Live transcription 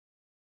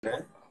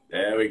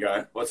There we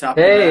go. What's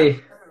happening, man?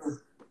 Hey,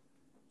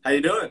 How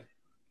you doing?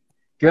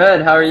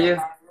 good. How are you?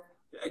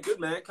 Yeah, good,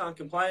 man. Can't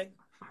complain.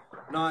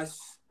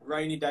 Nice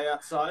rainy day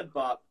outside,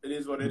 but it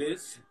is what it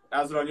is.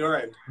 How's it on your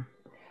end?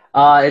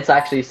 It's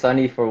actually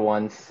sunny for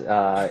once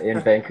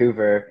in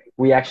Vancouver.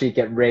 We actually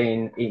get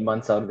rain 8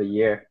 months out of the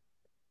year.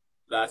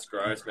 That's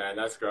gross, man.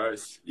 That's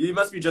gross. You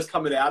must be just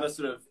coming out of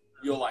sort of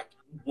your like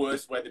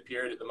worst weather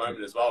period at the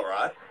moment as well,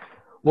 right?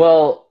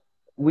 Well,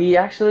 we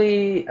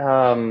actually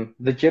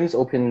the gyms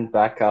opened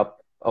back up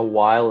a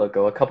while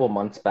ago, a couple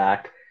months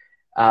back.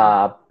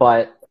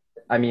 But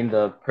I mean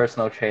the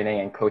personal training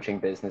and coaching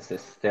business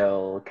is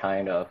still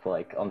kind of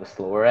like on the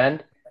slower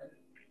end.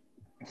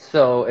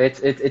 So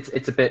it's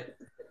a bit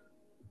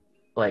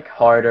like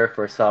harder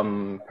for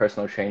some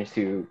personal trainers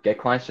to get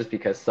clients just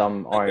because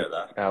some I aren't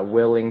get that.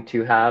 willing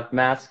to have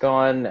mask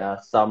on.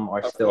 Some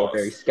are Of still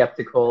very course.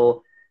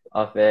 skeptical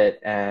of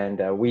it,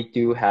 and we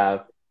do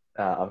have,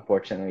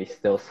 unfortunately,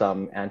 still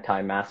some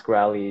anti-mask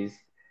rallies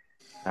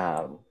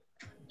um,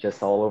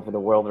 just all over the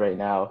world right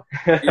now.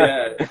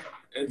 Yeah,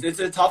 it's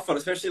a tough one,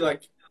 especially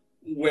like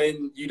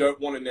when you don't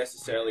want to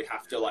necessarily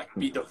have to like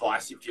be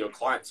divisive to your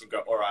clients and go,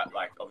 all right,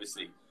 like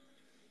obviously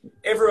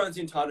everyone's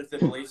entitled to their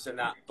beliefs and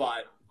that,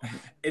 but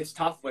it's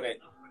tough when it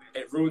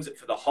ruins it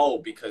for the whole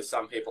because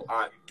some people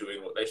aren't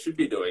doing what they should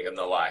be doing and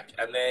the like,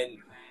 and then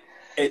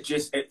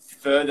it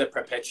further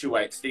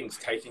perpetuates things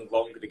taking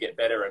longer to get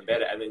better and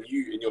better, and then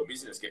you and your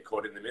business get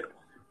caught in the middle.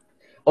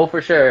 Oh,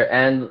 for sure.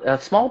 And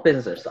small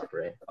businesses are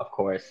suffering, of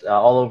course,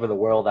 all over the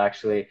world,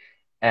 actually.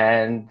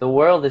 And the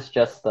world is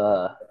just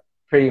a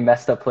pretty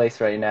messed up place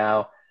right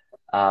now.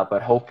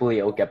 But hopefully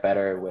it'll get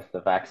better with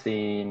the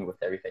vaccine, with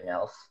everything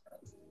else.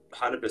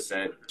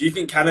 100%. Do you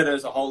think Canada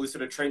as a whole is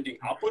sort of trending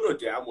upward or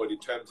downward in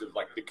terms of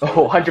like the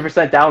Oh, COVID number?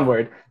 100%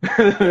 downward.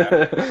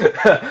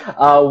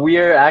 Yeah.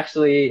 We're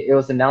actually, it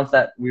was announced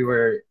that we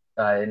were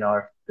in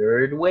our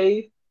third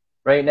wave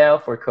right now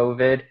for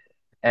COVID.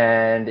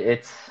 And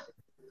it's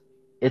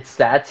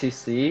sad to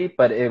see,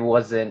 but it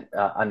wasn't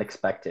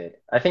unexpected.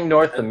 I think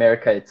North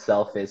America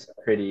itself is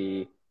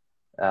pretty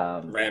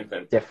um,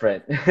 Rampant.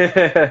 different.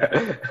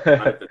 Rampant.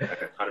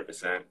 100%.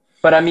 100%.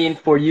 But I mean,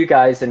 for you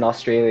guys in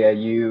Australia,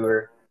 you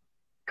were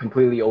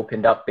completely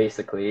opened up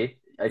basically,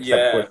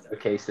 except for Yeah. the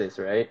cases,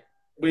 right?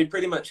 We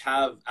pretty much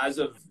have, as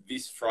of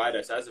this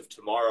Friday, so as of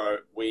tomorrow,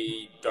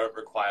 we don't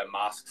require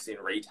masks in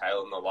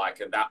retail and the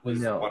like. And that was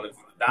one No. of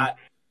that.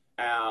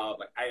 Our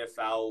like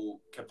AFL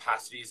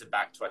capacities are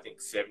back to I think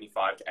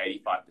 75 to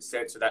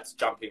 85%. So that's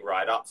jumping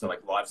right up. So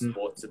like live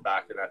sports are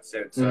back in that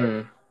sense. So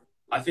Mm,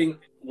 I think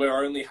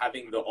we're only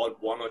having the odd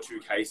one or two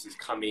cases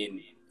come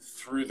in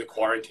through the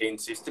quarantine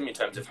system in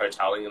terms of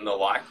hoteling and the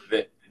like.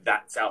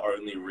 That's our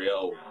only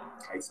real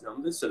case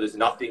numbers. So there's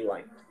nothing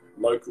like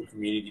local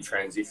community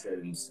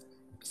transitions.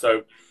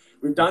 So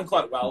we've done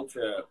quite well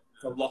to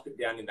lock it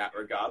down in that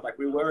regard. Like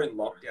we were in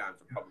lockdown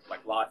for probably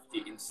like last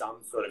year in some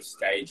sort of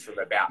stage from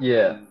about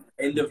yeah.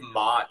 end of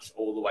March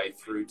all the way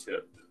through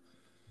to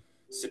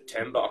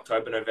September,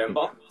 October,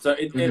 November. So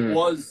it Hmm.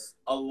 was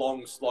a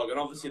long slog. And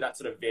obviously that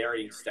sort of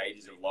varying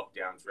stages of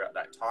lockdown throughout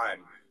that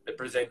time that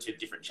presented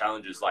different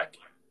challenges. Like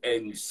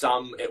in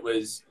some it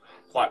was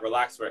quite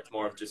relaxed where it's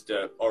more of just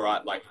all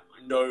right, like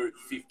no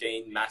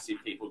 15 massive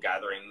people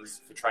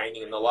gatherings for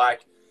training and the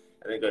like.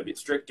 And then got a bit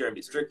stricter and a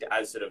bit stricter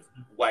as sort of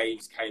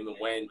waves came and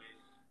went.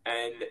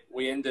 And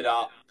we ended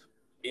up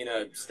in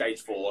a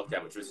stage four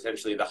lockdown, which was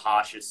essentially the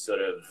harshest sort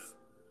of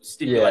Yeah.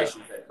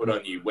 stipulations they put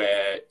on you,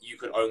 where you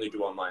could only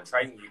do online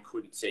training, you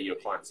couldn't see your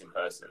clients in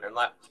person. And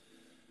like,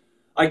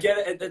 I get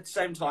it. At the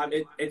same time,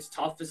 it's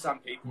tough for some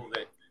people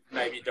that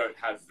maybe don't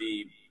have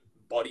the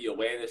body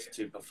awareness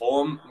to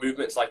perform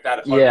movements like that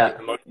at home and get Yeah.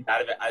 the most out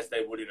of it as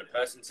they would in a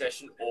person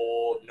session,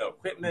 or no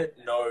equipment,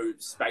 no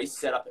space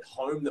set up at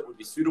home that would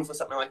be suitable for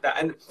something like that.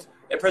 And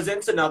it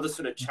presents another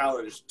sort of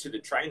challenge to the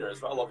trainer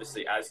as well,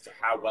 obviously, as to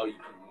how well you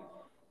can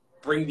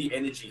bring the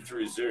energy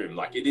through Zoom.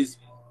 Like it is,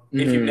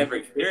 if you've Hmm. never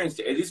experienced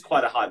it, it is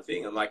quite a hard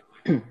thing. And like,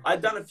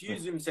 I'd done a few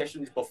Zoom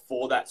sessions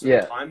before that sort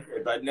of Yeah. time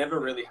period, but I'd never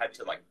really had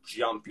to like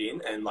jump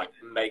in and like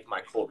make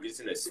my core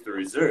business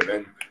through Zoom.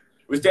 And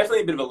it was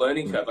definitely a bit of a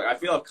learning curve. Like I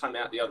feel I've come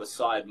out the other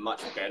side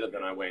much better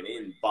than I went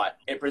in, but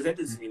it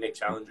presented some unique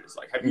challenges.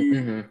 Like, have you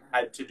Hmm.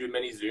 had to do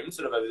many Zooms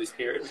sort of over this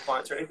period with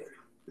clients or anything?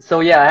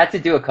 So yeah, I had to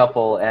do a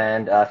couple,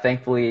 and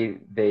thankfully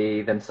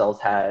they themselves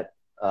had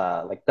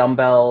like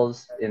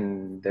dumbbells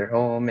in their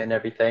home and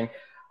everything.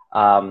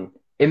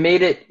 It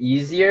made it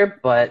easier,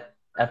 but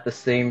at the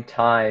same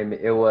time,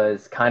 it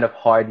was kind of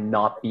hard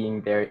not being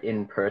there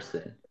in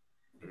person.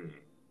 Mm.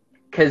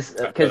 Cause, I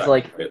feel cause that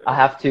like completely. I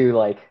have to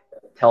like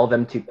tell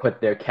them to put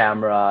their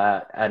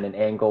camera at an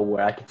angle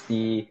where I can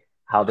see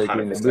how they're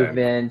doing the 100%.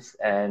 movements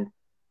and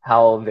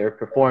how they're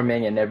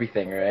performing and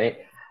everything, right?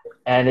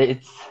 And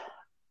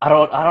I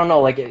don't know,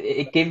 like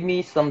it gave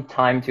me some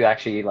time to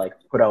actually like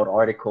put out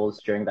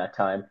articles during that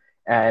time.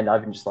 And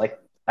I've been just like,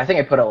 I think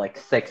I put out like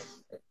six,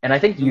 and I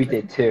think you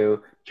did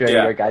too during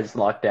Yeah, your guys'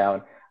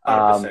 lockdown.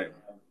 Um, 100%.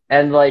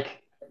 and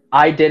like,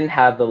 I didn't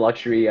have the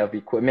luxury of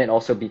equipment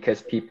also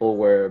because people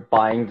were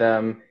buying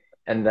them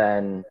and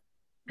then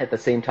at the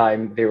same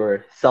time they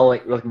were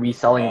selling, like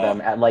reselling Oh,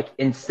 them at like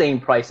insane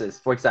prices.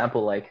 For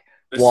example, like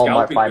the Walmart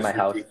scalping by was my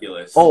house.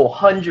 ridiculous. Oh,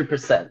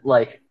 100%.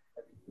 Like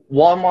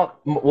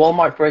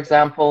Walmart, for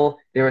example,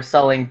 they were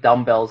selling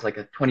dumbbells, like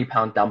a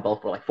 20-pound dumbbell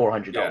for like Yeah,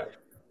 $400.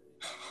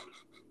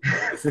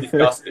 it's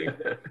disgusting.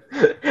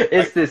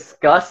 It's Like,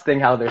 disgusting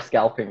how they're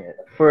scalping it,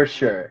 for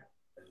sure.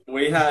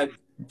 we had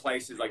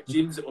places like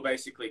gyms that were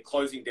basically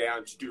closing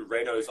down to do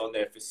renos on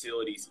their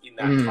facilities in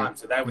that time.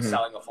 So they were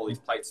selling off all these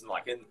plates and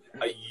like in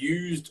a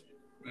used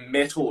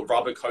metal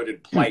rubber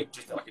coated plate,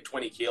 just like a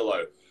 20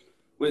 kilo,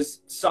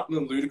 was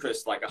something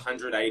ludicrous, like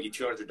 $180,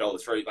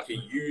 $200 for like a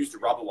used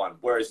rubber one.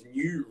 Whereas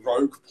new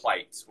Rogue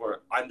plates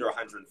were under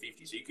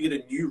 150. So you could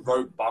get a new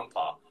Rogue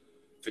bumper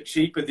for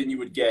cheaper than you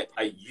would get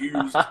a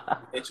used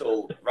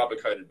metal rubber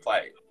coated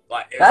plate.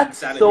 Like, it was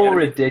That's insanity. so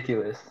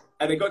ridiculous.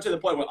 And it got to the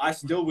point where I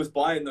still was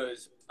buying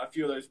a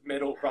few of those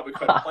metal rubber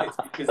coated plates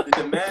because the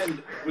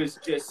demand was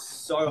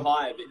just so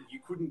high that you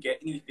couldn't get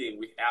anything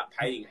without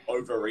paying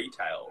over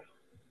retail.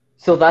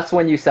 So that's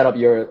when you set up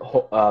your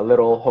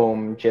little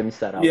home gym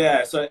setup.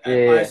 Yeah, so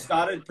Yeah. I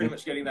started pretty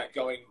much getting that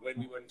going when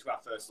we went into our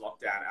first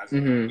lockdown as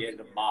of the end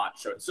of March.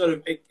 So it's sort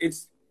of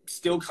it's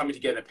still coming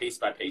together piece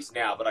by piece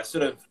now, but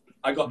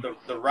I got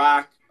the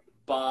rack,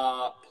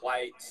 bar,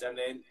 plates, and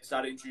then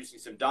started introducing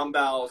some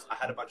dumbbells. I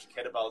had a bunch of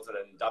kettlebells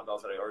and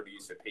dumbbells that I already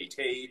used for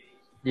PT,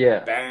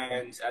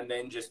 bands, and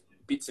then just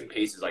bits and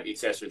pieces like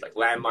accessories like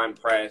landmine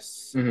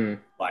press,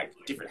 like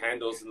different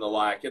handles and the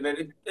like. And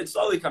then it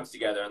slowly comes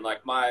together. And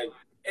like my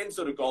end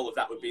sort of goal of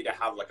that would be to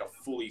have like a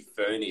fully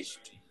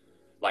furnished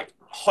like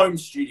home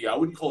studio. I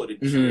wouldn't call it a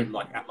gym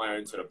like at my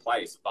own sort of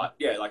place, but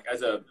yeah, like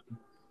as a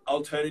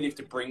alternative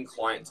to bring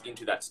clients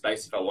into that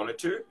space if I wanted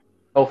to.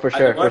 Oh, for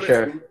sure, for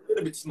sure. It's a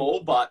little bit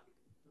small, but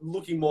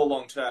looking more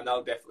long term,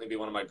 that'll definitely be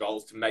one of my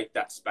goals, to make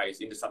that space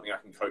into something I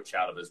can coach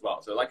out of as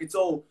well. So like it's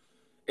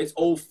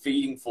all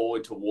feeding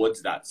forward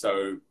towards that.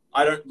 So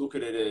I don't look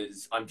at it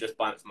as I'm just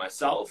buying it for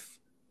myself,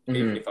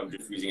 even if I'm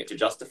just using it to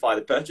justify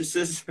the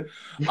purchases.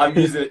 I'm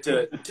using it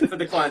for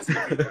the clients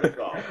as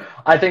well.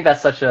 I think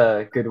that's such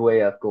a good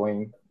way of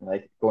going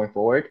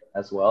forward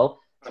as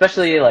well.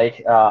 Especially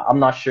like I'm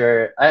not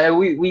sure.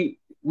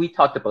 We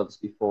talked about this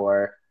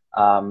before.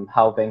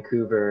 How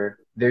Vancouver,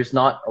 there's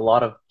not a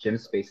lot of gym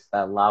space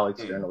that allow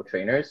external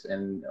trainers,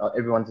 and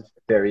everyone's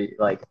very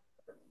like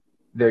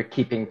they're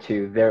keeping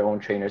to their own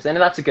trainers, and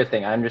that's a good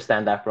thing. I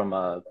understand that from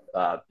a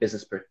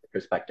business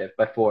perspective,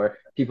 but for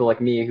people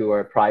like me who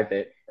are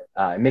private,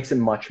 it makes it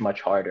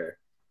much harder.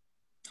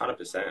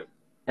 100%.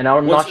 And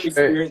I'm What's not your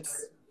sure.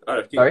 experience?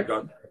 Oh, Sorry?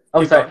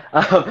 Oh,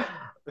 sorry.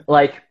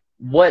 Like,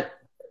 what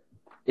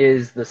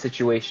is the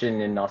situation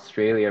in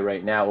Australia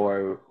right now,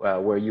 or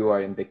where you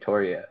are in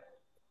Victoria?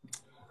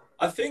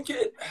 I think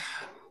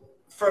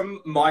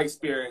from my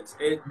experience,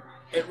 it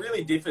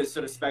really differs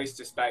sort of space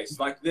to space.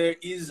 Like there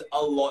is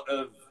a lot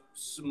of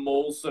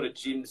small sort of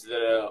gyms that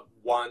are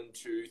 1,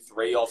 2,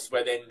 3 offs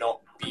where they're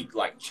not big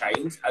like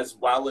chains, as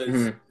well as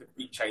the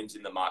big chains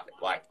in the market.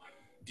 Like,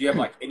 do you have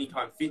like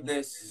Anytime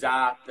Fitness,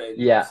 Zap, and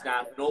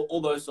Snap, and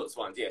all those sorts of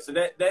ones? Yeah, so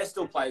they're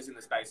still players in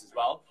the space as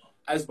well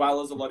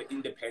as a lot of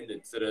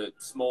independents that are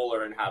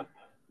smaller and have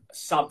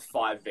sub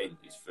 5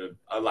 venues, for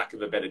a lack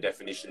of a better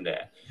definition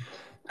there.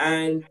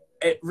 And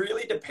it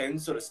really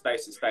depends sort of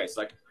space to space.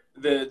 Like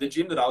the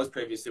gym that I was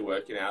previously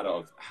working out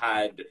of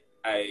had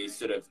a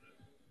sort of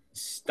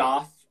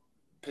staff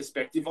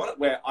perspective on it,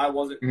 where I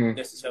wasn't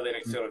necessarily an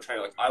external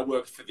trainer. Like I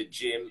worked for the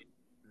gym.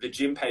 The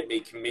gym paid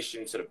me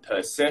commission sort of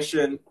per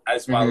session,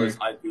 as well as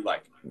I do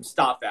like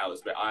staff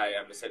hours where I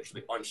am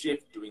essentially on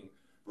shift doing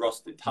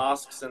rostered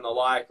tasks and the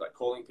like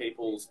calling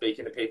people,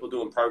 speaking to people,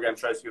 doing program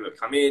shows for people that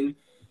come in.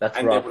 That's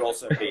and rough. Then would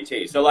also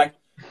PT. So like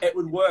it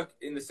would work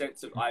in the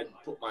sense of I'd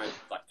put my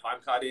like time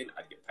card in,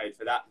 I'd get paid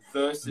for that,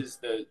 versus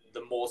the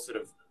more sort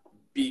of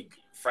big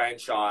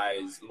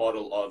franchise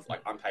model of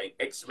like I'm paying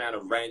X amount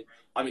of rent,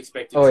 I'm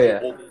expected to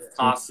do all these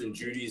tasks and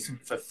duties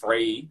for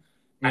free,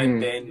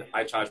 and then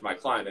I charge my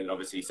client, and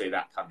obviously see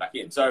that come back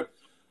in. So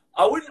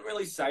I wouldn't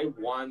really say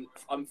one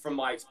from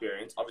my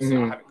experience. Obviously,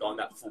 I haven't gone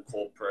that full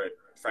corporate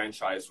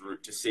franchise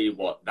route to see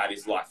what that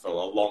is like for a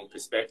long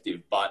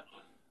perspective, but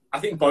I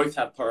think both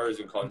have pros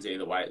and cons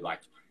either way. Like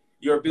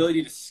your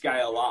ability to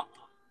scale up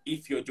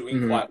if you're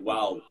doing quite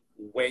well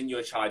when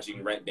you're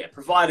charging rent there,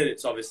 provided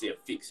it's obviously a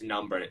fixed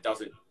number and it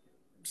doesn't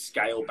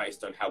scale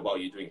based on how well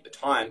you're doing at the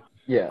time.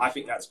 Yeah, I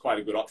think that's quite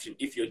a good option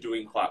if you're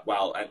doing quite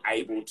well and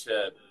able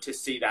to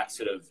see that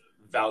sort of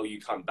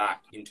value come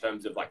back, in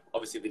terms of like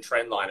obviously the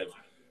trend line of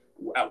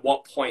at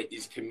what point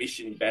is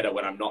commission better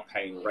when I'm not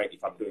paying rent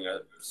if I'm doing a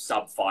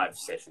sub 5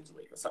 sessions a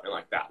week or something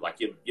like that. Like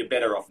you're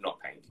better off not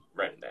paying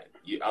rent then.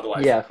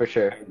 Otherwise, for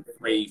sure.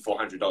 Paying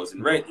 $300-$400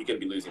 in rent, you're going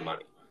to be losing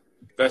money.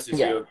 Versus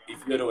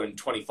if you're doing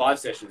 25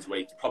 sessions a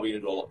week, you're probably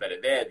going to do a lot better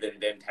there than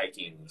them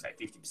taking say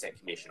 50%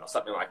 commission or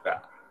something like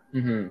that.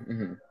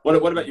 What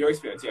about your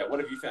experience? Yeah, what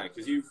have you found?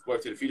 Because you've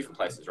worked at a few different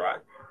places, right?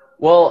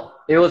 Well,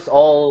 it was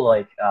all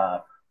like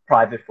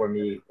private for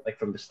me, like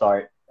from the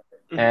start,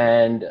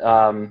 and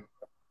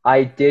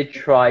I did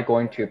try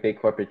going to a big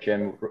corporate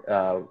gym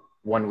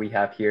one we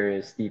have here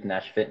is Steve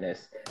Nash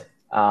Fitness.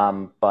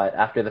 But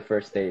after the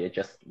first day, it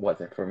just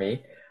wasn't for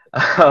me.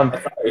 Yeah,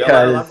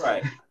 Because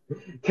elaborate.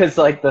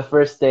 like the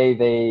first day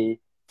they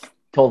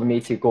told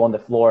me to go on the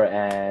floor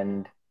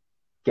and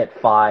get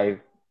five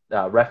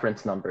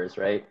reference numbers,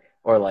 right?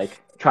 Or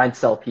like try and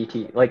sell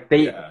PT. Like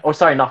they, Yeah. oh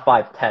sorry, not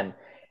five, 10.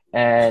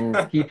 And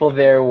people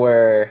there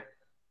were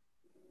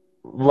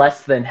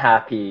less than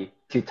happy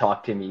to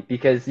talk to me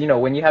because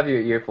when you have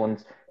your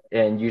earphones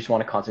and you just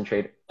want to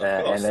concentrate Of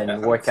and course, yeah,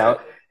 then work 100%.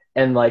 out,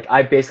 and like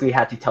I basically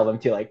had to tell them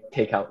to like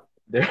take out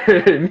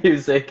their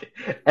music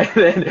and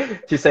then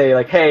to say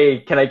like, hey,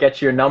 can I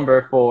get your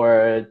number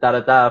for da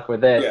da da for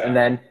this? And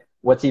Yeah, then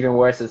what's even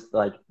worse is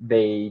like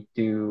they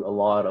do a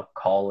lot of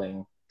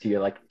calling to you,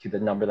 like to the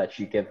number that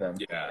you give them,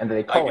 yeah, and they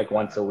I call like get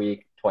once that. a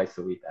week, twice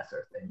a week, that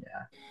sort of thing.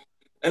 Yeah.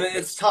 And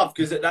it's tough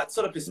because that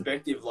sort of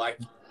perspective, like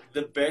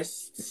the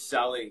best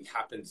selling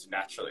happens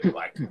naturally.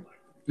 Like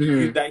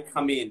Hmm. they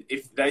come in,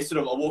 if they sort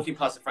of are walking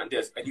past the front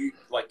desk and you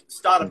like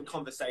start up a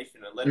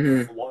conversation and let it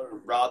Hmm. flow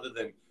rather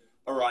than,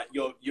 all right,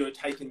 you're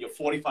taking your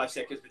 45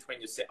 seconds between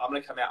your set. I'm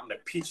going to come out, I'm going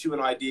to pitch you an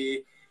idea.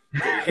 You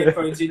got your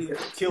headphones in, you're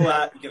going to kill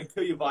that, you're going to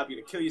kill your vibe, you're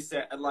going to kill your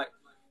set. And like,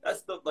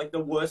 that's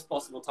the worst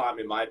possible time,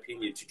 in my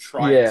opinion, to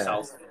try and Yeah.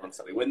 sell someone on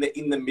something. When they're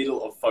in the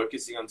middle of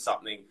focusing on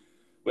something,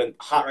 when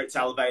heart rate's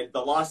elevated, the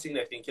last thing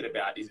they're thinking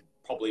about is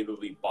probably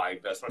buying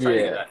personal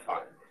training at Yeah. that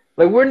time.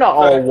 Like we're not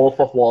So all Wolf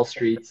of Wall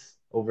Streets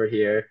over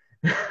here.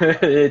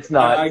 It's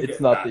not I it's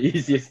get not the that.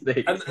 easiest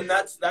thing. And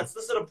that's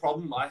the sort of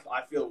problem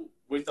I feel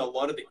with a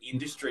lot of the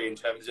industry in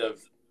terms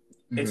of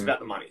it's Hmm. about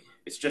the money.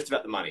 It's just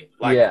about the money.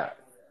 Like Yeah.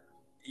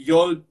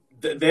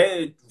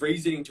 their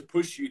reasoning to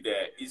push you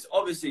there is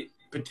obviously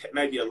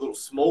maybe a little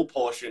small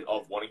portion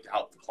of wanting to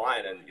help the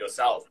client and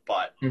yourself,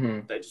 but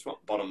Hmm. they just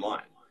want bottom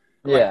line.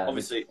 And like Yeah.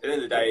 obviously at the end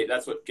of the day,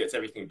 that's what gets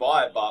everything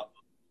by, but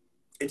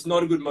it's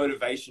not a good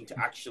motivation to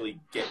actually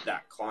get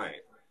that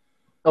client.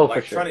 Oh, for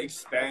Like trying sure. to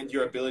expand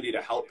your ability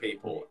to help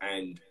people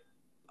and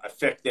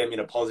affect them in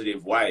a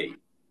positive way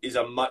is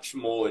a much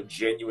more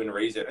genuine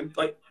reason. And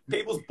like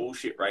people's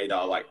bullshit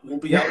radar, like we'll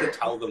be able to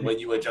tell them when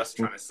you were just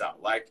trying to sell.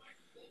 Like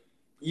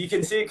you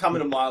can see it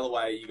coming a mile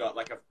away. You got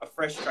like a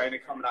fresh trainer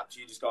coming up to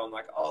you, just going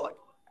like, "Oh, like,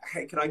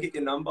 hey, can I get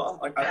your number?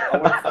 Like, I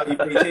want to start your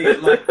PT."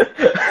 And like,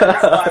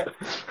 it's like,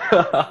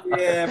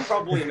 yeah,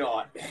 probably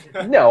not.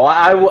 No,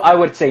 I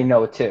would say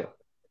no too. Yeah,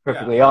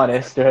 Perfectly 100%.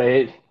 honest,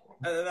 right?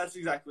 And that's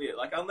exactly it.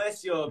 Like,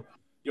 unless you're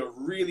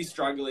really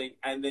struggling,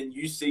 and then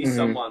you see Hmm.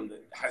 someone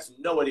that has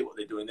no idea what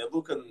they're doing, they're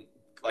looking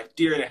like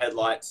deer in the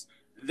headlights.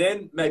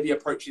 Then maybe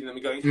approaching them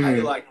and going, "Hey,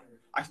 Hmm. like,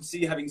 I can see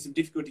you're having some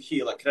difficulty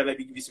here. Like, can I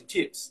maybe give you some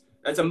tips?"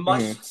 That's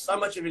Hmm. so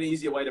much of an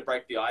easier way to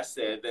break the ice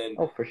there than,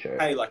 Oh, for sure.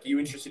 "Hey, like, are you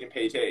interested in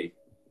PT?"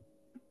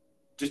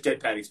 Just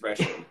deadpan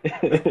expression.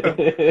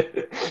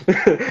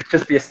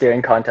 Just be a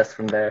staring contest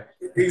from there.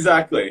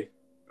 Exactly.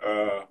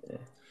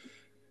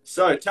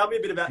 So tell me a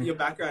bit about your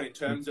background in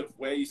terms of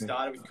where you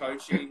started with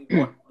coaching,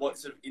 what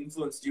sort of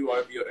influenced you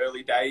over your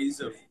early days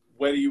of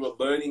whether you were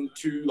learning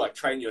to like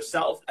train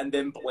yourself and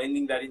then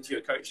blending that into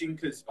your coaching,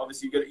 because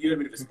obviously you got a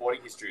bit of a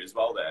sporting history as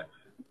well there.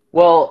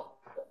 Well,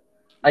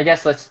 I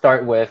guess let's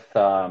start with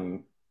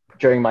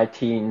during my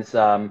teens.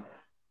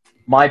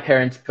 My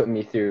parents put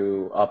me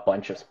through a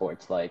bunch of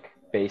sports like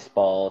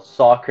baseball,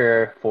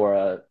 soccer for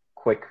a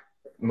quick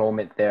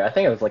moment there. I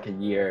think it was like a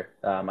year.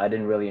 I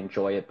didn't really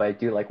enjoy it, but I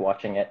do like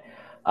watching it.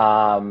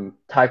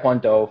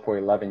 Taekwondo for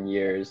 11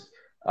 years,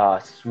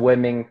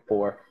 swimming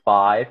for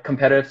 5,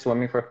 competitive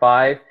swimming for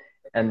 5,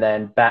 and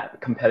then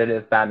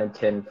competitive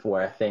badminton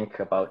for I think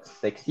about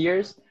 6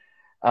 years.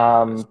 Nice.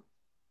 Um,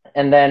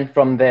 and then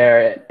from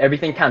there,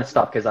 everything kind of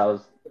stopped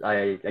because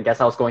I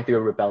guess I was going through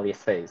a rebellious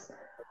phase.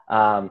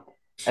 Um,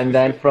 and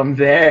then from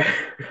there,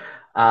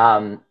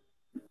 um,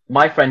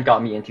 my friend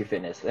got me into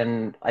fitness,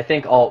 and I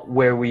think all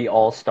where we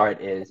all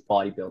start is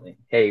bodybuilding.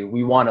 Hey,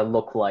 we want to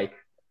look like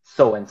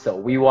so and so.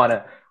 We want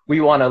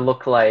to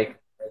look like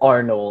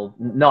Arnold,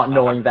 not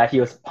knowing that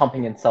he was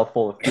pumping himself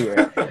full of fear,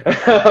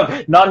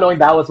 not knowing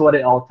that was what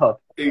it all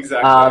took.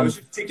 Exactly. It Um, was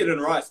just chicken and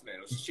rice, man.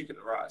 It was just chicken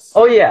and rice.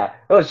 oh yeah,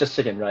 it was just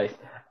chicken rice.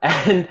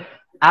 And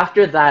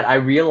after that, I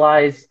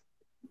realized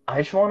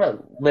I just want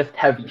to lift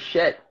heavy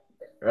shit,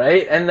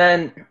 right? And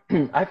then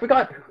I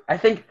forgot. I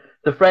think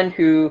the friend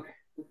who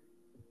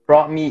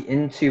brought me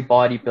into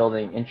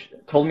bodybuilding and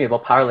told me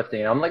about powerlifting.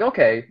 And I'm like,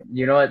 okay,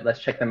 you know what? Let's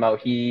check them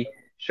out. He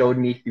showed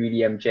me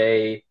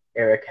 3DMJ,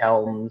 Eric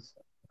Helms,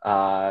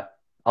 uh,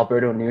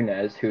 Alberto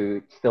Nunez,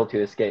 who still to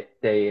this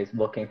day is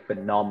looking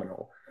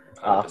phenomenal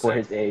for 100%.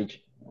 his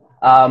age.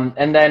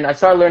 And then I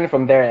started learning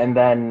from there, and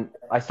then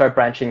I started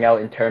branching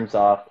out in terms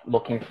of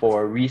looking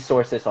for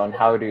resources on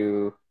how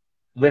to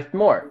lift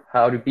more,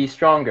 how to be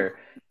stronger.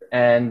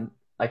 And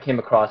I came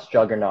across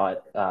Juggernaut,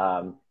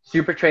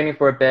 super training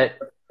for a bit,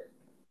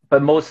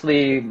 but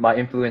mostly my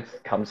influence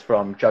comes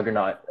from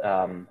Juggernaut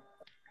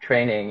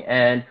training.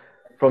 And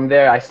from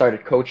there, I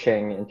started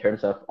coaching in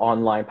terms of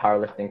online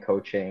powerlifting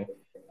coaching,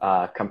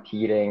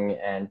 competing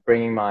and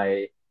bringing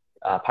my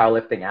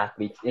powerlifting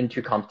athletes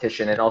into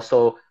competition and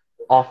also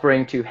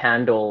offering to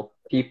handle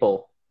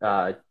people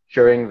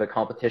during the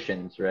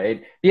competitions,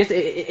 right? Because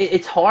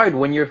it's hard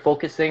when you're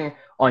focusing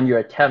on your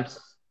attempts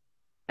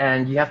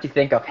and you have to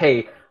think of,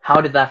 hey, how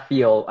did that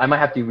feel? I might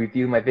have to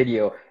review my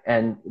video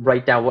and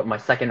write down what my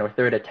second or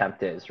third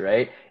attempt is,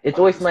 right? It's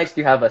always 100%. nice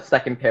to have a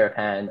second pair of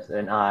hands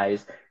and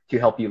eyes to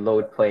help you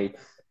load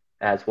plates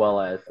as well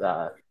as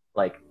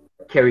like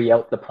carry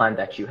out the plan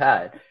that you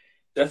had.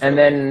 Definitely. And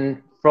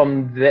then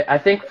I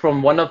think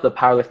from one of the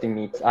powerlifting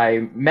meets,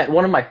 I met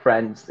one of my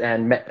friends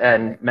and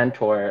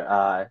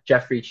mentor,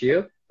 Jeffrey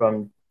Chiu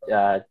from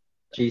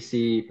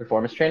GC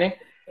Performance Training.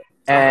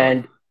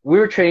 And we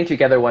were training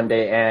together one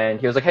day, and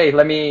he was like, hey,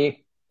 let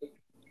me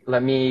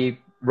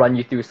run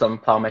you through some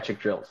plyometric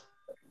drills.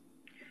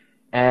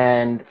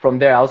 And from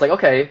there, I was like,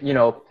 okay,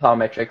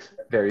 plyometrics,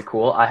 very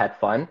cool. I had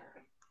fun.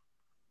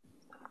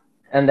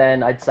 And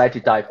then I decided to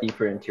dive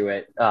deeper into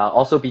it.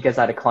 Also because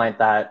I had a client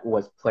that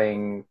was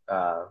playing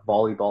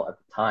volleyball at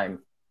the time.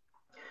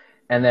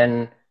 And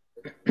then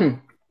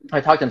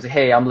I talked to him and said,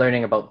 hey, I'm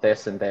learning about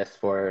this and this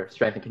for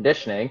strength and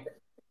conditioning.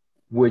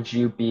 Would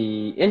you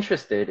be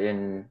interested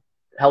in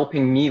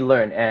helping me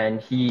learn? And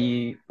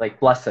he, like,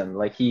 bless him,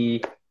 like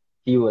he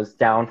was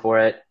down for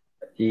it.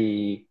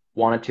 He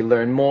wanted to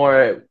learn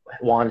more,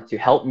 wanted to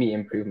help me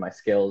improve my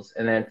skills.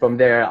 And then from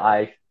there,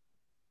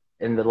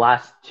 in the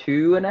last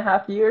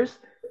 2.5 years,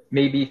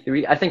 maybe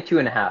 3, I think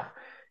 2.5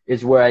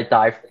 is where I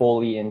dived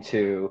fully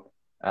into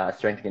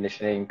strength and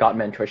conditioning, got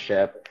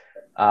mentorship.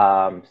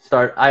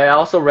 I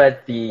also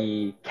read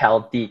the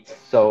Cal Dietz,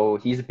 so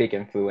he's a big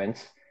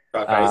influence.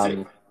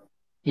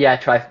 Yeah,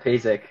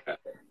 Triphasic.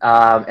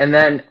 And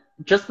then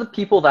just the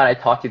people that I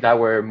talked to that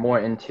were more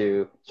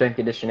into strength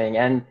conditioning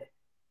and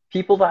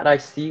people that I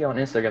see on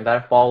Instagram, that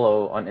I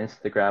follow on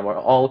Instagram, are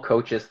all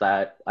coaches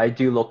that I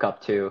do look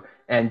up to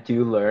and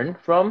do learn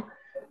from.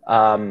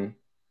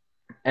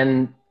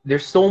 And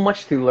there's so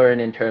much to learn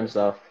in terms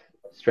of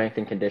strength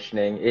and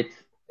conditioning.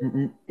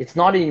 It's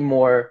not any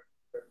more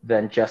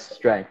than just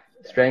strength.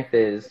 Strength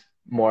is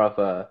more of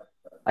a,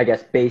 I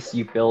guess, base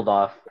you build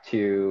off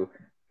to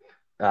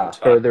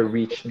further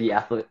reach the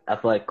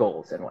athletic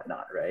goals and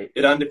whatnot, right?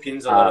 It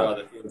underpins a lot of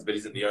other things, but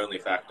isn't the only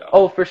factor.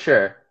 Oh, for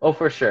sure.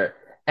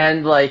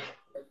 And like,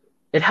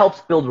 it helps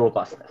build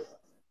robustness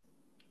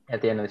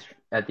at the end of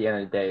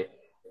the day.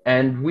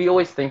 And we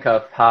always think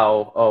of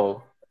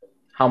how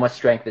much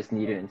strength is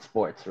needed in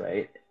sports,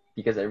 right?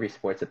 Because every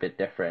sport's a bit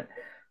different.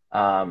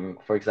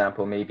 For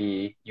example,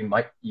 maybe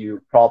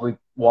you probably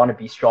want to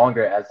be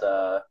stronger as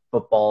a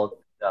football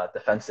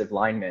defensive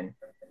lineman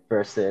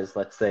versus,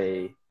 let's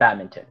say,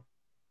 badminton,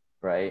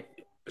 right?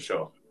 For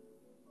sure.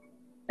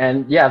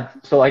 And yeah,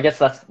 so I guess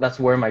that's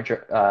where my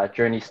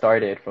journey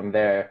started from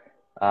there.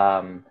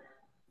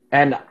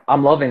 And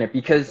I'm loving it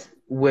because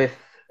with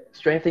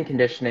strength and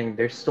conditioning,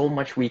 there's so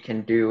much we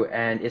can do,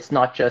 and it's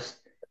not just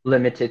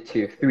limited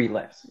to 3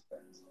 lifts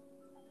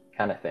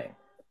kind of thing.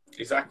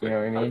 Exactly. You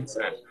know what I mean?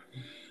 100%.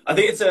 I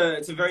think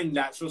it's a very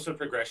natural sort of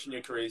progression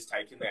your career's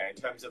taken there in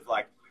terms of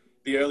like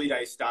the early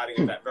days starting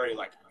at that very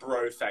like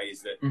bro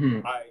phase that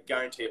I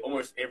guarantee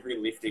almost every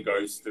lifter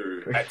goes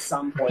through at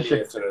some point in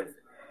their sort of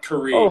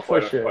career,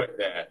 quote unquote,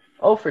 there.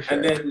 Oh, for sure.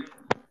 And then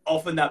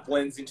often that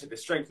blends into the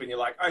strength when you're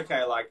like,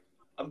 okay, like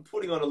I'm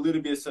putting on a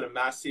little bit of sort of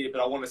mass here,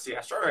 but I want to see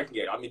how strong I can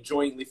get. I'm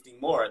enjoying lifting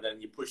more, and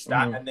then you push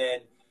that, and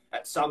then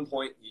at some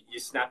point you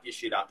snap your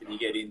shit up and you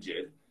get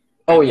injured.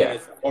 Oh, yeah.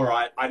 All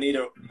right, I need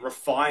to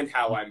refine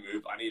how I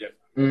move. I need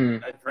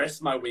to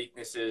address my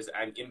weaknesses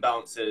and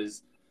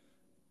imbalances,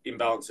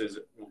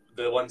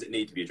 the ones that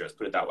need to be addressed,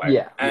 put it that way.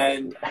 Yeah.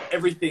 And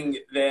everything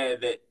there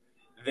that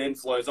then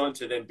flows on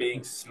to then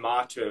being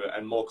smarter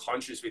and more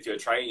conscious with your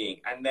training.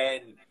 And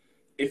then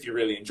if you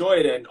really enjoy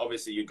it, and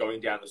obviously you're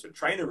going down the sort of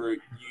trainer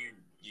route,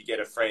 you get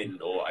a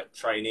friend or a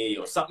trainee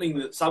or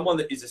someone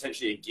that is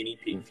essentially a guinea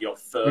pig for your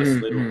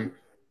first little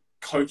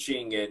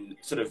coaching and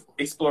sort of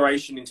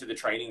exploration into the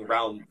training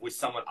realm with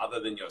someone other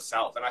than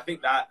yourself. And I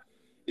think that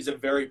is a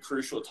very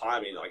crucial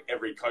time in like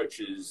every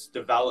coach's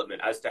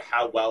development as to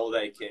how well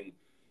they can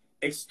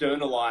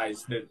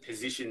externalize the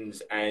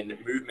positions and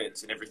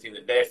movements and everything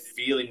that they're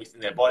feeling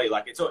within their body.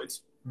 Like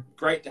it's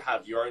great to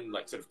have your own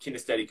like sort of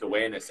kinesthetic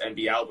awareness and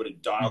be able to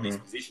dial these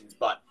positions,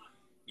 but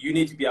you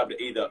need to be able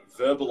to either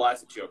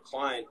verbalize it to your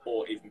client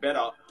or even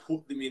better,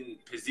 put them in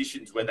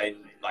positions where they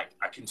like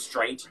are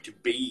constrained to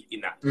be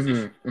in that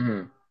position.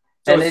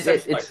 So and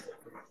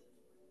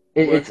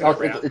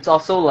it's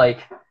also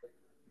like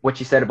what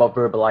you said about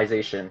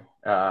verbalization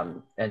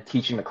and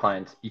teaching the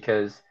clients,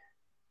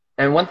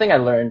 and one thing I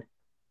learned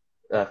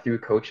through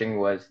coaching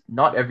was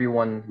not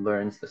everyone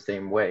learns the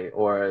same way,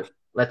 or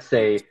let's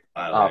say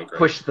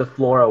push the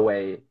floor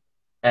away,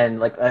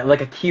 and like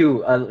a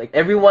cue, like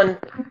everyone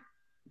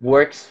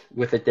works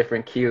with a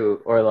different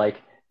cue, or like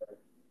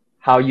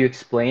how you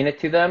explain it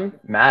to them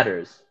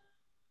matters,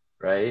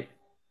 right?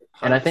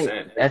 100%.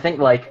 And I think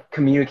like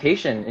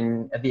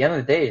communication at the end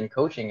of the day in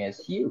coaching is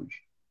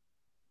huge.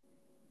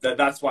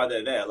 That's why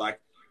they're there. Like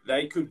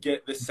they could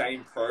get the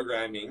same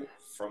programming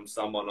from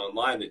someone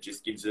online that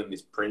just gives them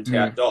this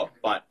printout doc,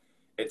 but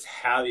it's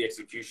how the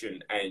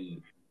execution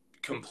and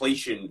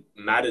completion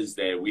matters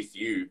there with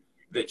you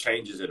that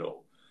changes it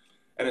all.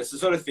 And it's the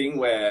sort of thing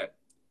where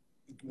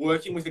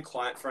working with a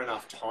client for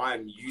enough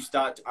time, you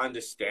start to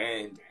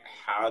understand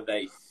how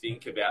they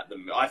think about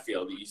them. I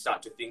feel that you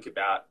start to think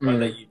about,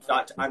 you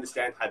start to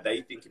understand how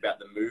they think about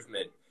the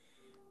movement,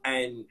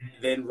 and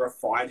then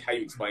refine how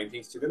you explain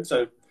things to them.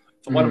 So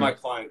for one of my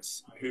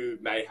clients who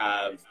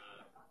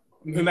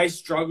may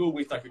struggle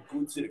with like a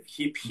good sort of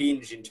hip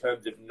hinge in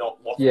terms of not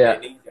locking their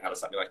knees out or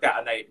something like that,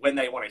 and when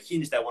they want to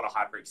hinge, they want to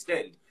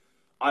hyperextend,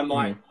 I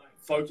might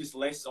focus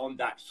less on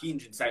that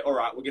hinge and say, all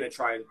right, we're going to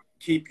try and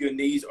keep your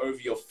knees over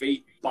your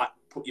feet, but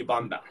put your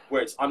bum back.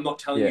 Whereas I'm not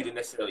telling you to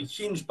necessarily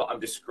hinge, but I'm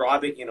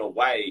describing in a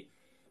way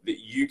that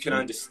you can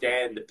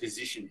understand the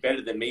position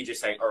better than me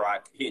just saying, all right,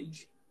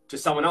 hinge. To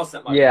someone else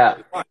that might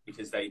be fine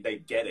because they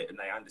get it and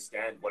they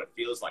understand what it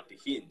feels like to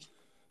hinge.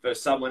 For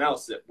someone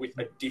else that with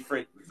a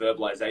different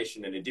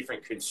verbalization and a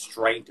different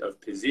constraint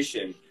of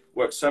position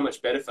works so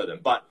much better for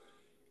them. But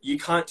you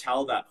can't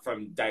tell that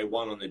from day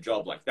one on the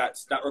job. Like that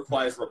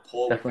requires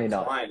rapport with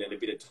the client and a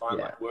bit of time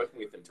like working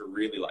with them to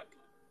really like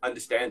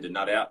understand and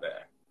nut out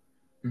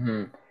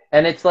there.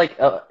 And it's like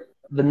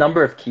the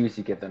number of cues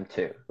you give them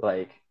too.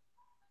 Like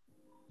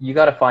you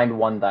got to find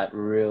one that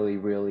really,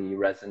 really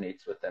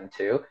resonates with them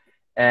too.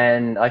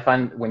 And I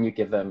find when you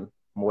give them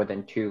more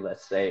than 2,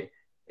 let's say,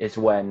 is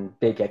when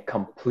they get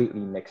completely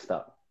mixed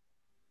up.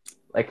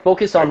 Like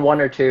focus on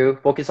 1 or 2,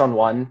 focus on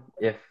 1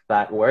 if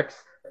that works,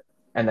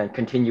 and then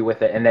continue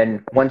with it. And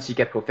then once you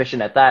get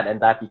proficient at that,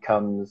 and that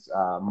becomes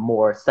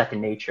more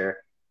second nature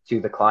to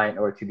the client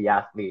or to the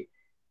athlete,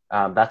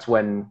 that's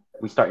when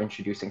we start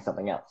introducing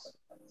something else.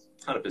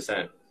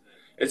 100%.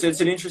 It's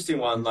an interesting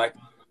one. Like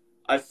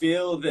I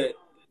feel that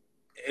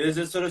there's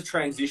a sort of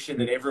transition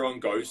that everyone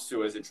goes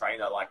through as a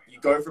trainer. Like you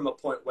go from a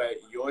point where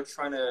you're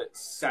trying to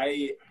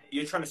say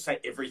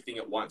everything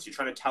at once. You're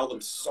trying to tell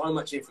them so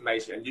much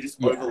information and you're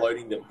just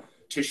overloading them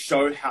to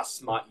show how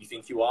smart you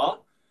think you are.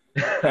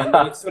 And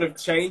then it sort of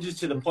changes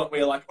to the point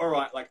where you're like, all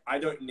right, like I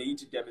don't need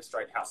to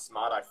demonstrate how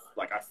smart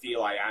I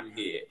feel I am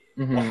here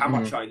or how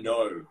much I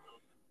know.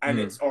 And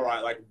it's all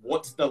right, like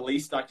what's the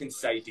least I can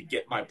say to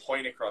get my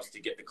point across to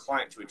get the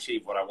client to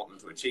achieve what I want them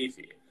to achieve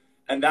here.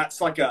 And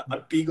that's like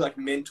a big like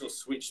mental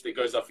switch that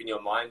goes off in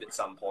your mind at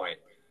some point.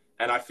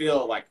 And I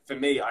feel like for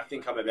me, I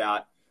think I'm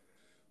about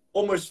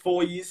almost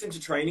 4 years into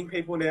training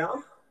people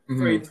now,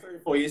 3 or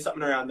 4 years,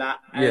 something around that.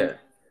 And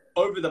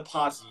over the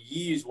past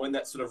years, when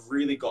that's sort of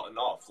really gotten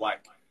off,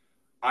 like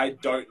I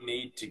don't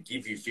need to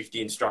give you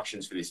 50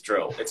 instructions for this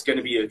drill. It's going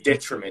to be a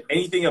detriment.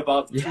 Anything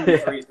above 2 or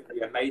 3 is going to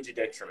be a major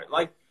detriment.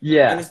 Like,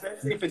 and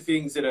especially for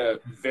things that are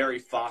very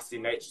fast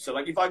in nature. So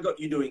like if I got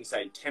you doing,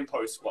 say,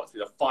 tempo squats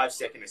with a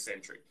 5-second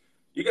eccentric,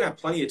 you're going to have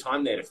plenty of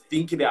time there to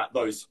think about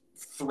those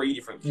 3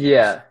 different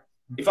things.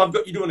 If I've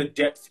got you doing a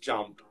depth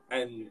jump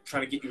and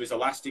trying to get you as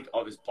elastic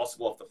as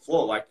possible off the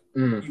floor, like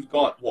you've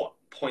got,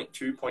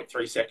 0.2,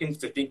 0.3 seconds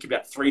to think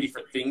about 3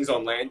 different things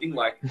on landing.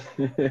 Like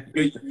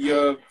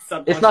your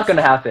subconscious... It's not going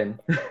to happen.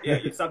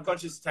 Your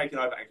subconscious is taking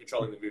over and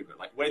controlling the movement,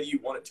 like whether you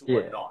want it to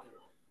or not.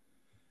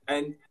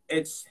 And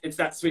it's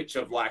that switch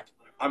of like,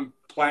 I'm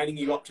planning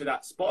you up to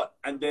that spot.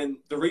 And then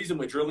the reason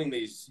we're drilling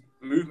these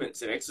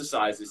movements and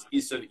exercises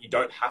is so that you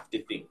don't have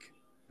to think.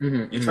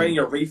 You're training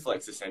your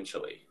reflex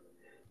essentially.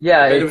 The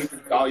better we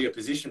can dial your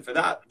position for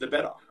that, the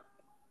better.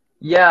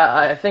 Yeah,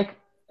 I think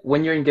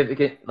when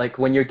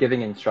you're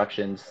giving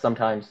instructions,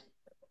 sometimes,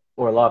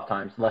 or a lot of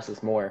times, less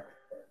is more.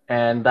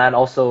 And that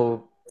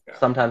also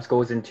sometimes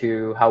goes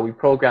into how we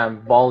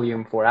program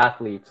volume for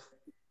athletes.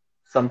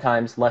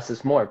 Sometimes less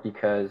is more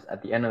because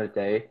at the end of the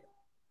day,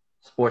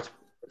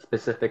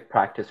 sports-specific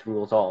practice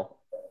rules all.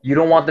 You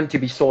don't want them to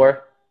be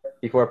sore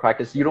before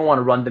practice. You don't want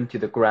to run them to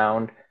the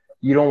ground.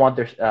 You don't want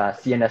their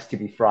CNS to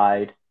be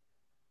fried.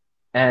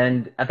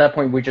 And at that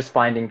point, we're just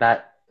finding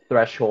that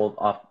threshold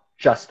of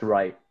just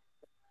right.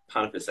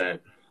 100%.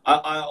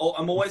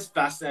 I'm always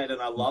fascinated,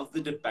 and I love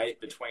the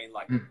debate between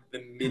like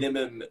the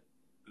minimum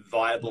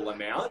viable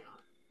amount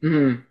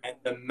and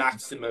the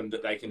maximum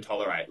that they can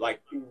tolerate.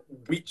 Like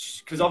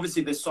because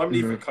obviously there's so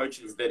many different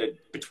coaches that are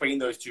between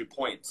those 2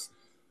 points,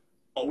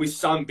 with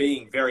some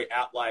being very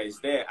outliers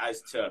there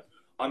as to,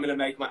 I'm going to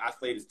make my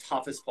athlete as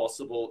tough as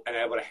possible and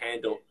able to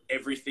handle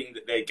everything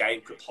that their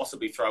game could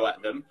possibly throw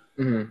at them.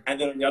 And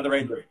then on the other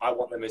end, I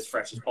want them as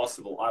fresh as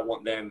possible. I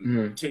want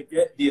them to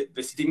get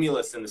the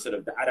stimulus and the sort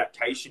of the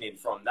adaptation in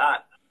from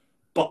that,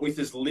 but with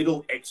as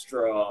little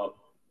extra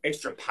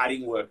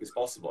padding work as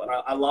possible. And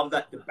I love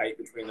that debate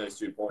between those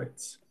 2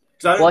 points.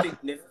 Because I don't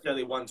think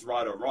necessarily one's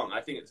right or wrong.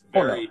 I think it's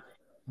very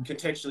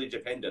contextually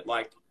dependent.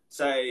 Like,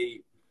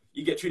 say,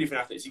 you get 2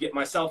 different athletes. You get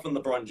myself and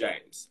LeBron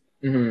James.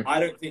 I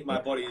don't think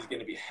my body is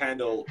going to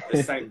handle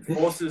the same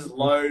forces,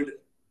 load,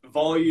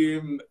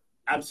 volume,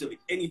 absolutely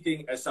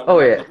anything as someone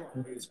like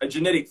LeBron, who's a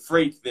genetic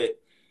freak that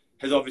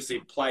has obviously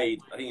played,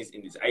 I think he's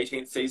in his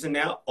 18th season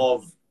now,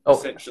 of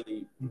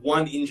essentially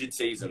 1 injured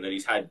season that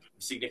he's had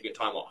significant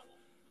time off.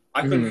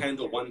 I couldn't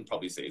handle 1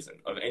 probably season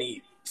of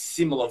any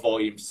similar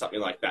volume to something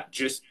like that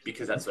just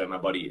because that's where my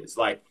body is.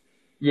 Like,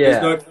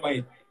 there's no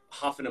point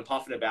huffing and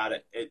puffing about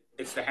it.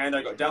 It's the hand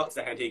I got dealt, it's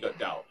the hand he got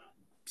dealt.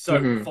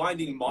 So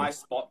finding my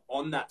spot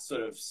on that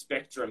sort of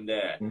spectrum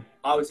there,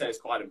 I would say is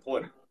quite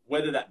important,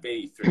 whether that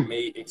be through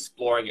me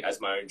exploring it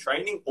as my own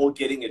training or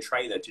getting a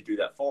trainer to do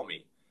that for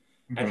me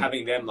and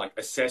having them like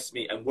assess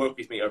me and work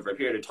with me over a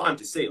period of time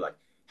to see like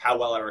how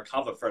well I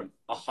recover from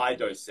a high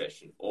dose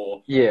session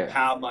or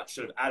how much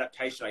sort of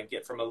adaptation I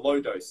get from a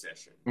low dose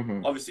session.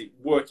 Obviously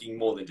working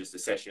more than just a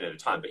session at a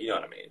time, but you know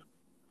what I mean?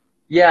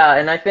 Yeah,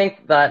 and I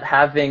think that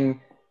having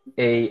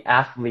a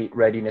athlete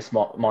readiness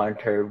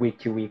monitor week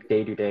to week,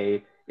 day to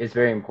day is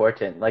very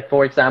important. Like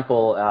for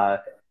example,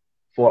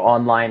 for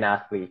online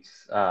athletes,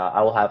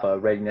 I will have a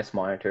readiness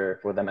monitor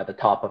for them at the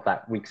top of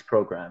that week's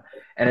program,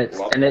 and it's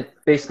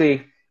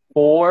basically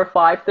 4 or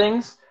 5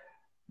 things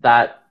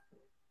that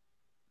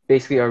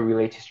basically are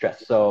related to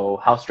stress.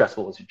 So how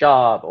stressful was your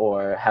job,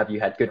 or have you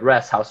had good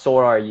rest? How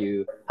sore are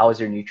you? How is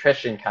your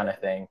nutrition, kind of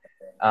thing.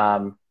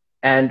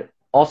 And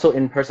also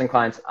in-person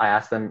clients, I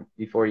ask them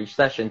before each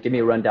session, give me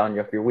a rundown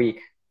of your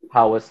week.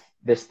 How was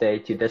this day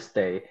to this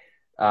day?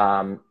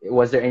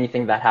 Was there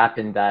anything that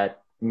happened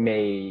that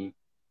may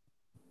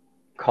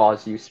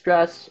cause you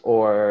stress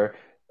or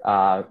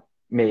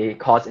may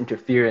cause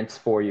interference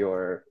for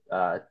your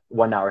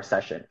 1 hour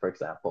session, for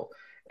example?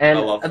 And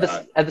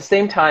at the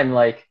same time,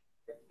 like,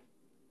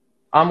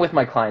 I'm with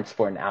my clients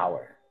for an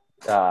hour,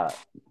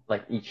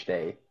 like each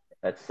day,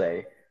 let's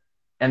say,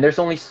 and there's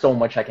only so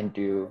much I can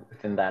do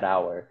within that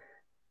hour.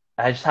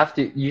 You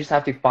just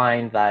have to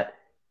find that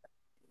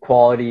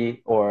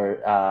quality or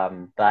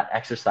that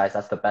exercise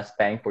that's the best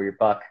bang for your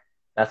buck,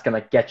 that's going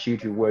to get you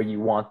to where you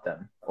want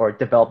them or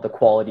develop the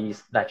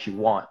qualities that you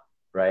want,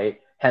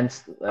 right?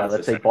 Hence,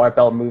 let's say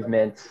barbell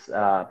movements,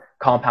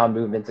 compound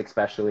movements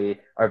especially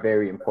are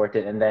very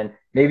important. And then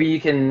maybe you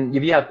can,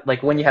 if you have,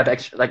 like when you have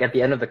extra, like at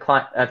the end of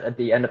at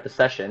the end of the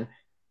session,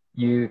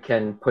 you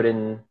can put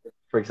in,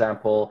 for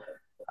example,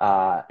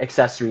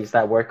 accessories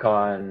that work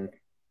on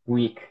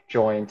weak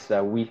joints,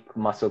 weak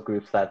muscle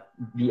groups that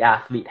the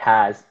athlete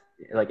has,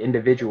 like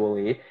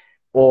individually,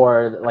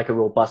 or like a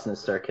robustness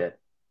circuit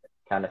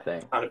kind of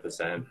thing.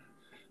 100%.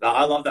 No,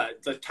 I love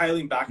that. So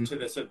tailing back to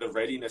the sort of the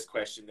readiness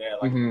question there,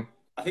 like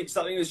I think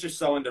something that's just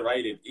so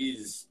underrated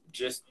is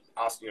just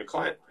asking your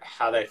client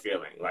how they're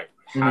feeling, like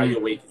how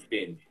your week has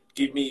been.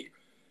 Give me,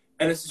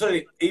 and it's sort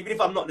of, even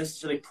if I'm not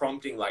necessarily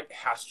prompting like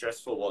how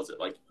stressful was it,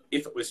 like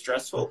if it was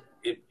stressful,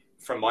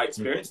 from my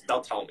experience,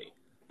 they'll tell me.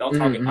 They'll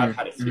tell me I've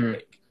had a shit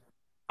week.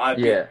 I've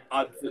been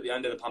absolutely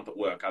under the pump at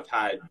work. I've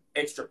had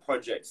extra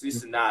projects,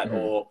 this and that,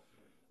 or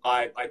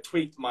I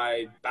tweaked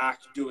my back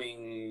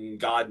doing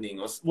gardening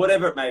or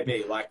whatever it may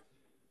be. Like,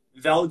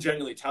 they'll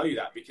generally tell you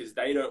that because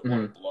they don't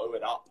want to blow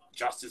it up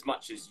just as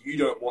much as you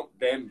don't want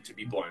them to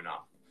be blown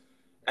up.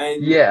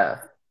 And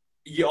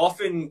you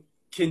often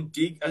can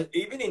dig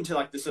even into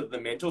like the sort of the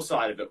mental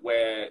side of it,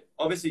 where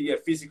obviously,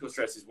 physical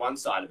stress is one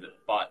side of it,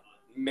 but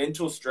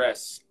mental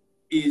stress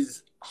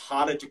is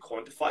harder to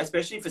quantify,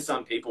 especially for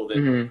some people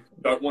that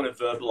don't want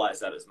to verbalize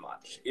that as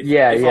much.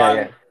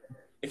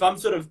 If I'm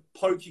sort of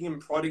poking and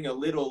prodding a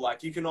little,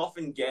 like you can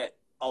often get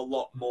a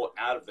lot more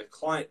out of the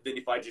client than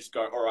if I just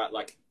go, all right,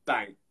 like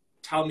bang,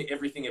 tell me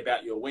everything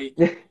about your week.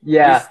 This,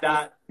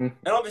 that. And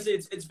obviously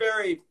it's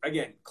very,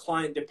 again,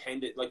 client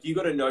dependent. Like you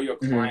got to know your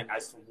client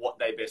as to what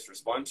they best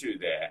respond to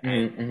there.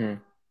 And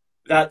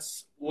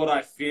that's what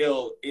I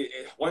feel.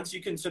 Once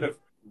you can sort of,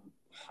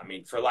 I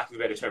mean, for lack of a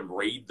better term,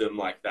 read them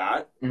like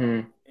that,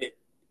 it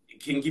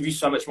can give you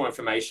so much more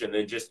information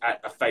than just at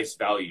a face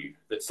value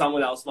that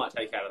someone else might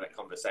take out of that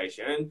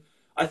conversation. And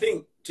I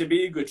think to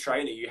be a good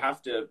trainer, you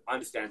have to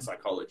understand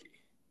psychology.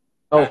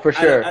 For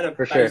sure. At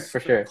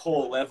a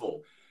core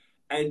level,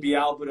 and be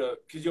able to,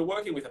 because you're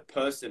working with a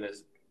person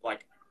as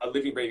like a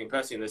living, breathing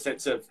person in the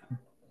sense of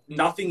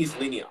nothing is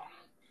linear.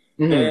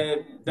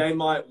 They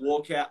might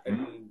walk out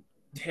and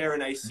tear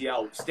an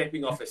ACL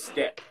stepping off a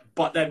step,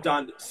 but they've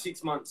done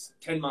 6 months,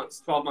 10 months,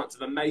 12 months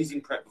of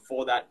amazing prep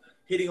before that,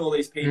 hitting all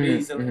these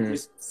PBs, and then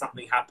just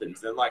something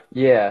happens. And like,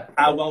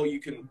 how well you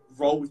can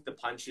roll with the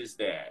punches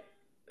there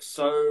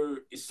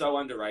is so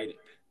underrated.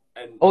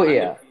 And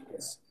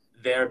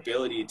their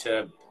ability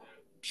to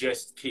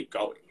just keep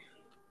going.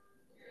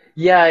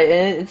 Yeah,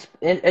 and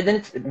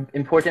it's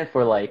important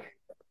for like,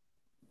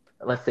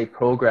 let's say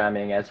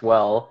programming as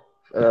well.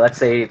 Let's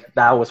say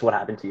that was what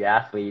happened to your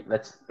athlete.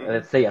 Let's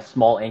say a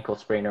small ankle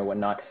sprain or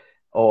whatnot,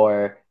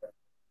 or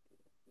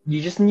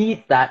you just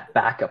need that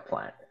backup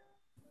plan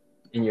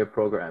in your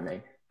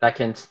programming that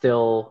can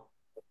still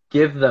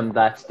give them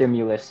that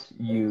stimulus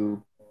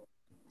you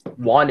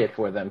wanted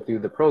for them through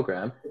the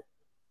program.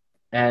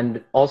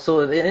 And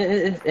also,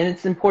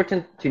 it's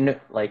important to know,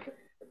 like,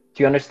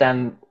 to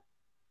understand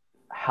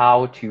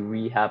how to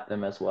rehab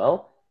them as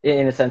well.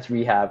 In a sense,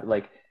 rehab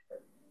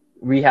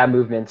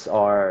movements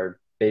are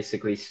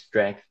basically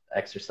strength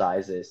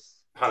exercises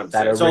 100%.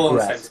 that are it's all on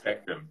the same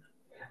spectrum.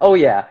 Oh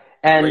yeah,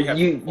 and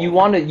you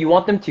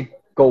want them to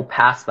go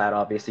past that.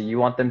 Obviously, you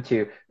want them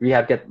to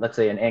rehab, get, let's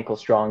say, an ankle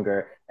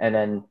stronger, and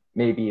then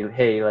maybe,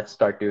 hey, let's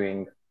start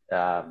doing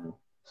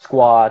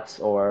squats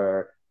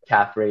or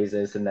calf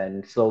raises, and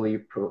then slowly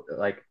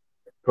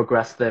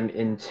progress them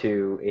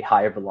into a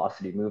higher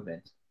velocity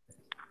movement.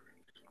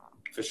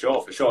 For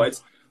sure, for sure.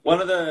 It's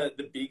one of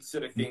the big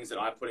sort of things that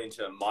I put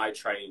into my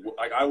training.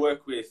 Like I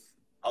work with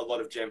a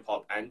lot of Gen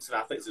Pop and some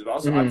athletes as well,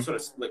 so I'm sort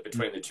of split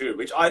between the two,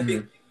 which I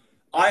think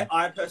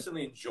I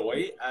personally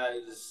enjoy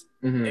as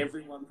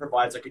everyone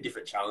provides like a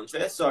different challenge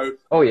there. So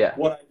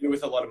what I do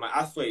with a lot of my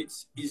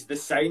athletes is the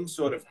same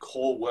sort of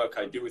core work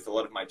I do with a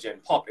lot of my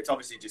Gen Pop. It's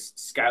obviously just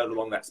scaled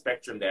along that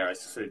spectrum there as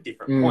sort of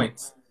different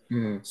points.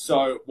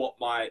 So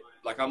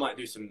I might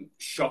do some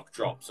shock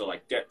drops or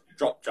like depth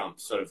drop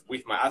jumps sort of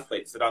with my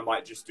athletes that I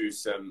might just do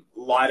some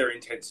lighter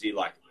intensity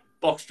like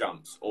box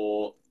jumps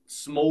or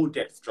small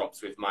depth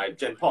drops with my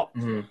Gen Pop.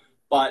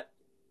 But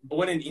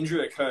when an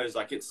injury occurs,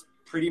 like it's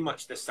pretty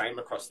much the same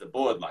across the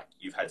board. Like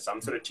you've had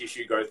some sort of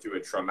tissue go through a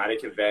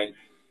traumatic event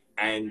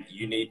and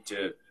you need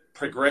to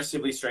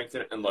progressively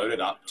strengthen it and load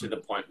it up to the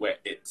point where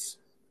it's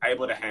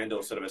able to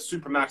handle sort of a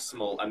super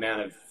maximal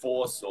amount of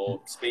force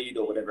or speed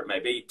or whatever it may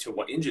be to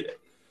what injured it.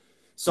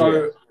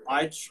 So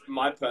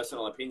my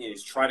personal opinion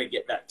is trying to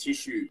get that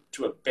tissue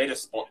to a better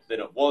spot than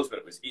it was when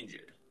it was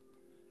injured.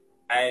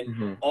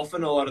 And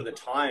often a lot of the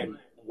time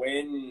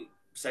when,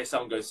 say,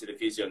 someone goes to the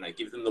physio and they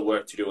give them the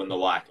work to do and the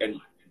like,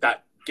 and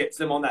that gets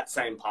them on that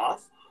same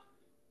path,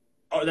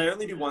 or they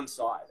only do one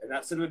side. And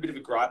that's sort of a bit of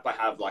a gripe I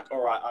have, like,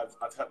 all right,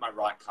 I've hurt my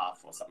right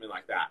calf or something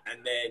like that.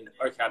 And then,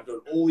 okay, I'm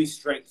doing all these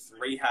strength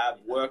rehab,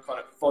 work on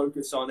it,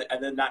 focus on it,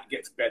 and then that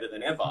gets better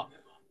than ever.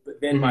 But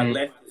then my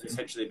left has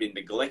essentially been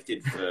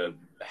neglected for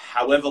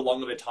however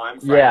long of a time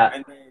frame.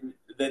 And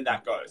then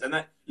that goes. And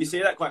that you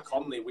see that quite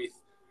commonly with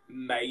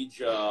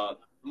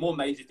more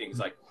major things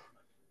like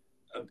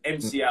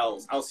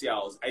MCLs,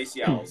 LCLs,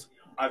 ACLs.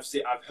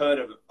 I've heard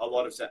of a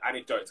lot of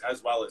anecdotes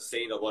as well as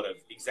seen a lot of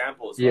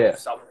examples of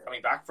someone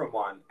coming back from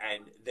one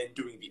and then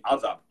doing the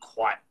other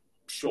quite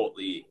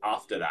shortly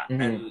after that.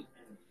 And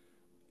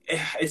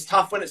it's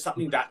tough when it's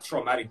something that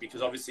traumatic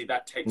because obviously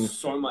that takes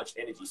so much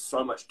energy,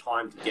 so much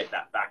time to get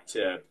that back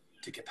to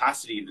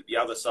capacity that the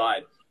other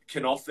side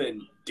can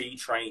often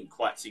detrain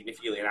quite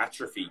significantly and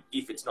atrophy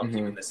if it's not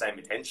given the same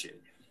attention.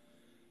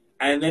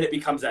 And then it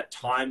becomes that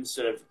time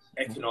sort of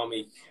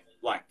economic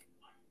like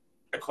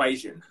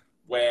equation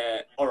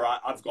where, all right,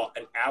 I've got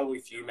an hour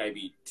with you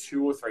maybe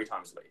 2 or 3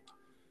 times a week.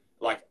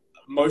 Like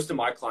most of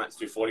my clients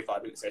do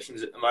 45-minute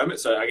sessions at the moment.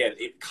 So again,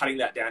 cutting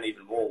that down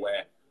even more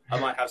where I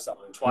might have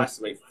someone twice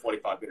a week for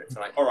 45 minutes.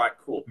 And like, all right,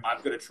 cool.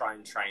 I've got to try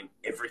and train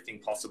everything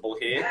possible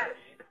here.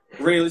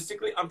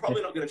 Realistically, I'm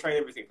probably not going to train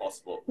everything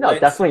possible. No,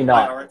 definitely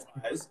not.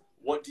 Prioritize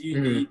what do you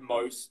need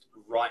most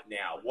right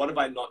now? What have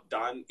I not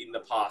done in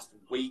the past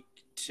week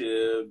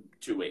to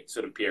 2 weeks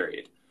sort of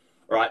period?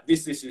 All right,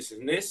 this,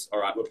 and this. All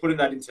right, we're putting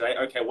that in today.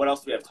 Okay, what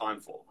else do we have time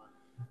for?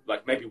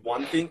 Like maybe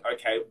one thing.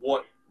 Okay,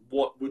 what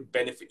would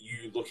benefit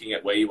you looking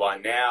at where you are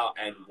now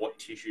and what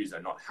tissues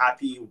are not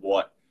happy?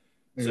 What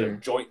sort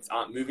of joints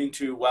aren't moving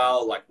too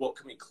well? Like what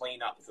can we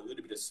clean up with a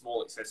little bit of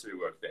small accessory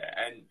work there?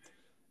 And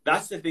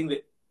that's the thing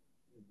that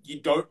you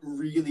don't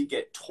really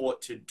get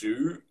taught to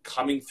do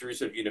coming through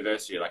sort of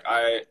university. Like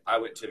I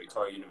went to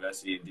Victoria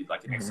University and did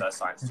like an exercise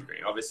science degree.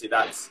 And obviously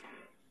that's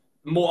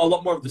a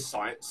lot more of the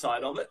science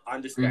side of it,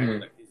 understanding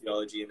like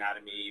physiology,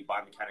 anatomy,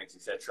 biomechanics,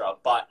 etc.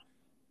 But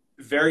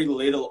very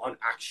little on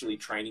actually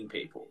training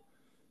people.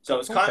 So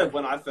it's kind of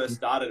when I first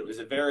started, it was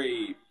a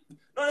very,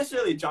 not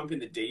necessarily a jump in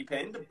the deep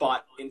end,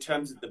 but in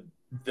terms of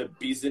the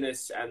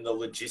business and the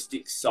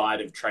logistics side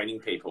of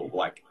training people,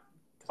 like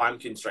time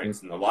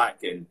constraints and the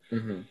like, and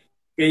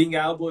being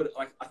able to,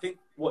 like, I think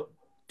what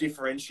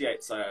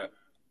differentiates a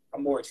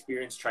more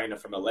experienced trainer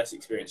from a less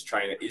experienced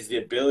trainer is the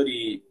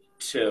ability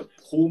to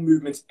pull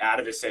movements out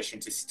of a session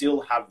to still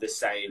have the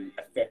same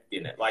effect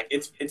in it. Like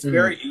it's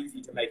very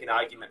easy to make an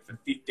argument for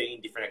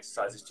 15 different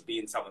exercises to be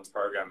in someone's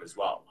program as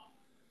well.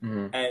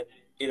 And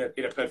in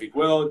a perfect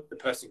world, the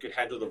person could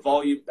handle the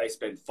volume. They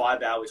spend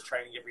 5 hours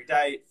training every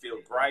day, feel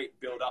great,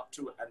 build up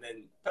to it, and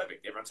then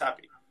perfect, everyone's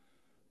happy.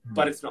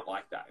 But it's not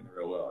like that in the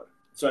real world.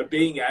 So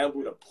being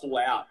able to pull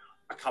out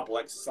a couple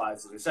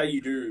exercises and say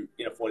you do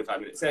in a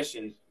 45-minute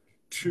session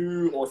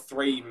 2 or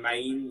 3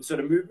 main sort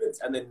of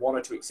movements and then 1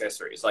 or 2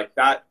 accessories. Like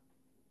that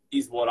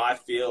is what I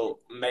feel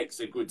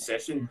makes a good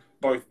session,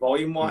 both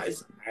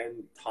volume-wise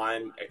and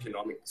time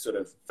economic sort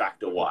of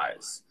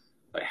factor-wise.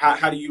 Like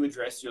how do you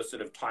address your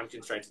sort of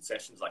time-constrained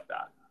sessions like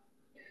that?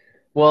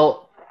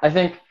 Well, I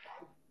think,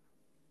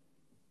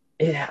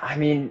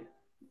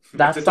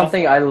 that's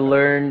something I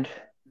learned.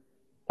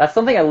 That's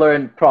something I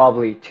learned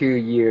probably 2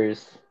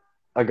 years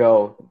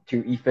ago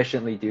to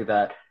efficiently do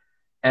that.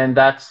 And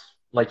that's,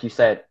 like you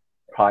said,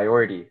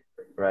 priority,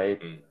 right?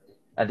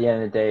 At the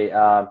end of the day,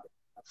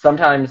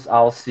 sometimes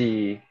I'll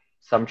see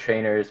some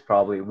trainers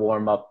probably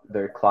warm up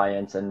their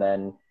clients and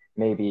then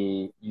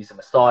maybe use a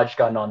massage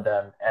gun on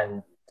them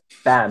and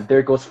bam,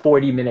 there goes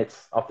 40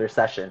 minutes of their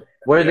session.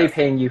 What are they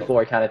paying you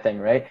for, kind of thing,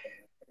 right?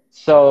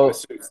 So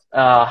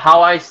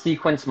how I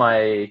sequence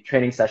my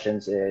training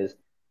sessions is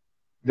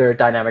their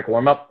dynamic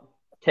warm-up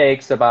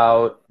takes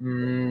about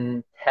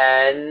 10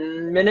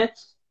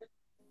 minutes,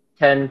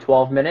 10,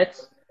 12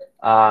 minutes.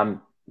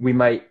 We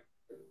might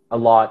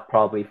allot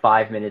probably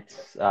 5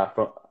 minutes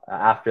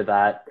after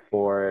that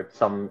for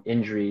some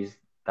injuries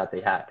that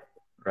they had,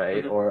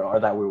 right? Mhm. Or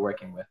that we're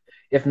working with.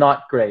 If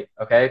not, great,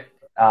 okay?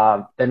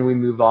 Then we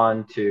move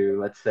on to,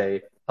 let's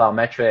say,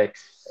 plyometrics,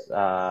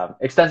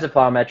 extensive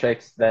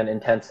plyometrics, then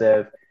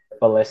intensive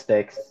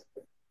ballistics,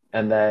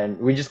 and then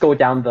we just go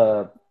down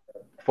the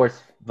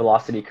force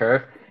velocity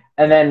curve.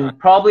 And then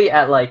probably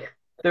at like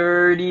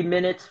 30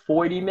 minutes,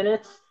 40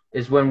 minutes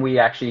is when we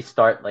actually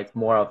start like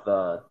more of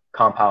the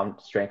compound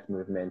strength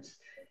movements.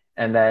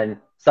 And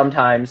then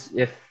sometimes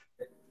if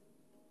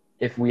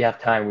we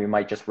have time, we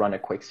might just run a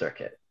quick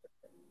circuit.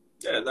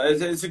 Yeah,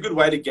 it's a good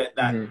way to get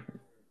that Mm-hmm.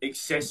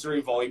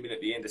 accessory volume in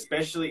at the end,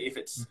 especially if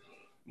it's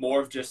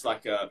more of just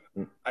like a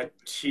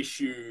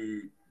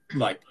tissue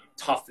like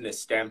toughness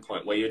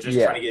standpoint where you're just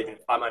Yeah. trying to get a bit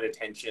of time under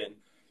tension,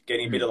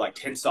 getting a bit of like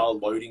tensile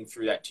loading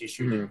through that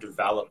tissue to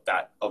develop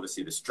that,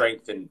 obviously the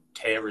strength and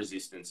tear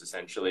resistance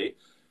essentially.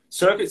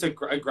 Circuits are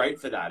great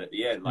for that at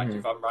the end. Like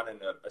if I'm running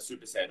a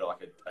superset or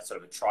like a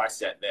sort of a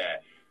tricep there,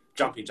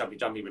 jumping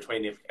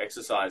between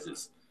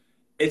exercises,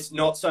 it's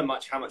not so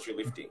much how much you're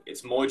lifting.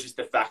 It's more just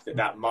the fact that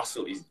that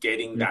muscle is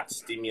getting that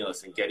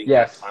stimulus and getting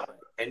Yes. that time of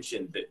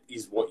attention that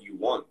is what you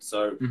want.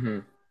 So Mm-hmm.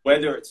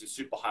 whether it's a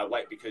super high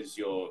weight because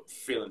you're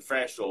feeling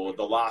fresh or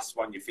the last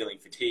one you're feeling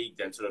fatigued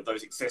and sort of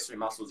those accessory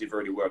muscles you've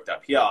already worked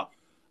up here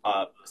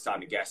are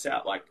starting to gas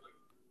out, like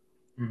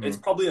it's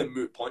probably a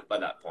moot point by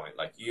that point.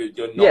 Like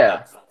you're not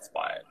that fussed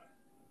by it.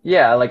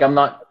 Yeah, like we're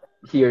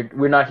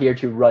not here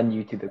to run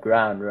you to the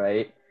ground,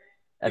 right?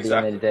 At the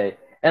end of the day.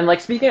 And like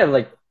speaking of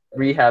like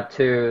rehab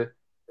too,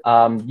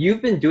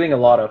 you've been doing a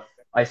lot of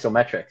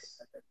isometrics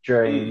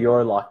during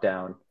your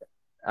lockdown.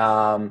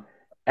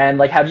 And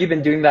like have you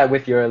been doing that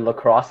with your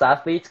lacrosse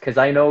athletes? Because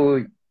I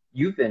know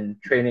you've been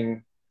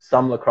training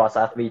some lacrosse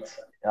athletes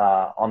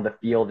on the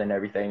field and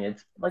everything.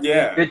 It's like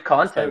good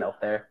content out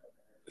there.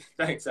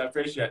 Thanks, I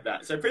appreciate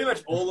that. So pretty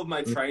much all of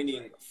my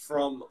training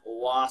from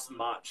last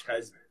March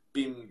has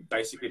been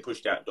basically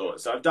pushed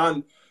outdoors. So I've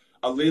done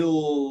a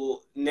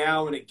little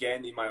now and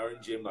again in my own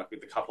gym, like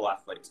with a couple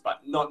athletes,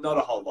 but not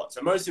a whole lot.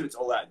 So most of it's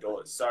all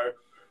outdoors. So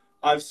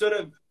I've sort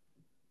of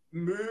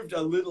moved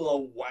a little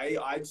away,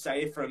 I'd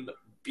say, from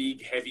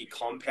big, heavy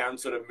compound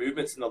sort of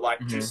movements and the like,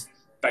 just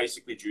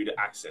basically due to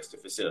access to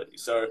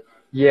facilities. So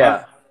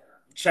I've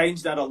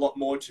changed that a lot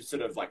more to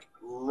sort of like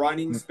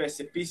running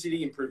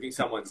specificity, improving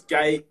someone's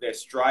gait, their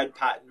stride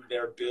pattern,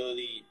 their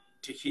ability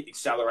to hit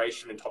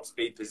acceleration and top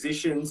speed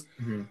positions,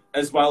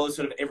 as well as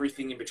sort of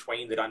everything in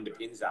between that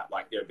underpins that,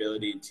 like their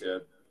ability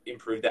to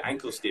improve their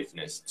ankle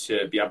stiffness,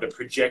 to be able to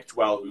project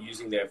well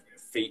using their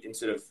feet and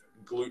sort of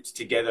glutes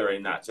together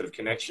in that sort of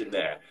connection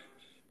there.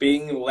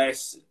 Being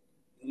less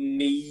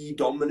knee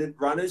dominant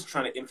runners,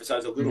 trying to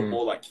emphasize a little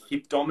more like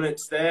hip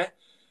dominance there.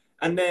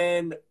 And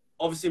then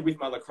obviously with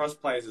my lacrosse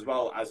players as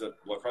well, as a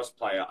lacrosse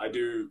player, I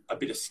do a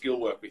bit of skill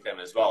work with them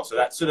as well. So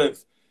that's sort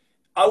of,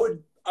 I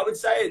would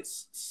say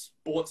it's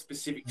sport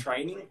specific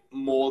training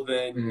more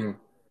than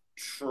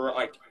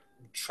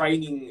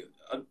training,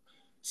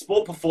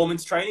 sport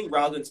performance training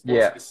rather than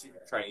sport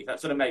specific training. If that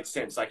sort of makes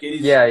sense. Like it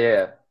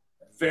is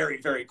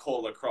very, very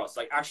core lacrosse,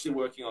 like actually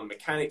working on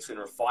mechanics and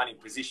refining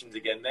positions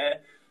again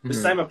there. The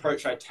same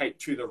approach I take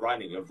to the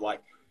running of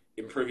like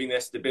improving their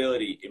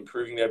stability,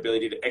 improving their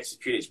ability to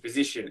execute each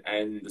position,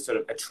 and the sort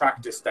of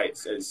attractor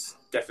states, as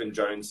Stephen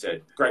Jones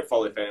said. Great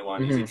follow if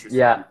anyone is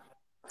interested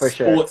in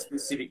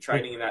sport-specific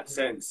training in that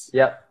sense.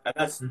 And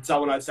that's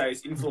someone I'd say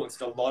has influenced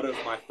a lot of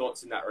my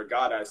thoughts in that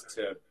regard as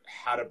to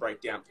how to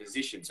break down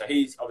position. So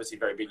he's obviously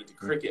very big into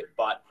cricket,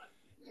 but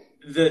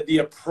the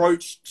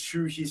approach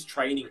to his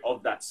training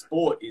of that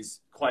sport is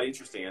quite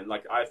interesting. And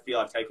like I feel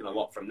I've taken a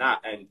lot from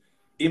that and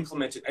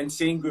implemented and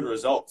seeing good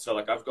results. So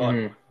like I've got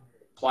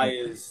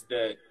players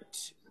that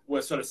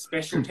were sort of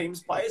special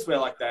teams players where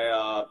like they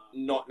are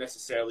not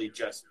necessarily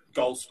just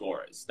goal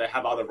scorers. They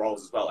have other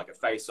roles as well, like a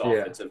face-off.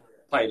 It's a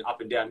playing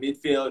up and down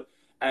midfield,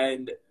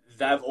 and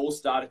they've all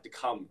started to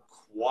come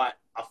quite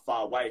a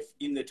far way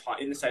in the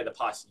say the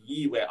past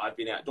year where I've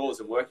been outdoors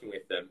and working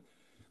with them.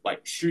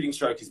 Like shooting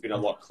stroke has been a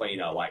lot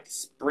cleaner. Like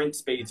sprint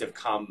speeds have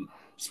come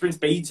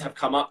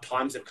up,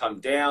 times have come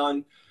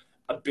down,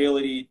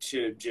 ability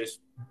to just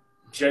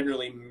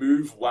generally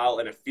move well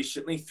and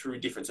efficiently through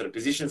different sort of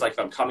positions. Like if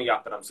I'm coming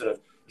up and I'm sort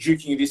of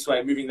juking you this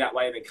way, moving that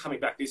way, and then coming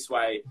back this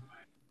way,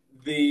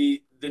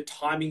 the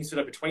timing sort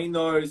of between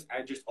those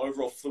and just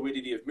overall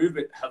fluidity of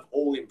movement have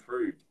all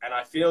improved. And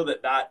I feel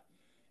that that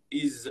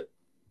is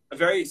a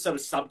very sort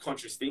of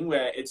subconscious thing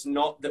where it's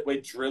not that we're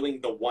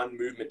drilling the one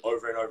movement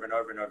over and over and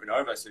over and over and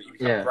over so that you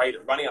become great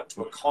at running up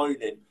to a cone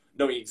and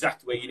knowing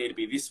exactly where you need to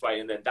be this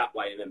way and then that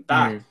way and then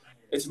back.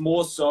 It's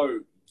more so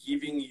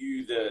giving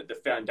you the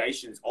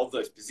foundations of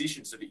those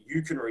positions so that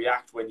you can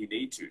react when you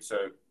need to. So,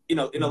 you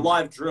know, in a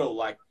live drill,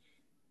 like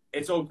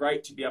it's all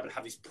great to be able to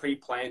have this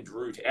pre-planned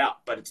route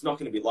out, but it's not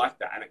going to be like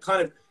that.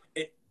 And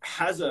it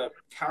has a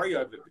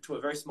carryover to a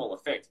very small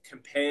effect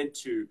compared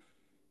to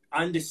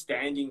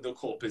understanding the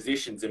core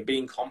positions and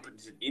being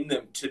competent in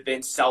them to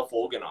then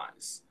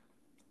self-organize.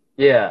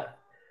 Yeah.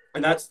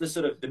 And that's the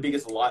sort of the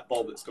biggest light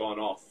bulb that's gone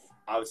off,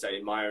 I would say,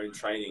 in my own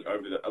training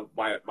over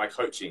my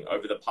coaching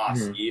over the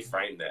past year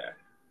frame there.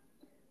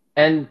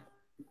 And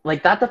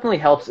like that definitely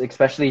helps,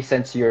 especially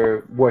since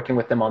you're working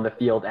with them on the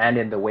field and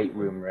in the weight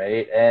room,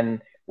 right?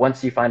 And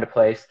once you find a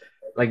place,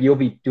 like you'll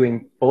be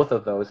doing both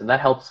of those, and that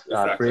helps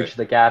Exactly. bridge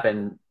the gap,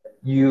 and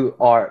you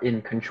are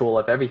in control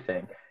of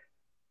everything.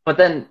 But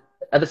then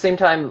at the same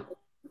time,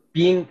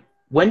 being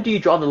when do you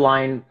draw the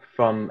line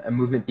from a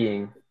movement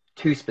being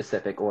too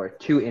specific or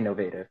too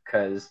innovative?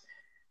 Because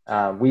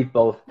we've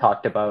both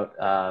talked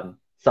about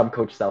some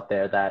coaches out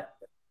there that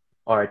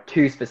are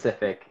too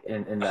specific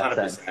in that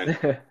sense.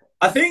 100%.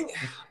 I think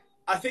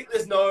I think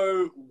there's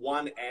no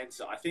one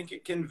answer. I think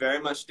it can very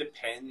much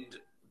depend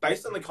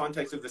based on the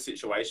context of the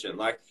situation.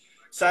 Like,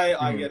 say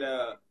I Mhm. get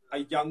a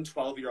young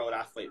 12-year-old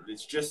athlete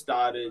that's just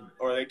started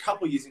or they're a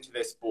couple years into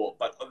their sport,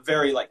 but a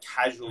very like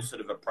casual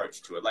sort of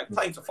approach to it, like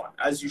playing for fun,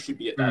 as you should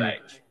be at that Mhm.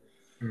 age.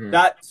 Mhm.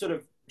 That sort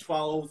of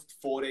 12,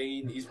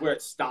 14 is where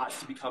it starts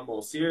to become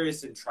more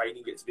serious and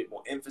training gets a bit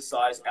more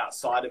emphasized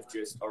outside of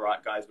just, all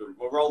right, guys,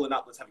 we're rolling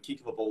up, let's have a kick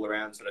of a ball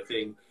around sort of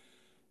thing.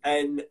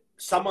 And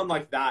someone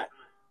like that,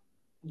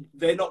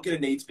 they're not going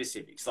to need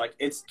specifics. Like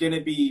it's going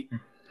to be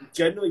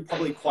generally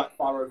probably quite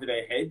far over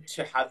their head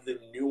to have the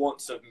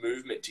nuance of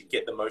movement to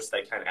get the most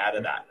they can out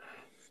of that.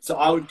 So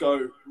I would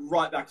go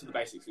right back to the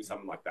basics with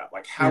something like that.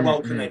 Like how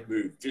well can Mhm. they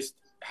move? Just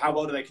how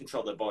well do they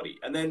control their body?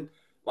 And then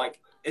like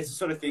it's the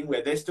sort of thing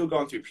where they're still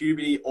going through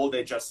puberty or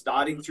they're just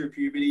starting through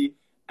puberty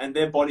and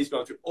their body's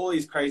going through all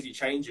these crazy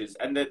changes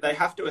and they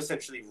have to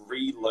essentially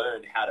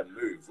relearn how to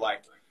move.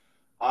 Like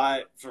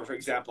for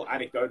example,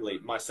 anecdotally,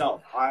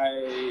 myself,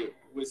 I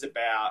was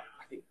about,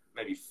 I think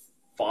maybe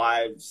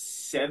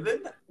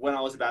 5'7" when I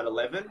was about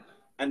 11.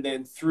 And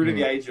then through to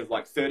the Mhm. age of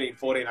like 13,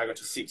 14, I got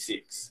to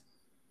 6'6".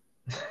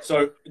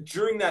 So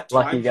during that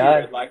time Lucky guy.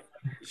 period, like,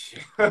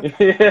 yeah,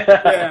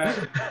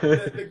 Yeah.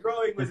 the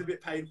growing was a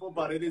bit painful,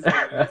 but it is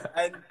what it is.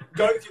 And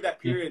going through that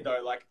period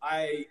though, like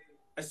I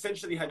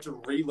essentially had to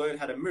relearn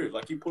how to move.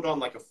 Like you put on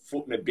like a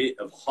foot and a bit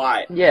of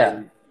height Yeah.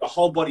 and the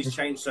whole body's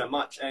changed so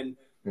much. And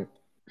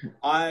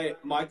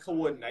my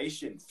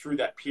coordination through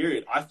that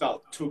period, I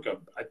felt took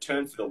a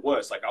turn for the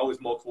worse. Like I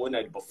was more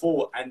coordinated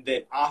before and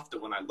then after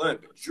when I learned.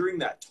 But during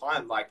that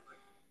time, like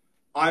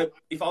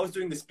if I was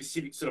doing the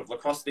specific sort of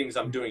lacrosse things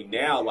I'm doing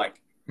now,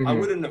 like I Mhm.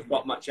 wouldn't have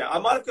got much out. I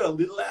might have got a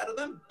little out of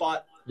them,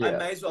 but I Yeah.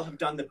 may as well have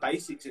done the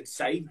basics and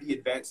saved the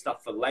advanced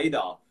stuff for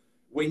later.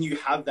 When you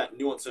have that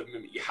nuance of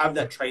movement, you have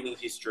that training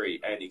history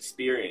and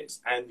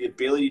experience and the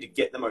ability to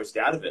get the most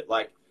out of it.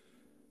 Like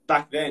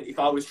back then, if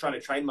I was trying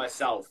to train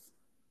myself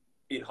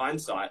in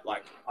hindsight,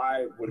 like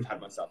I would have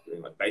had myself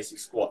doing like basic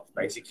squats,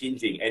 basic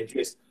hinging, and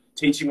just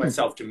teaching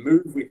myself to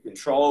move with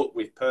control,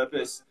 with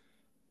purpose,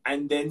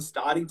 and then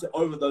starting to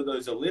overload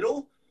those a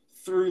little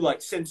through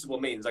like sensible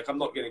means. Like I'm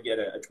not going to get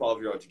a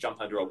 12-year-old to jump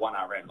under a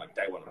 1RM like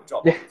day one on the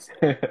job,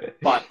 obviously.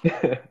 But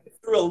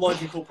through a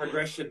logical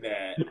progression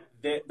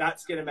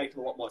that's going to make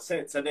a lot more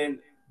sense. And then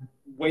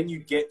when you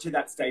get to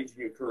that stage in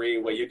your career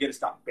where you're going to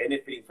start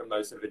benefiting from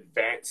those sort of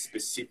advanced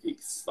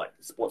specifics, like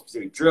sport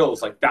specific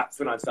drills, like that's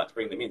when I start to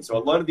bring them in. So a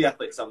lot of the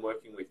athletes I'm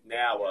working with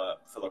now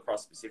for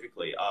lacrosse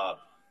specifically are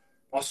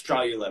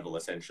Australia level,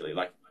 essentially,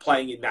 like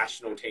playing in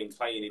national teams,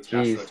 playing in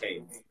international Jeez.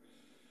 teams.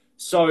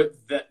 So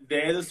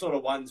they're the sort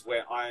of ones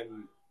where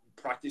I'm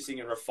practicing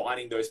and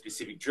refining those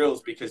specific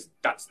drills because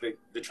that's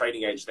the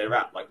training age they're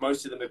at. Like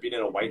most of them have been in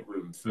a weight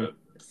room for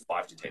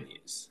 5 to 10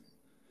 years.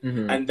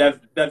 Mhm. And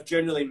they've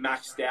generally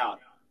maxed out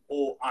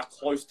or are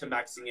close to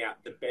maxing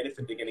out the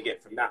benefit they're going to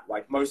get from that.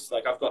 Like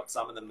I've got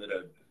some of them that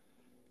are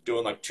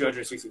doing like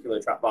 260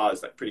 kilo trap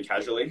bars like pretty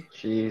casually.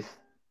 Jeez.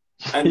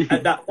 And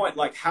at Jeez. that point,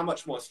 like how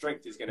much more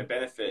strength is going to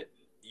benefit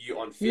you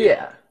on field?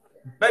 Yeah.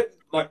 But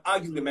like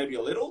arguably maybe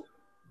a little,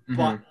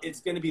 but Mhm.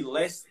 it's going to be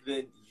less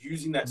than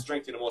using that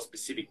strength in a more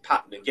specific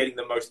pattern and getting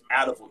the most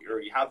out of what you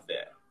already have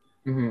there.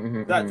 Mhm.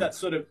 Mhm. Mhm. That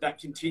sort of that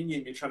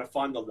continuum, you're trying to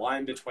find the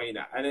line between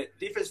that, and it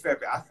differs for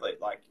every athlete.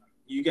 Like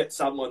you get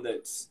someone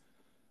that's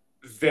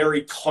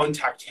very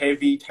contact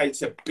heavy,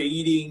 takes a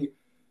beating,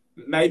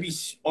 maybe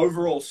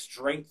overall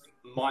strength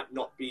might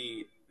not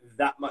be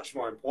that much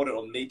more important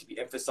or need to be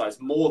emphasized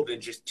more than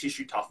just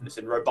tissue toughness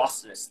and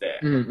robustness there.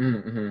 Mhm.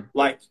 Mhm. Mhm.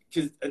 Like,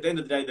 because at the end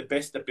of the day, the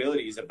best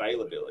ability is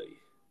availability.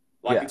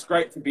 Like, Yeah. it's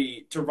great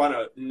to run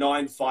a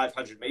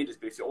 500 meters,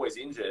 but if you're always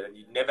injured and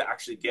you never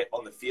actually get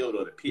on the field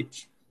or the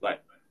pitch,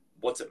 like,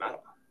 what's it matter?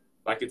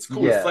 Like, it's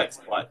cool to Yeah. flex,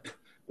 but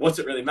what's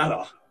it really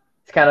matter?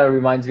 It kind of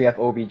reminds me of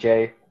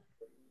OBJ.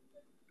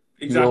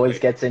 He always Exactly.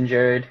 gets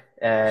injured,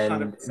 but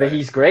 100%.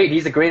 he's great.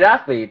 He's a great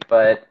athlete,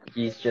 but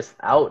he's just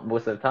out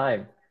most of the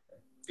time.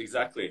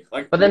 Exactly.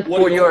 Like, But then what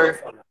are for your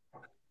thoughts your,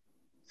 on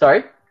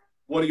sorry?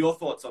 what are your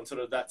thoughts on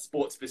sort of that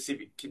sport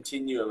specific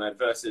continuum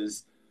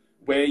versus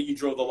where you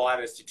draw the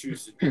line as to too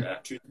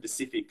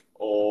specific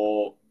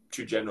or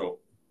too general?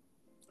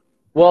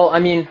 Well, I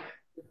mean,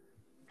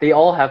 they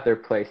all have their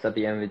place at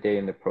the end of the day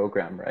in the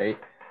program, right?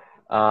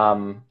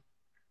 Um,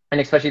 and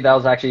especially that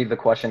was actually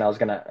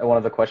one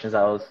of the questions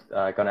I was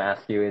gonna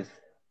ask you is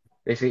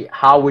basically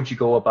how would you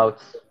go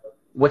about,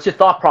 what's your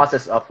thought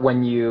process of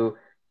when you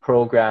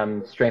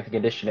program strength and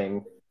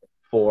conditioning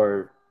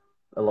for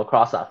a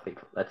lacrosse athlete,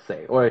 let's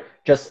say, or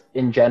just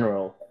in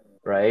general?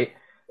 right?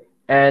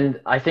 And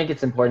I think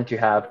it's important to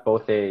have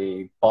both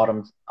a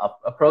bottoms up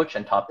approach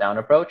and top down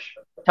approach.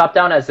 Top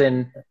down, as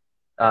in,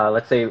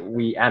 let's say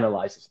we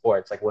analyze the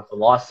sports, like what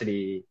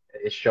velocity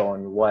is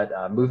shown, what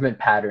movement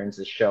patterns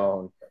is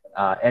shown,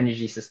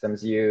 energy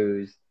systems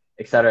used,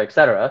 et cetera, et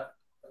cetera.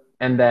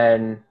 And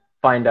then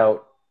find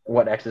out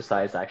what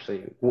exercise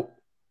actually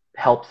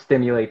helps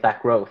stimulate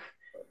that growth.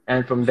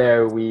 And from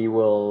there, we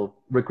will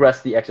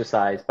regress the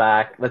exercise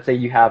back. Let's say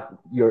you have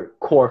your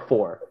core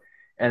four,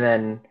 and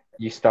then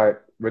you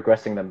start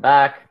regressing them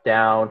back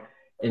down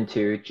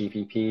into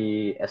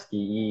GPP,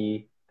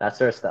 SDE, that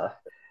sort of stuff.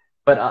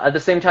 But at the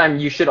same time,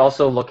 you should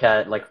also look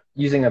at like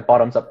using a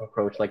bottoms up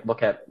approach, like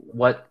look at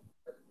what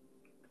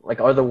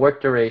like are the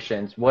work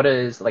durations, what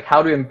is like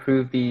how to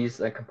improve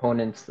these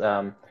components,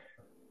 the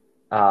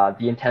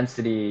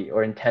intensity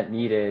or intent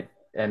needed,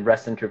 and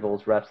rest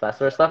intervals, reps, that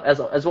sort of stuff,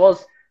 as well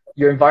as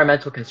your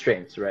environmental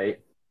constraints, right?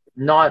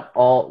 Not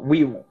all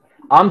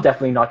I'm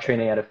definitely not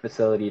training at a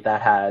facility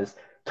that has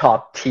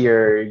top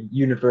tier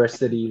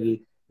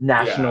university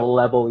national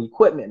level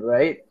equipment,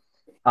 right?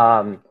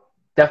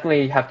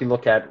 Definitely have to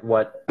look at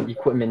what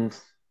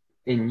equipment's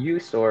in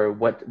use or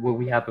what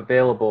we have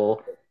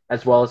available,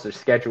 as well as their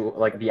schedule,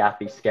 like the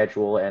athlete's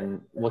schedule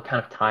and what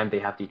kind of time they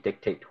have to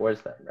dictate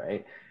towards them,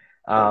 right?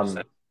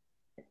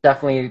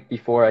 Definitely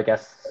before, I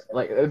guess,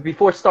 like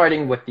before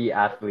starting with the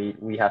athlete,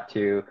 we have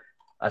to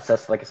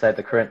assess, like I said,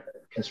 the current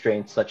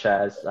constraints such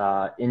as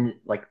in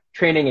like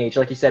training age,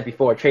 like you said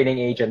before, training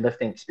age and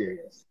lifting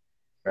experience,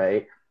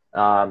 right?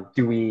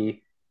 Do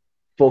we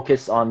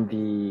focus on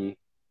the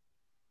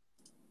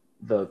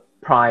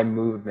prime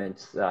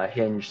movements,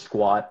 hinge,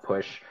 squat,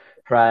 push,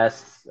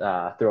 press,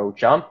 throw,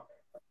 jump?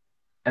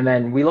 And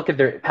then we look at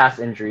their past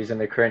injuries and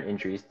their current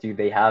injuries. Do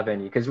they have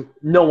any? Because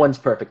no one's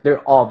perfect.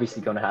 They're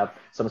obviously going to have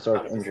some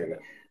sort of injury.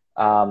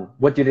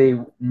 What do they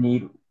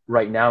need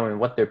right now and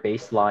what their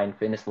baseline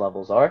fitness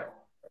levels are?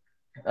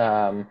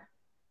 And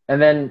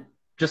then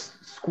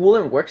just school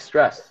and work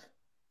stress.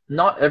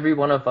 Not every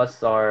one of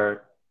us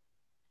are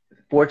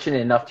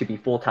fortunate enough to be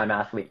full-time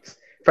athletes.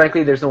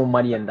 Frankly, there's no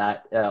money in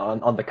that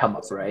on the come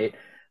up, right?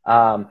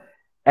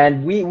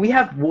 And we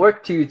have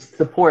work to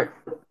support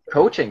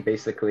coaching,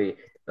 basically,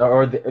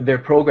 or their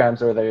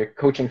programs or their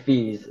coaching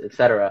fees,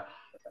 etc.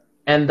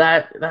 And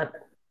that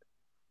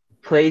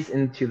plays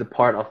into the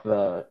part of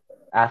the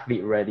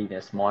athlete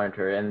readiness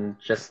monitor and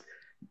just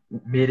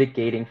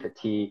mitigating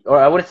fatigue, or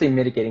I wouldn't say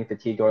mitigating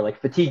fatigue, or like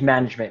fatigue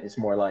management is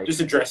more like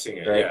just addressing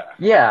it, right?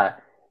 Yeah.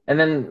 And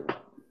then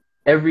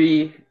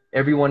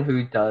everyone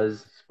who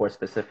does sport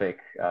specific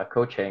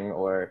coaching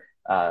or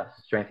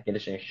strength and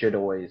conditioning should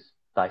always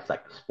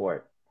dissect the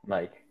sport,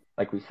 like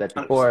we said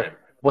before. 100%.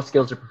 What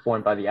skills are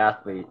performed by the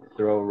athlete,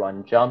 throw,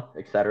 run, jump,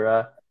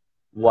 etc.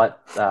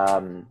 What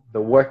the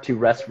work to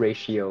rest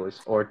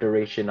ratios or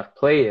duration of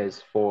play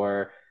is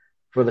for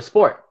the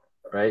sport,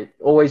 right?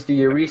 Always do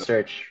your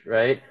research,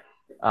 right?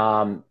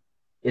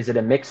 Is it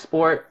a mixed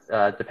sport,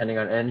 depending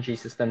on energy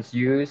systems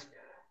used,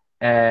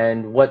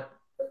 and what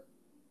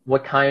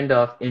kind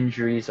of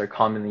injuries are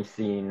commonly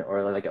seen,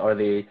 or like are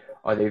they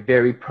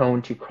very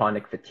prone to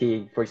chronic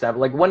fatigue? For example,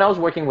 like when I was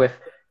working with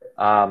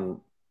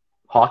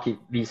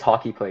these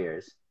hockey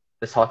players,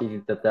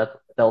 the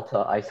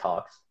Delta Ice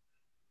Hawks,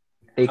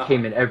 they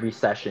came in every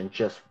session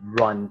just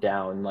run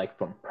down, like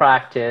from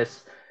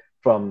practice,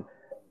 from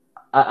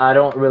I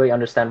don't really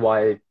understand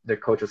why their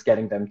coach was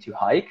getting them to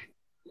hike,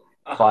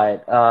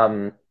 but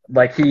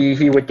like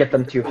he would get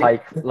them to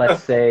hike,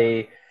 let's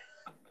say,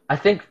 I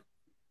think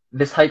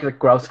this hike, like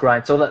grouse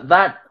grind, so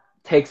that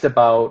takes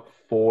about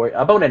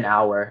an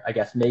hour, I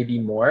guess, maybe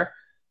more.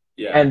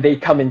 Yeah. And they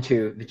come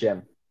into the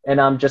gym. And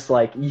I'm just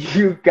like,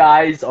 you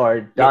guys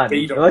are done.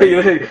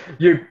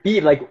 You're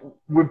beat. Like,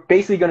 we're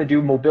basically going to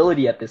do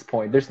mobility at this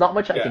point. There's not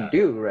much I can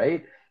do,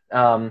 right?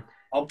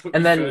 I'll put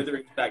you further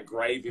into that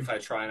grave if I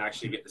try and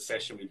actually get the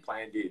session we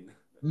planned in.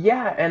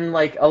 Yeah, and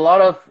like a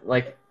lot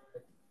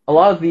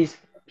of these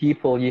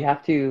people, you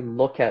have to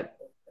look at,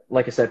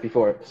 like I said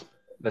before,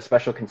 the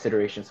special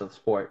considerations of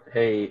sport.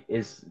 Hey,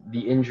 is the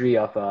injury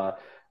of a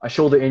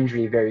shoulder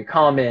injury very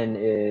common?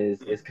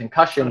 Is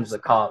concussions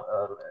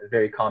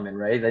very common,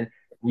 right? Then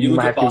you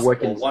look at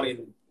basketball,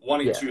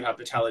 one in two have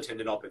patellar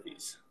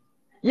tendinopathies.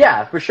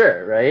 Yeah, for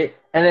sure, right?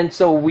 And then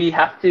so we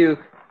have to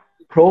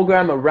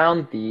program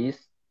around these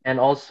and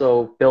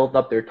also build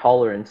up their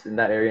tolerance in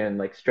that area, and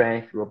like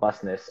strength,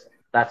 robustness,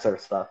 that sort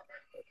of stuff.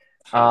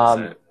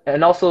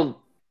 And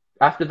also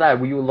after that,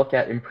 we will look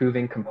at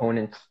improving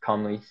components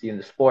commonly seen in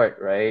the sport,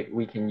 right?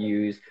 We can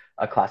use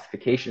a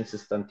classification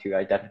system to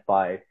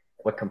identify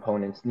what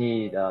components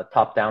need, a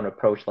top-down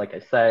approach, like I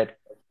said,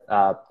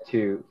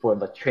 for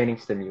the training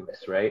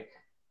stimulus, right?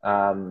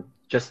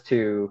 Just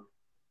to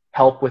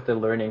help with the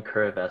learning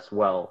curve as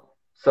well.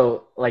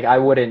 So like I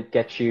wouldn't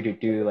get you to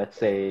do, let's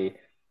say,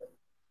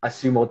 a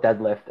sumo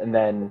deadlift and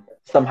then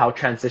somehow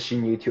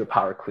transition you to a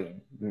power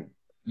clean.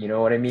 You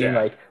know what I mean?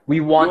 Yeah. Like we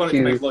want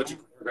to make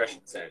logical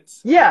progression sense.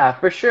 Yeah,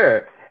 for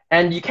sure.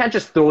 And you can't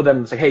just throw them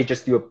and say, hey,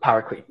 just do a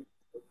power clean.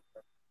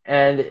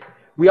 And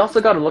we also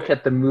got to look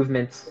at the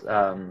movements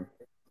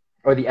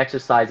or the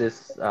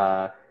exercises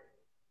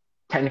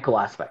technical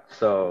aspect.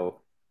 So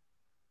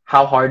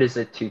how hard is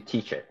it to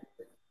teach it?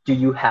 Do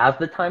you have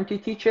the time to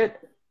teach it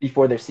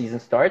before their season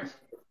starts?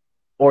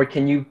 Or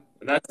can you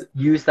And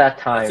use that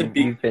that's a time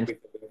big you've been... with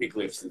Olympic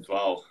lifts as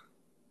well.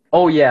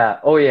 Oh, yeah.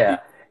 Oh, yeah.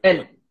 Big And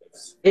Olympic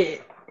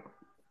lifts.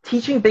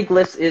 teaching big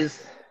lifts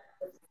is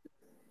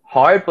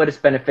hard, but it's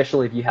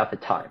beneficial if you have the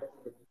time,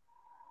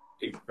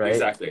 right?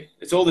 Exactly.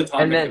 It's all the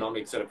time And then,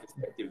 economic sort of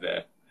perspective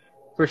there.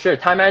 for sure,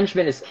 time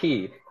management is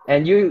key.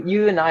 And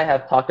you and I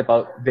have talked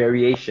about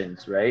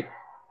variations, right?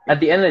 At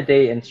the end of the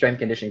day, in strength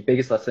conditioning,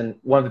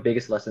 one of the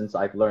biggest lessons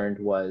I've learned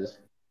was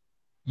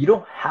you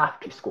don't have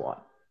to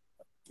squat,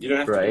 You don't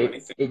have to do right?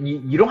 anything.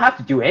 You don't have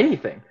to do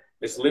anything.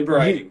 It's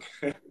liberating.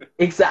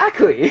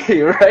 Exactly,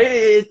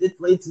 right?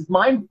 It's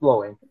mind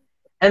blowing.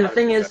 And the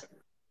thing is,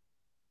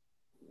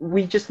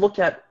 we just look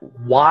at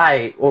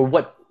why or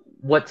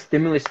what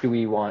stimulus do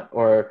we want,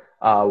 or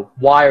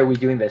why are we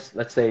doing this?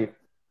 Let's say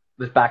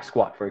the back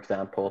squat, for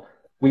example.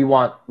 We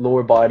want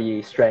lower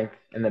body strength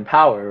and then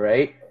power,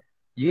 right?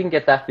 You can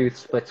get that through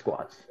split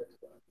squats.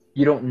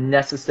 You don't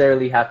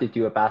necessarily have to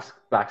do a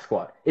back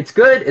squat. It's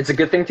good. It's a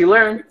good thing to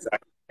learn,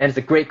 Exactly. and it's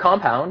a great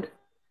compound.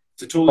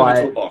 It's a tool in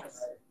the toolbox.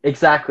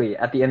 Exactly.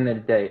 At the end of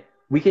the day,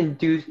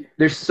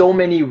 there's so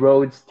many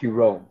roads to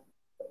Rome.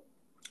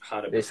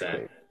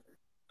 100%.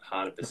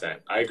 100%.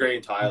 I agree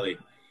entirely.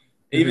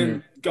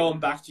 Even going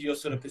back to your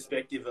sort of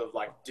perspective of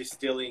like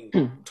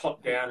distilling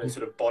top down and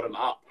sort of bottom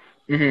up,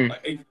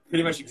 like,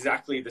 pretty much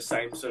exactly the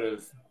same sort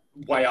of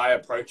way I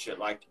approach it.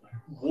 Like,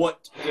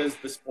 what does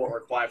the sport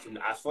require from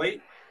the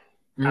athlete?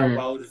 How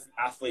well does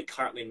the athlete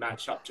currently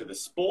match up to the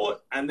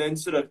sport? And then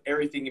sort of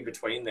everything in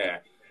between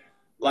there.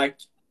 Like,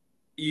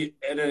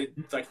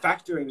 like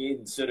factoring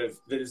in sort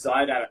of the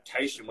desired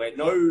adaptation where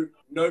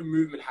no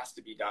movement has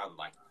to be done.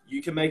 Like,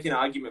 you can make an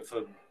argument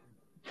for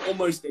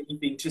almost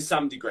anything to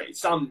some degree.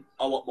 Some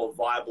a lot more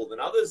viable than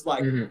others.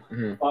 Like,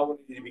 if I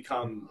wanted you to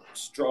become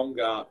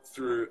stronger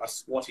through a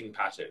squatting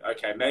pattern,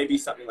 okay, maybe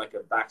something like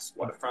a back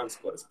squat, a front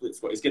squat, a split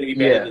squat is going to be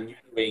better than you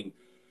doing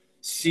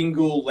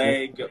single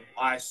leg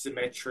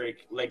isometric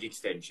leg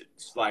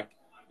extensions. Like,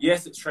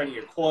 yes, it's training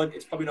your quad.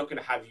 It's probably not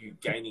going to have you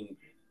gaining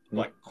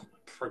like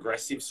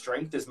progressive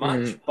strength as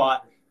much,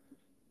 but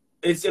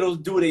it'll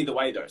do it either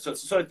way though. So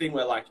it's the sort of thing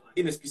where, like,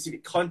 in a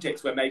specific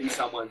context where maybe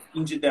someone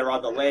injured their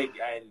other leg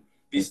and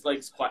this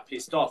leg's quite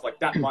pissed off, like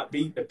that might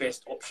be the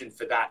best option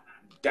for that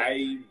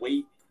day,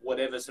 week,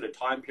 whatever sort of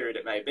time period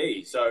it may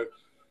be. So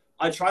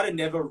I try to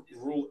never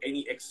rule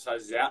any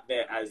exercises out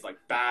there as like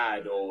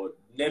bad or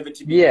never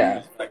to be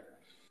used. Like,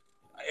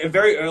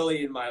 very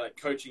early in my like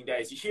coaching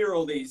days, you hear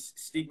all these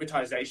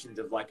stigmatizations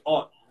of like,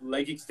 oh,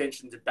 leg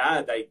extensions are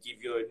bad. They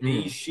give your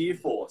knee shear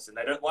force, and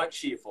they don't like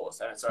shear force.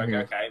 And it's like,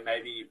 okay,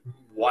 maybe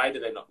why do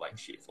they not like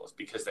shear force?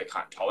 Because they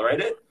can't tolerate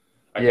it.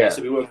 Okay,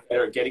 so we work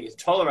better at getting it to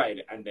tolerate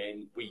it, and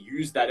then we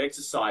use that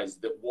exercise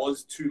that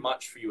was too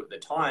much for you at the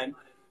time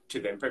to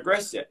then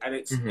progress it. And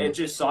it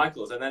just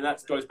cycles. And then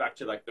that goes back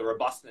to like the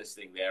robustness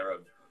thing there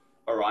of,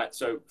 all right,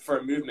 so for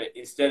a movement,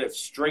 instead of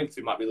strength,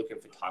 we might be looking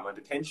for time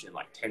under tension,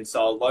 like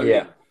tensile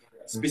loading,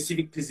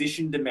 specific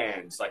position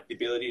demands, like the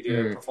ability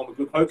to perform a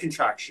good Hoke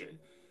contraction.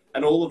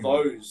 And all of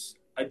those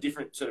are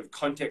different sort of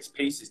context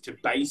pieces to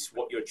base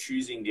what you're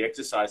choosing the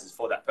exercises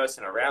for that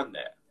person around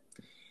there.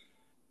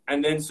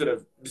 And then sort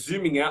of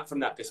zooming out from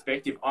that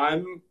perspective,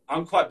 I'm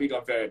quite big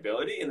on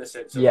variability in the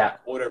sense of like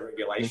auto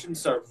regulation.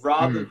 So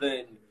rather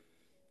than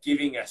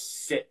giving a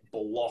set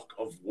block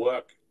of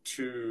work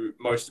to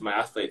most of my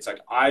athletes, like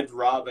I'd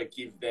rather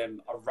give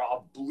them a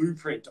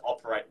blueprint to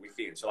operate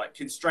within. So like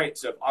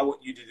constraints of, I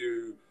want you to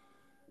do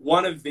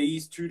one of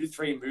these 2 to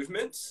 3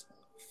 movements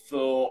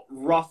for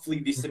roughly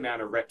this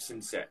amount of reps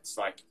and sets.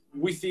 Like,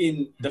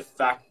 within the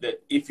fact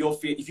that if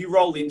you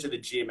roll into the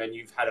gym and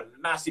you've had a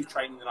massive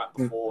training the night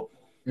before,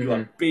 you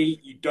are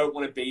beat, you don't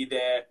want to be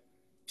there,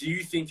 do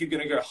you think you're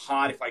going to go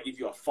hard if I give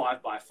you a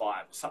 5x5 or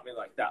something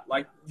like that?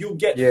 Like, you'll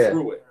get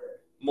through it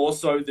more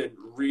so than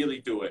really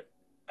do it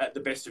at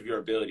the best of your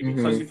ability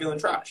because you're feeling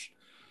trash.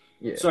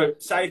 So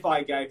say if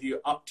I gave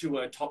you up to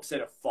a top set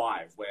of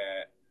 5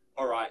 where,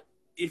 all right,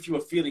 if you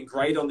were feeling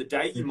great on the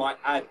day, you might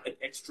add an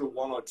extra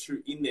 1 or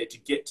 2 in there to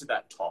get to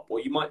that top, or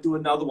you might do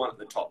another one at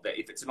the top there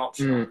if it's an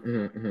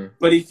option.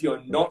 But if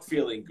you're not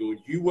feeling good,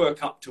 you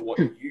work up to what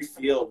you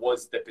feel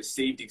was the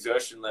perceived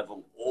exertion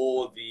level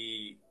or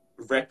the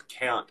rep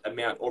count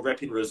amount or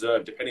rep in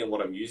reserve, depending on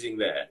what I'm using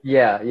there.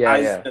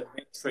 As the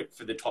metric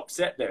for the top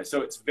set there.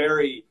 So it's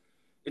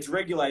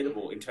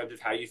regulatable in terms of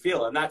how you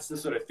feel. And that's the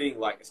sort of thing,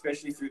 like,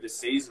 especially through the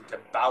season, to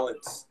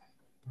balance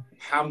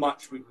how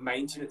much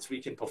maintenance we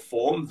can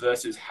perform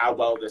versus how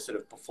well they're sort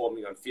of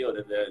performing on field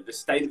and the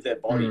state of their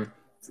body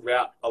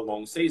throughout a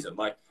long season.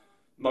 Like,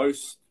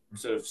 most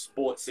sort of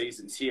sports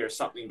seasons here are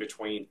something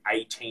between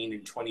 18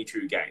 and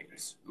 22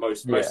 games,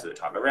 most of the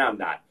time, around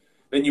that.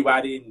 Then you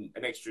add in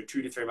an extra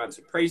 2 to 3 months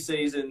of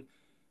preseason,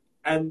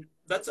 and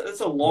that's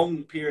a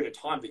long period of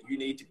time that you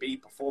need to be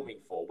performing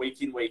for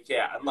week in, week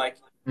out. And like,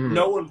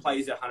 no one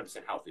plays 100%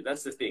 healthy.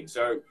 That's the thing.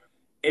 So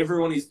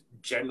everyone is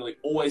generally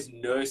always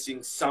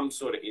nursing some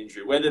sort of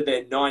injury, whether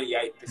they're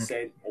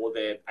 98% or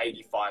they're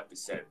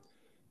 85%.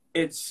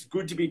 It's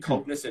good to be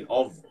cognizant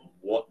of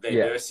what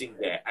they're nursing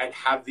there and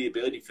have the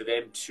ability for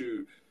them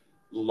to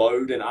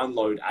load and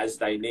unload as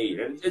they need.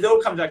 And it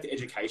all comes back to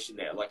education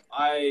there. Like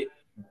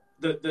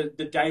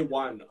the day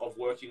one of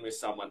working with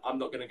someone, I'm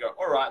not going to go,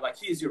 all right, like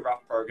here's your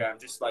rough program.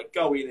 Just like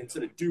go in and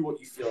sort of do what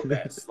you feel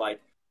best.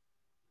 Like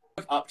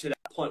up to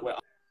that point where I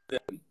give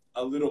them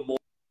a little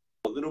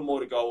more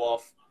to go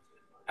off.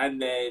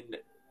 And then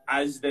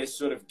as they're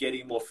sort of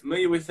getting more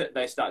familiar with it,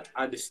 they start to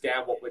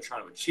understand what we're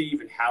trying to achieve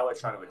and how we're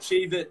trying to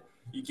achieve it.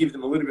 You give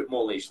them a little bit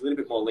more leash.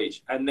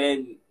 And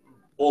then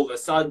all of a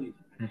sudden,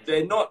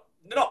 they're not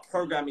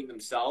programming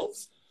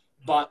themselves,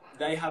 but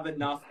they have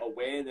enough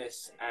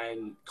awareness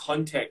and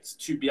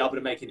context to be able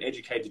to make an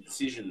educated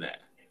decision there.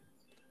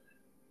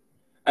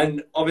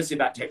 And obviously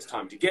that takes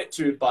time to get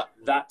to, but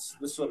that's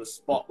the sort of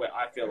spot where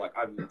I feel like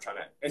I'm trying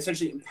to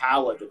essentially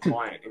empower the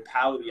client,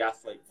 empower the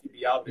athlete to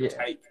be able to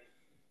take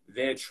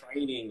their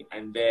training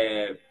and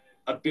their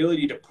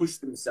ability to push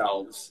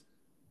themselves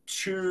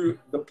to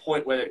the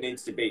point where it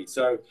needs to be.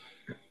 So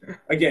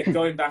again,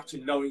 going back to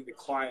knowing the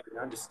client and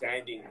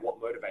understanding what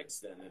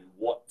motivates them and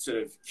what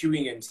sort of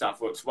cueing and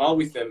stuff works well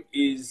with them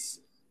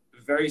is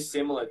very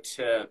similar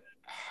to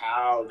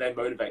how they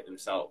motivate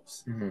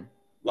themselves.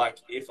 Like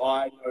if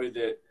I know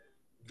that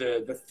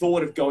the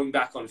thought of going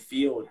back on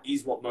field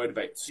is what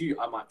motivates you,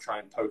 I might try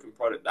and poke and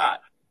prod at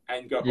that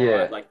and go, all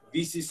right, like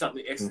this is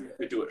something excellent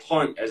to do at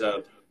home as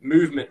a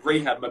movement,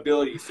 rehab,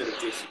 mobility, sort of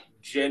just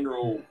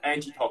general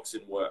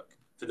antitoxin work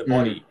for the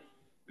body.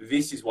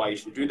 This is why you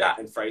should do that,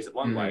 and phrase it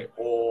one way.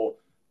 Or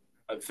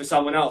for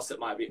someone else, it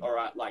might be, all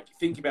right, like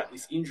think about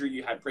this injury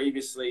you had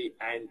previously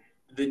and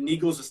the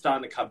niggles are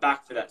starting to come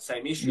back for that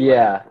same issue.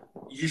 Like,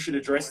 you should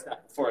address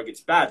that before it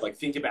gets bad. Like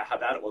think about how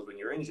bad it was when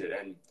you're injured.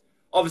 And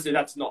obviously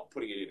that's not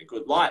putting it in a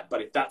good light,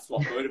 but if that's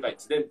what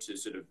motivates them to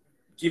sort of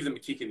give them a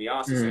kick in the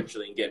ass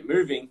essentially and get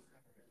moving,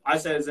 I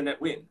say it's a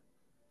net win.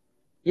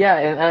 Yeah,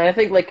 and I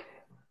think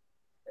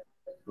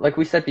like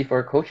we said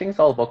before, coaching is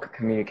all about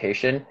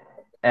communication,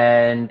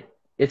 and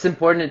it's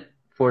important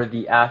for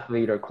the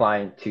athlete or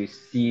client to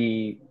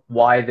see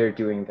why they're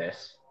doing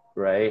this,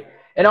 right?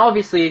 And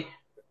obviously,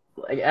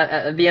 like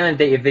at the end of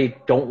the day, if they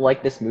don't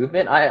like this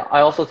movement, I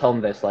also tell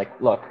them this, like,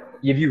 look,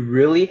 if you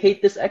really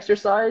hate this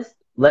exercise,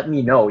 let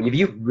me know. If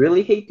you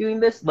really hate doing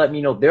this, let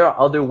me know. There are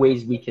other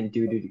ways we can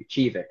do to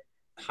achieve it.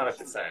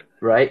 100%.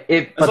 Right?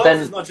 As long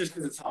as it's not just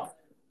because it's hard.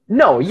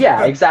 No,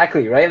 yeah,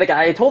 exactly, right? Like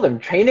I told him,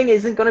 training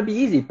isn't going to be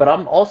easy, but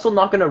I'm also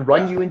not going to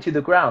run you into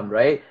the ground,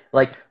 right?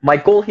 Like my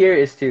goal here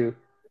is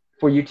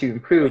for you to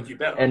improve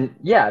and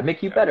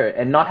make you better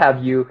and not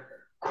have you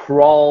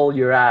crawl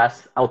your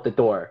ass out the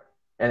door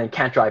and then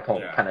can't drive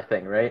home kind of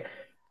thing, right?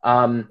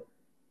 And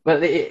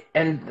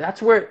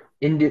that's where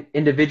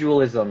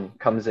individualism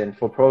comes in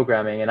for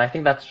programming, and I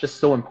think that's just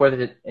so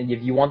important. And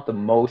if you want the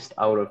most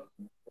out of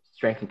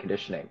strength and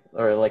conditioning,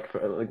 or like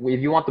if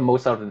you want the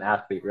most out of an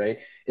athlete, right,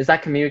 is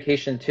that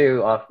communication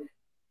too of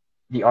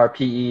the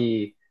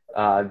RPE,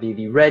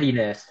 the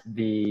readiness,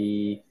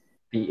 the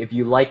if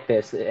you like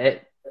this,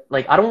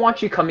 like I don't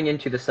want you coming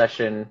into the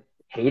session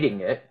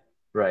hating it,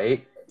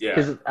 right? Yeah.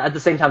 Because at the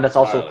same time, that's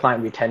also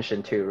client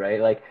retention too, right?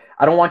 Like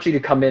I don't want you to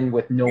come in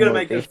with no. You gotta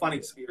make it a fun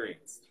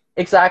experience.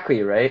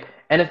 Exactly, right?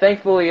 And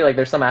thankfully, like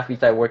there's some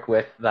athletes I work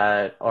with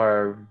that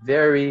are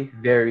very,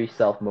 very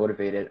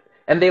self-motivated,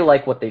 and they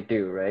like what they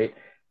do, right?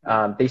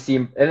 They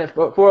seem, and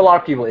for a lot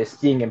of people, it's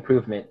seeing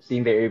improvement,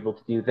 seeing they're able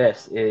to do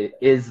this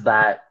is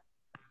that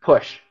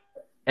push,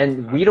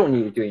 and we don't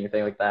need to do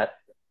anything like that.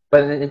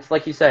 But it's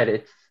like you said,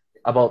 it's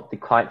about the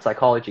client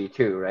psychology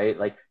too, right?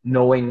 Like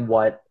knowing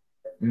what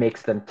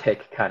makes them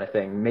tick, kind of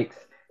thing,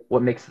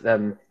 what makes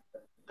them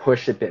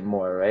push a bit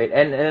more, right?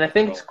 And I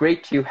think it's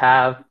great to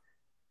have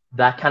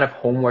that kind of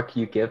homework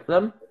you give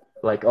them,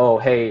 like, oh,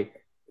 hey,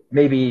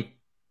 maybe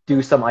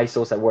do some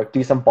isos at work,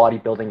 do some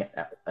bodybuilding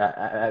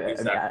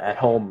at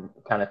home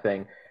kind of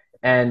thing.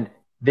 And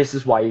this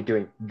is why you're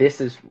doing,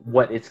 this is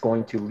what it's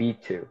going to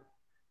lead to.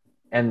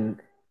 And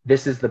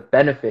this is the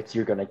benefits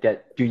you're going to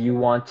get. Do you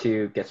want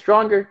to get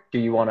stronger? Do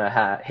you want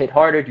to hit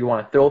harder? Do you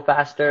want to throw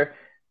faster?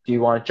 Do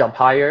you want to jump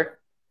higher?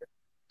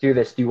 Do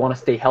this. Do you want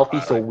to stay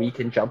healthy so we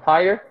can jump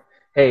higher?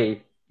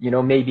 Hey,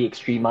 maybe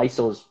extreme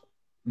isos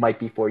might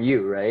be for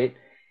you, right?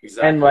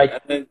 Exactly. And like,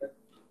 and then,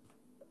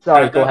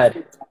 go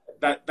ahead.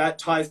 That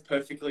ties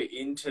perfectly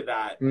into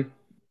that,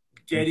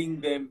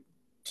 getting them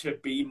to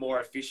be more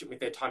efficient with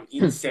their time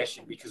in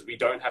session, because we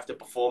don't have to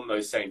perform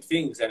those same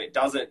things. And it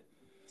doesn't,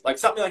 like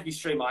something like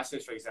extreme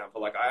isos, for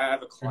example, like I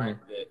have a client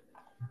that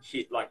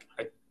hit like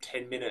a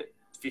 10-minute,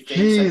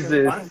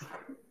 15-second run.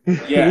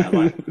 Yeah,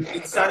 like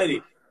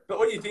insanity. But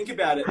when you think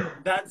about it,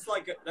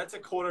 that's a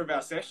quarter of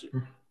our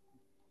session.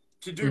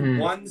 To do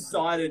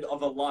one-sided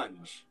of a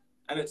lunge.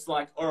 And it's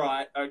like, all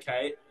right,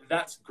 okay,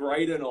 that's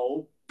great and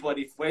all, but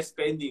if we're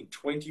spending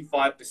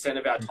 25%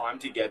 of our time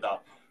together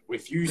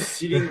with you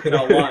sitting in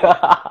a lunge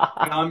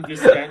and I'm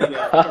just standing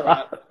there, all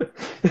right,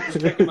 just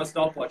checking my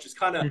stopwatch, it's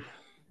kind of,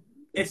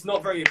 it's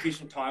not very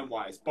efficient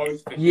time-wise,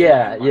 both for him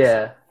Yeah, and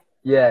myself.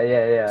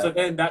 yeah. So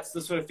then that's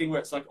the sort of thing where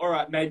it's like, all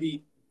right,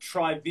 maybe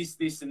try this,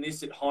 this, and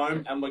this at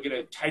home, and we're going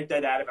to take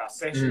that out of our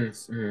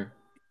sessions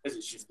because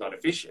it's just not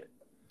efficient.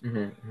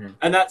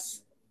 And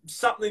that's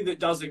something that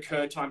does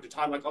occur time to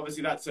time. Like,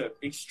 obviously, that's an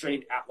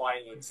extreme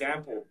outlying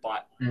example,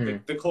 but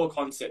the core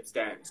concept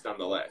stands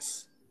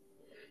nonetheless.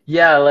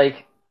 Yeah,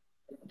 like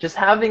just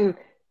having,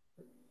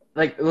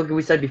 like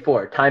we said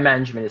before, time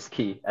management is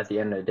key at the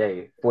end of the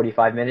day.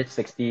 45 minutes,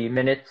 60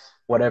 minutes,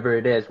 whatever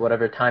it is,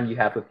 whatever time you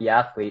have with the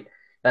athlete,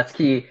 that's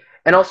key.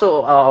 And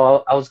also,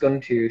 I was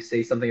going to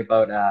say something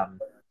about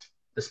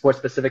the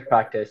sport-specific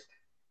practice.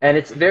 And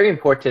it's very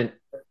important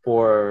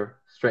for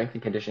strength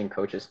and conditioning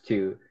coaches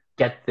to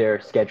get their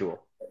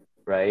schedule,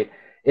 right?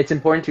 It's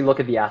important to look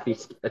at the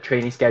athlete's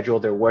training schedule,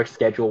 their work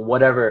schedule,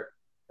 whatever,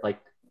 like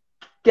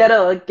get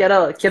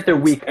their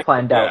week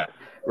planned out,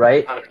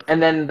 right?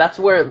 And then that's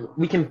where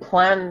we can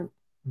plan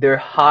their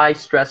high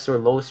stress or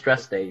low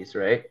stress days,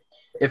 right?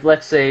 If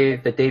let's say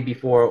the day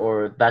before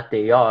or that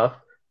day off,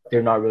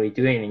 they're not really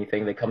doing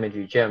anything, they come into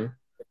the gym,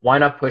 why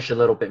not push a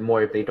little bit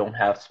more if they don't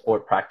have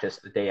sport practice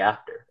the day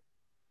after,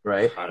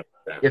 right?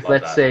 If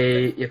let's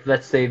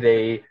say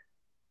they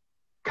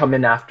come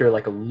in after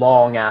like a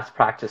long ass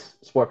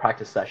sport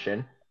practice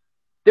session,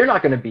 they're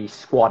not going to be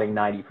squatting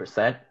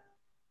 90%.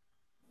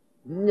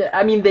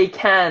 I mean, they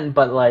can,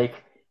 but like,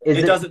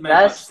 it doesn't make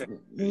much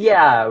sense.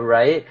 Yeah,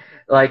 right.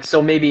 Like,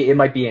 so maybe it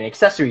might be an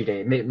accessory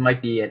day. It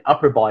might be an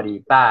upper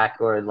body, back,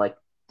 or like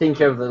taking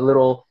care of the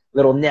little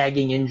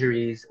nagging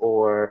injuries,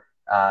 or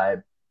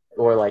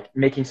like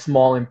making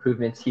small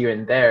improvements here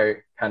and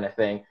there, kind of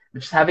thing.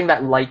 Just having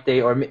that light day,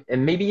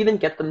 and maybe even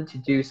get them to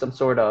do some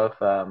sort of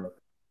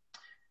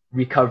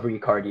recovery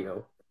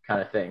cardio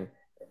kind of thing.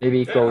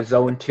 Maybe go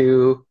zone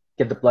 2,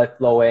 get the blood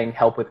flowing,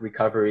 help with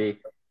recovery,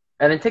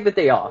 and then take the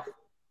day off,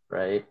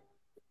 right?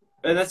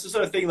 And that's the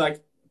sort of thing,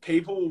 like,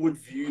 people would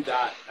view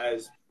that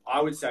as,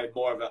 I would say,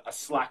 more of a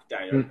slack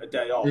day or a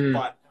day off.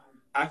 But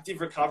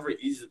active recovery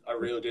is a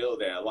real deal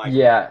there. Like,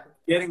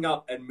 getting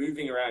up and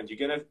moving around, you're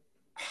going to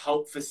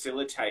help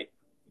facilitate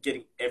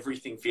getting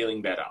everything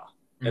feeling better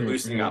and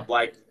loosening up.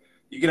 Like,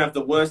 you can have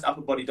the worst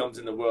upper body DOMs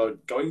in the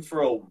world. Going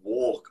for a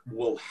walk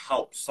will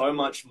help so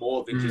much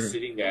more than just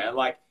sitting there. And,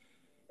 like,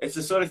 it's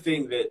the sort of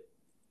thing that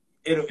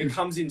it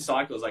comes in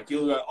cycles. Like,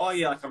 you'll go, oh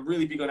yeah, like I'm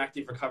really big on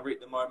active recovery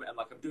at the moment, and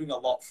like I'm doing a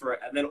lot for it,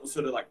 and then it will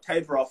sort of like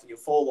taper off and you'll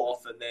fall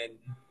off, and then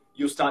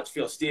you'll start to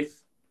feel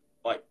stiff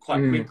like quite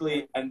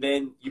quickly, and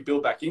then you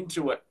build back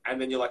into it, and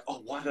then you're like,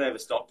 oh, why did I ever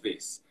stop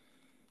this?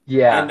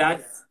 And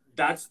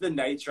that's the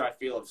nature, I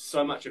feel, of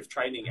so much of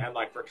training and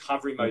like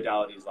recovery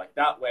modalities like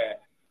that, where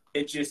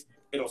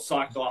it'll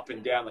cycle up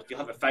and down. Like, you'll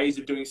have a phase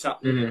of doing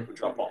something and then it will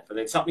drop off, and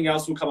then something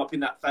else will come up in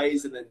that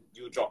phase, and then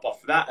you'll drop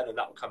off for that, and then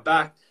that will come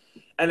back.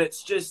 And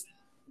it's just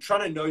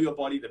trying to know your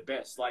body the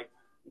best. Like,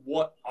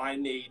 what I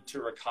need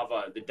to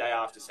recover the day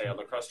after, say, a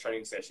lacrosse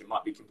training session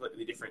might be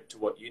completely different to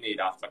what you need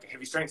after like a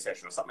heavy strength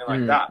session or something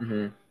like that.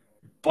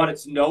 But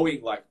it's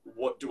knowing, like,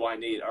 what do I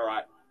need? All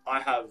right, I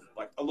have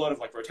like a lot of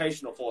like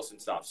rotational force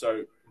and stuff.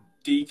 So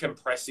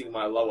decompressing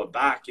my lower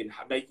back and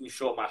making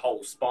sure my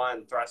whole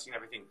spine, thoracic and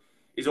everything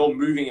is all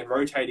moving and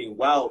rotating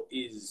well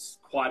is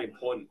quite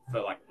important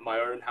for like my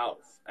own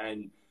health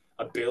and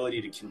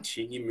ability to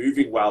continue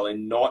moving well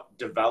and not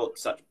develop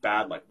such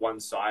bad like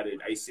one-sided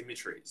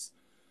asymmetries.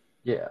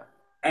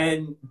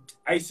 And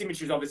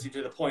asymmetry is obviously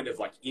to the point of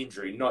like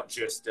injury, not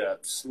just a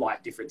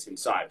slight difference in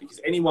side, because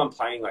anyone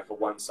playing like a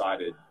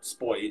one-sided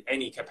sport,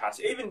 any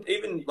capacity,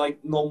 even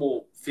like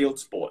normal field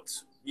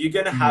sports, you're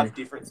going to have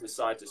differences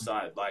side to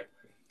side. Like,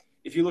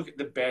 if you look at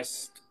the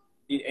best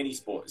in any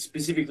sport,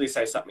 specifically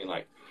say something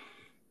like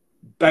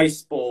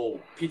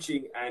baseball,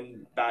 pitching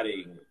and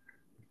batting,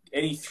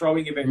 any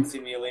throwing events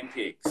in the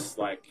Olympics,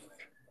 like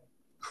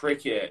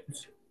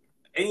cricket,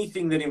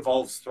 anything that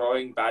involves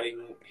throwing,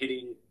 batting,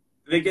 hitting,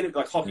 they're going to,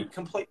 like hockey,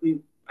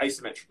 completely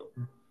asymmetrical.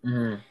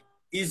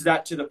 Is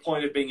that to the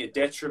point of being a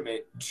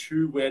detriment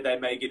to where they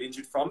may get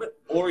injured from it?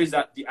 Or is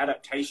that the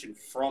adaptation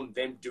from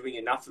them doing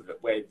enough of it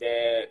where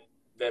their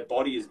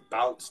body is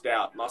balanced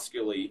out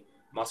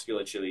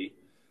musculaturally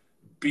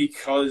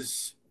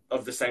because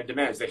of the same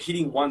demands? They're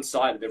hitting one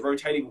side, they're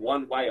rotating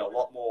one way a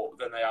lot more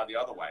than they are the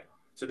other way.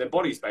 So their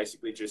body's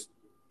basically just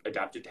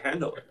adapted to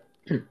handle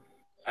it.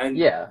 And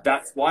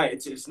that's why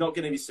it's not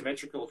going to be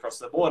symmetrical across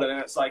the board. And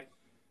it's like,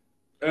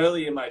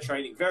 early in my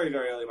training, very,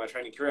 very early in my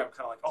training career, I'm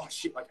kind of like, oh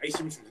shit, like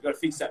asymmetry, we've got to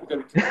fix that. We've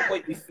got to be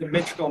completely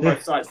symmetrical on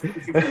both sides.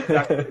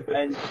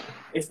 And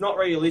it's not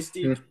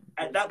realistic.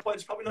 At that point,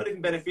 it's probably not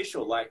even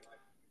beneficial. Like,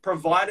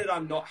 provided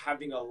I'm not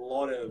having a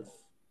lot of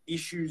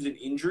issues and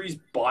injuries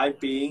by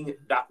being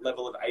that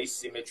level of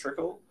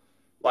asymmetrical,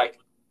 like,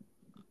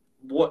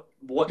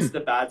 what's the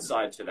bad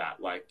side to that?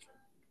 Like,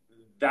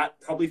 that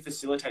probably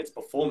facilitates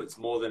performance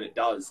more than it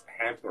does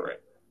hamper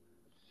it.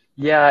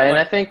 Yeah, and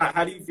like, I think...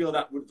 How do you feel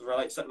that would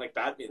relate to something like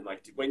badminton?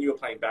 Like, when you were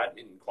playing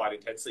badminton quite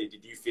intensely,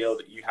 did you feel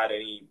that you had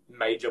any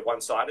major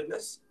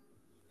one-sidedness?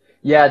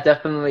 Yeah,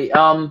 definitely.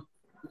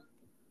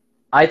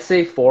 I'd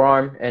say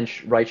forearm and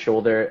right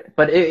shoulder,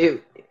 but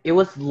it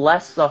was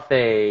less of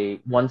a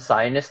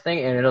one-sidedness thing,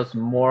 and it was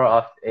more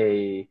of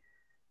a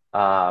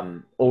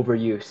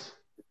overuse.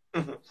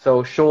 Mhm.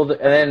 So shoulder,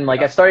 and then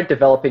like I started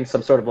developing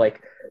some sort of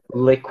like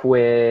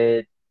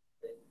liquid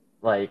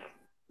like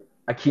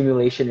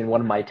accumulation in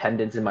one of my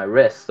tendons in my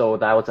wrist, so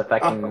that was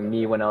affecting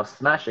me when I was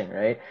smashing,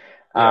 right?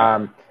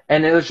 Yeah.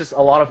 And it was just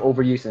a lot of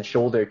overuse in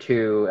shoulder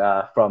too,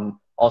 from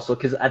also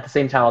because at the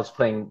same time I was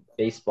playing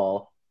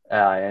baseball,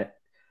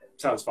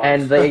 Sounds fun.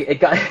 and it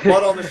got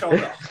Blood on the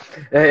shoulder.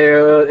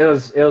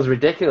 it was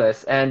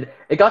ridiculous, and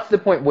it got to the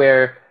point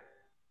where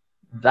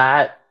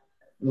that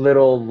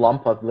little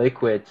lump of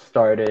liquid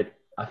started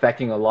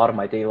affecting a lot of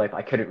my daily life.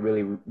 I couldn't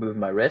really move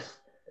my wrist,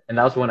 and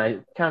that was when I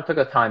kind of took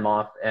a time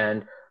off.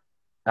 And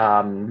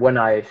when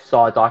I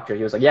saw a doctor,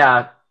 he was like,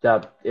 "Yeah,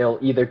 it'll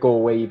either go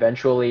away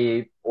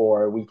eventually,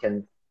 or we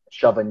can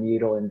shove a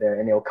needle in there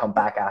and it'll come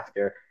back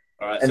after."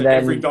 All right. And So then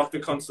every doctor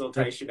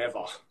consultation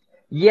ever.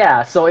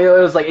 yeah, so it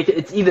was like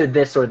it's either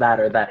this or that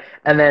or that.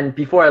 And then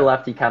before I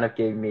left, he kind of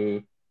gave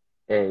me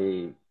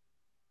a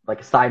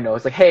like a side note.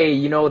 It's like, hey,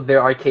 you know,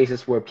 there are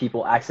cases where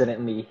people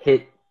accidentally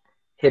hit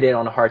it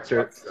on a hard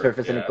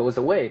surface and it Yeah. goes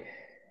away.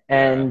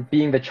 And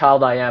being the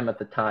child I am at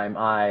the time,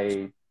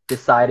 I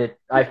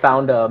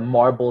found a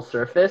marble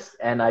surface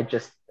and I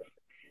just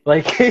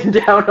like came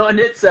down on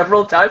it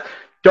several times.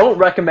 Don't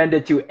recommend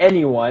it to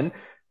anyone,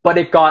 but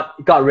it got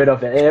rid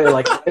of it. It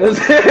was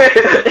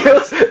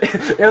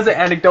it was an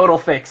anecdotal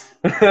fix.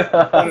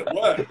 But it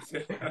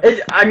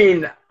worked.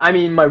 I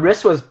mean, my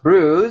wrist was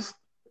bruised,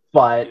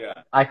 but Yeah.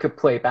 I could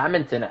play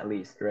badminton at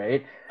least,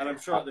 right? And I'm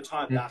sure at the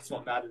time that's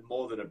what mattered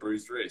more than a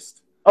bruised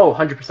wrist. Oh,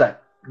 100%.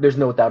 There's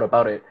no doubt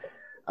about it.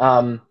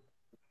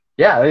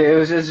 Yeah, it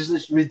was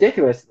just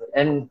ridiculous.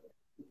 And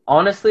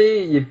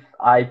honestly, if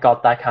I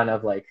got that kind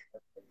of like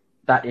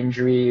that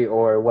injury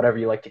or whatever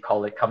you like to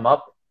call it come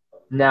up,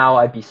 now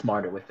I'd be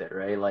smarter with it,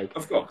 right? Like,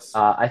 Of course.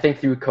 I think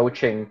through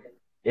coaching,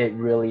 it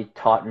really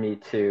taught me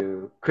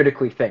to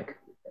critically think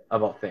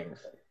about things.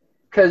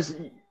 Because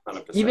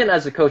 100%. even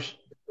as a coach,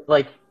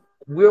 like,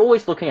 we're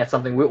always looking at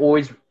something. We're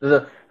always,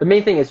 the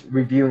main thing is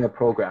reviewing a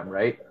program,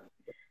 right?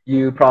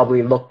 You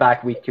probably look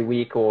back week to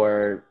week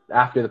or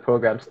after the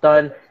program's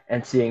done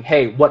and seeing,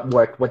 hey, what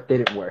worked, what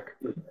didn't work.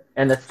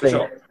 And let's For think,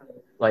 sure.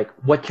 like,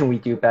 what can we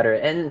do better?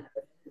 And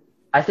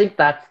I think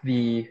that's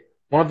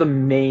one of the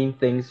main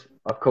things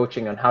of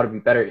coaching on how to be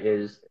better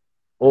is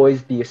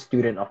always be a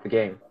student of the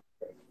game.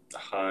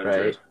 100.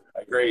 Right.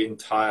 I agree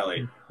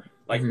entirely.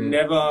 Like, Mhm.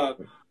 never,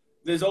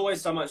 there's always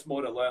so much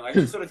more to learn. Like,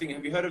 this sort of thing,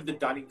 have you heard of the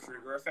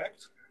Dunning-Kruger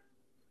effect?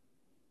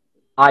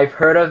 I've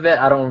heard of it.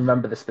 I don't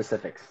remember the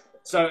specifics.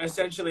 So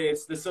essentially,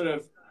 it's the sort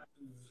of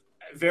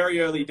very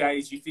early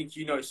days. You think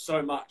you know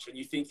so much, and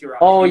you think you're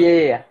up. Oh,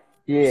 here.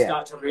 yeah. You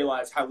start to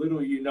realize how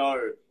little you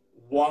know,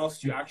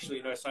 whilst you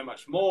actually know so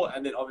much more.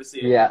 And then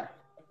obviously, Yeah.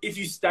 if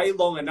you stay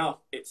long enough,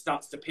 it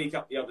starts to peak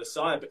up the other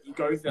side. But you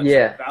go through that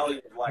Yeah. sort of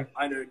valley of like,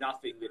 I know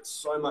nothing. There's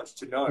so much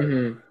to know,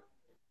 Mhm.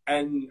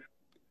 and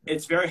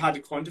it's very hard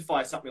to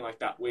quantify something like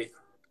that with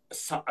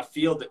a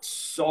field that's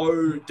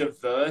so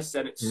diverse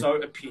and it's so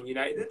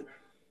opinionated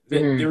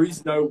that Mhm. there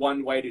is no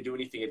one way to do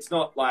anything. It's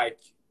not like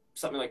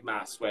something like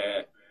maths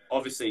where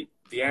obviously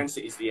the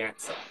answer is the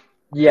answer.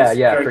 Yeah, It's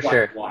yeah, very for black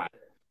sure. and white.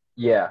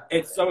 Yeah.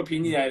 It's so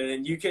opinionated,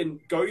 and you can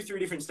go through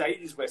different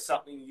stages where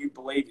something you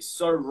believe is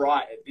so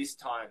right at this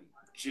time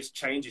just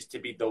changes to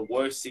be the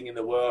worst thing in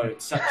the world.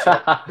 It's such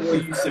a poor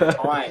use of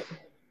time.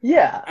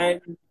 Yeah.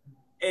 And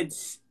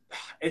it's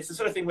the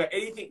sort of thing where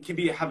anything can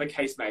have a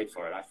case made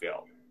for it, I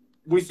feel,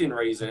 within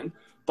reason.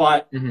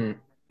 But Mhm.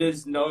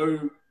 there's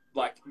no,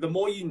 like, the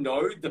more you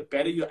know, the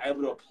better you're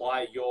able to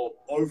apply your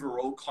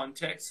overall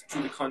context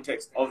to the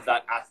context of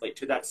that athlete,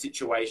 to that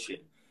situation.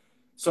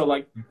 So,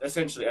 like,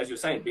 essentially, as you're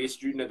saying, be a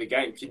student of the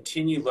game,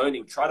 continue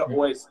learning, try to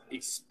always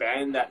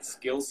expand that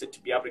skill set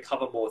to be able to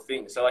cover more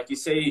things. So, like, you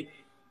see,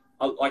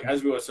 like,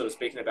 as we were sort of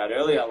speaking about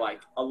earlier,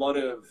 like, a lot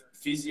of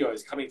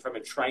physios coming from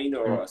a trainer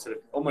or a sort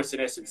of almost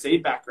an S&C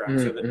background,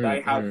 so that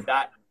they have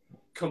that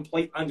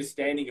complete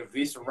understanding of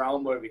this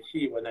realm over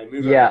here when they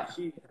move over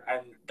here,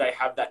 and they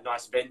have that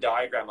nice Venn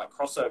diagram, like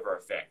crossover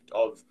effect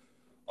of,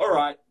 all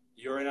right,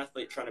 you're an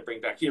athlete trying to bring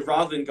back here,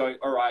 rather than going,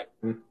 all right,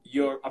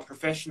 you're a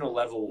professional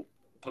level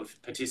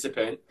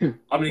participant. I'm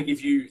going to give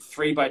you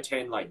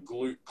 3x10 like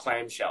glute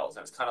clamshells, and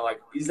it's kind of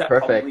like, is that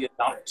probably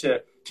enough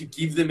to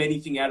give them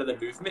anything out of the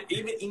movement,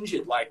 even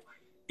injured? Like,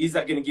 is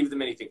that going to give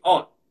them anything?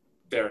 Oh,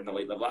 they're an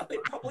elite level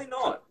athlete, probably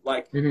not.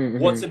 Like,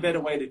 what's a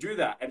better way to do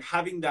that? And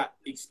having that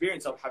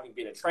experience of having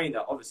been a trainer,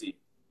 obviously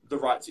the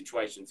right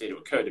situations need to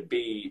occur to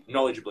be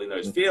knowledgeable in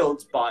those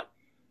fields, but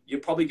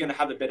you're probably going to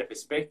have a better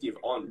perspective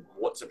on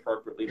what's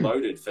appropriately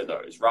loaded for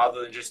those,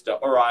 rather than just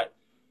all right,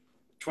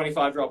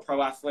 25-year-old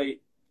pro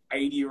athlete,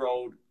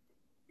 80-year-old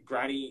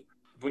granny,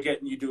 we're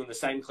getting you doing the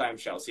same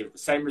clamshells here with the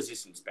same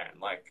resistance band.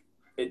 Like,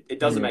 it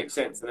doesn't make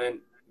sense. And then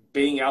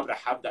being able to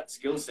have that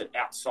skill set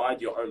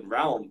outside your own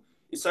realm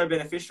is so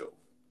beneficial.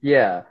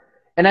 Yeah.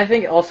 And I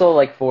think also,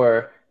 like,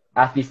 for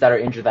athletes that are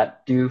injured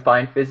that do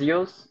find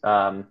physios,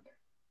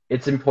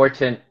 it's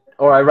important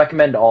or I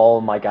recommend all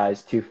my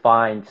guys to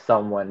find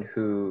someone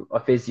a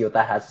physio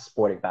that has a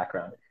sporting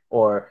background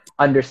or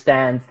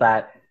understands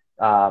that,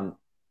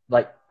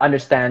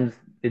 understands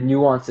the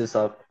nuances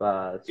of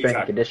strength and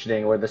Exactly.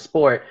 conditioning or the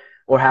sport,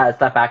 or has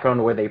that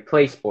background where they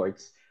play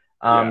sports.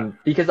 Yeah.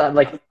 Because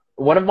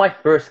one of my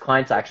first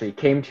clients actually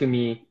came to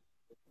me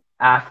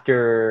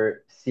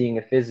after seeing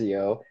a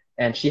physio,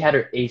 and she had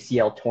her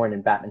ACL torn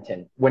in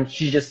badminton when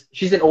she's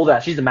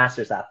a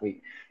master's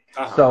athlete.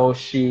 Uh-huh. So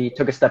she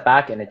took a step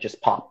back and it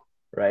just popped,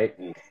 right?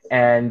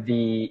 And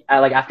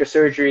after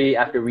surgery,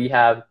 after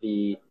rehab,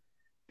 the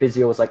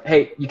physio was like,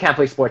 "Hey, you can't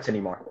play sports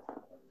anymore,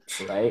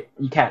 right?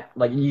 You can't,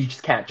 you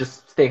just can't,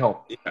 just stay home."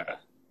 Yeah.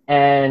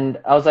 And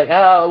I was like,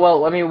 "Oh,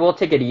 well, I mean, we'll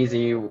take it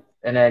easy."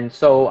 And then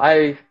so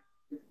I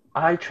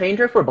trained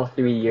her for about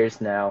 3 years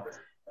now,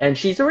 and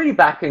she's already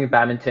back in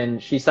badminton.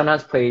 She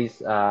sometimes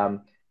plays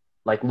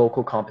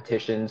local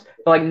competitions,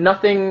 but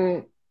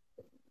nothing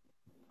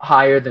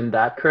higher than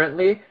that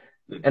currently,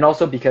 and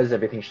also because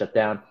everything shut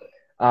down.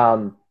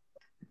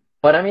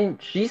 But I mean,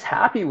 she's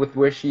happy with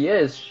where she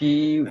is.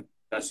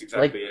 That's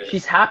exactly it.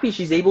 She's happy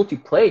she's able to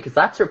play because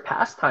that's her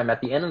pastime at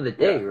the end of the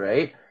day,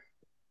 right?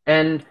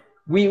 And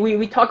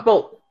we talk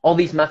about all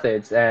these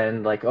methods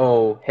and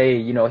oh,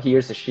 hey,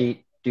 here's a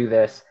sheet, do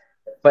this.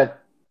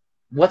 But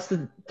what's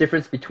the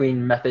difference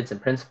between methods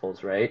and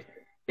principles, right?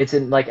 It's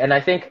and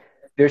I think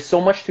there's so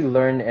much to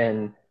learn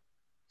in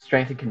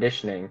strength and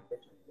conditioning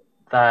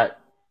that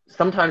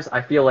sometimes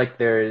I feel like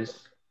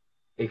there's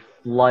a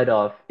flood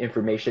of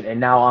information and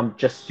now I'm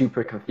just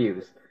super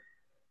confused.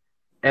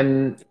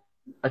 And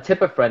a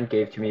tip a friend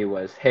gave to me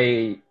was,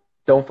 hey,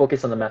 don't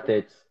focus on the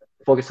methods,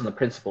 focus on the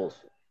principles,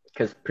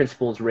 because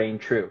principles reign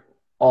true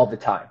all the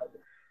time.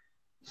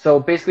 So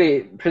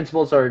basically,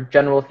 principles are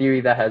general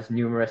theory that has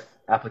numerous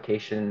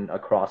application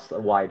across a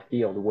wide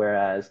field,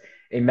 whereas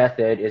a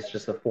method is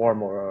just a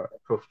form or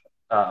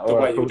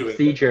a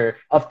procedure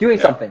of doing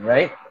something,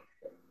 right?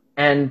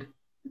 And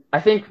I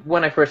think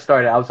when I first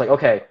started, I was like,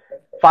 okay,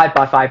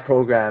 5x5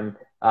 program,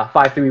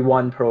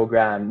 5-3-1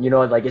 program,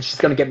 it's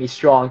just going to get me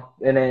strong.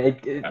 And then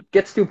it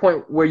gets to a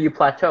point where you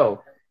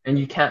plateau and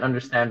you can't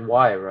understand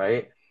why,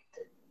 right?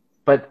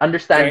 But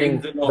understanding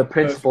the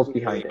principles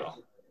behind it.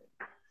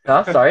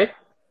 Huh? Sorry?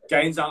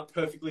 Gains aren't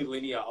perfectly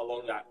linear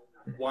along that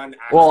one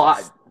axis.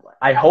 Well,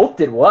 I hoped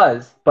it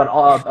was, but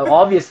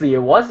obviously it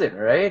wasn't,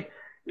 right?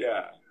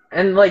 Yeah.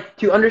 And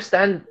to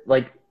understand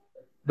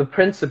the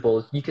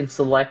principles, you can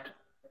select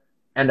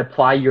and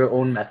apply your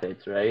own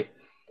methods, right?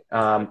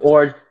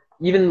 Or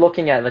even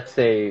looking at, let's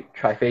say,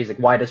 triphasic.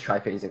 Why does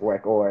triphasic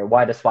work, or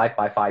why does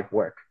 5x5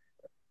 work?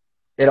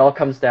 It all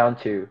comes down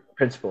to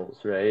principles,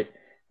 right?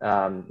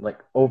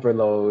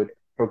 Overload,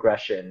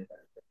 progression,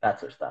 that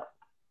sort of stuff.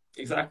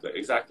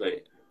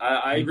 Exactly.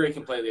 I agree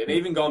completely. And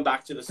even going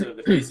back to the sort of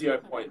the physio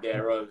point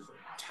there of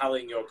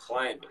telling your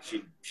client that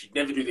she'd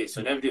never do this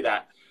or never do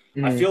that,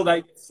 I feel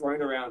they get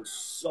thrown around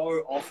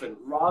so often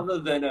rather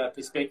than a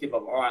perspective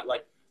of, all right,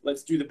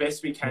 let's do the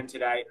best we can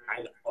today,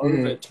 and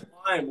over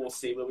time we'll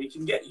see where we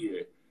can get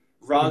you,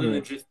 rather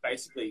than just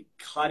basically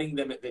cutting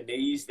them at the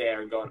knees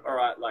there and going, all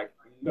right,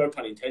 no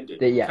pun intended,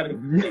 cutting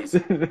them at the knees,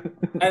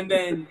 and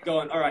then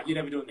going, all right, you're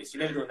never doing this,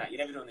 you're never doing that, you're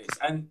never doing this,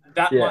 and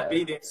that might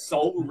be their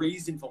sole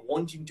reason for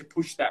wanting to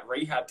push that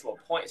rehab to a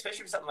point,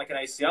 especially for something like an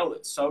ACL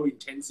that's so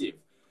intensive.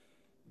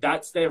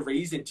 That's their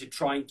reason to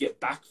try and get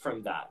back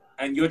from that,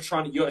 and you're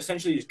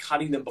essentially just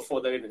cutting them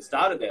before they've even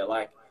started there,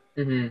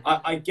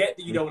 I get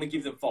that you don't want to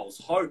give them false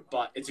hope,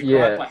 but it's a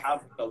gripe I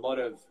have with a lot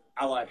of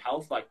allied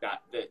health like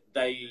that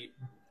they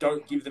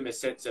don't give them a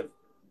sense of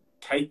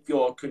take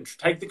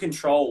the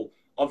control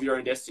of your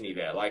own destiny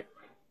there.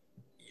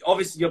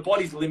 Obviously, your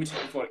body's limited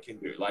with what it can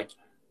do.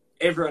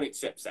 Everyone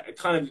accepts that. It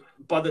kind of,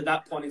 but at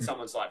that point in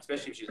someone's life,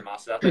 especially if she's a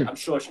master athlete, I'm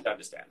sure she'd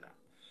understand that.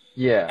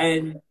 Yeah.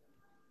 And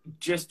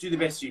just do the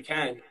best you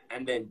can,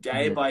 and then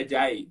day by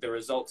day, the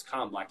results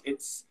come.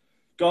 It's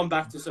going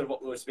back to sort of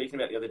what we were speaking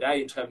about the other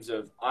day in terms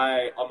of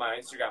on my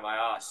Instagram, I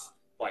asked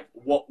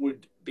what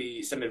would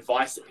be some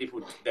advice that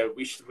people they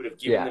wish would have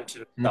given them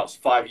to themselves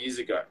 5 years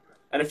ago,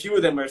 and a few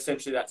of them were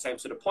essentially that same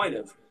sort of point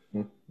of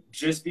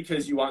just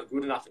because you aren't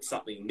good enough at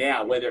something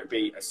now, whether it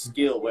be a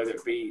skill, whether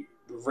it be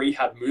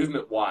rehab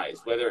movement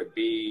wise, whether it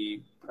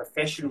be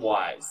profession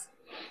wise,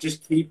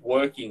 just keep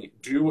working,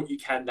 do what you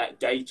can that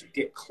day to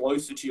get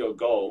closer to your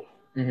goal,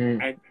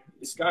 and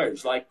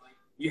discouraged.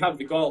 You have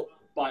the goal,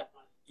 but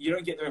you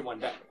don't get there in one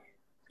day.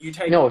 You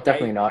take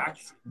definitely not.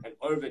 action, and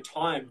over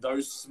time,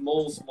 those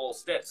small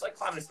steps, like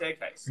climbing a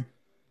staircase.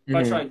 If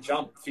I try and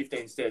jump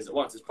 15 stairs at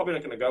once, it's probably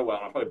not going to go well,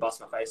 and I'll probably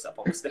bust my face up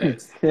on the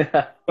stairs.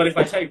 But if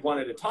I take one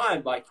at a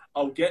time,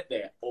 I'll get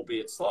there,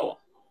 albeit slower.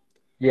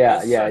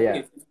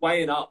 It's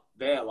weighing up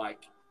there,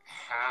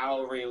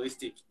 how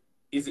realistic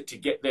is it to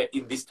get there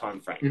in this time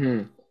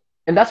frame?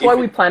 And that's why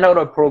we plan out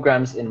our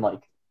programs in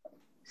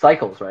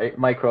cycles, right?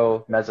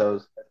 Micro,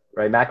 mesos,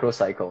 right? Macro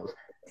cycles.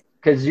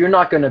 Because you're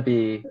not going to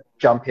be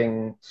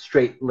jumping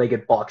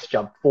straight-legged box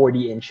jump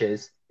 40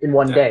 inches in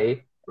one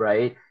day,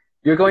 right?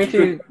 You're going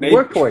to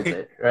work towards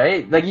it,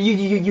 right?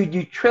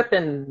 You trip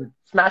and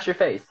smash your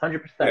face,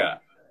 100%. Yeah.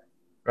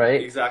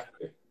 right?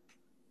 Exactly.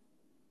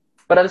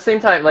 But at the same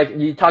time, like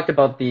you talked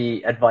about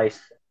the advice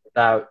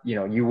that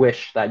you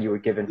wish that you were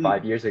given Mm.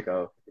 5 years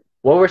ago.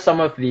 What were some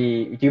of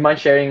the? Do you mind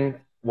sharing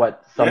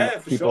what some Yeah,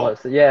 for people sure. have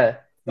said? Yeah.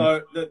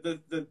 So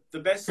the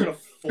best sort of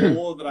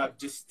four that I've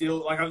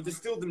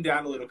distilled them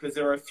down a little because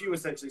there are a few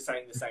essentially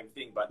saying the same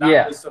thing, but that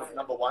Yeah. was sort of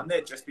number one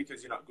there. Just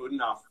because you're not good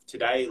enough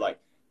today, like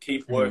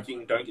keep Mhm.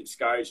 working, don't get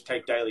discouraged,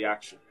 take daily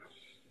action.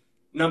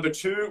 Number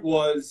two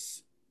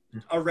was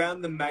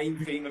around the main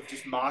theme of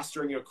just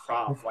mastering your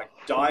craft. Like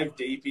dive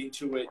deep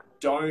into it.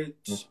 Don't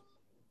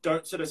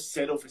sort of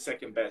settle for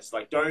second best.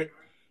 Like don't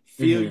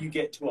feel Mhm. you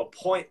get to a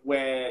point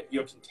where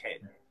you're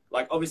content.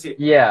 Like obviously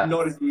Yeah.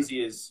 not as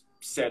easy as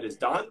said as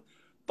done,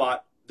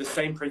 but the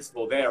same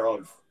principle there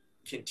of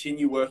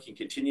continue working,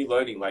 continue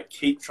learning, like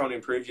keep trying to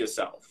improve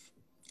yourself.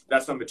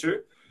 That's number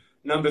two.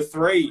 Number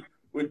three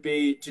would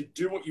be to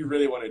do what you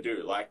really want to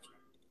do. Like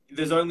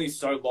there's only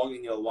so long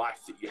in your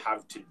life that you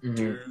have to Mhm.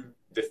 do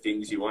the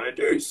things you want to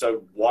do.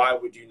 So why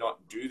would you not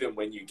do them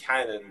when you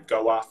can and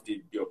go after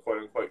your quote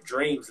unquote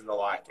dreams and the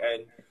like?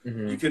 And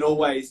you Mhm. can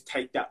always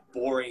take that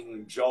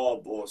boring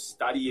job or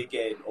study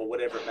again or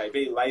whatever it may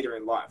be later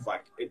in life.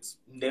 Like it's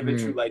never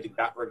too Mhm. late in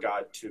that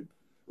regard to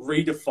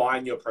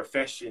redefine your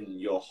profession,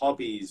 your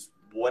hobbies,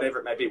 whatever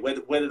it may be,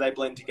 whether they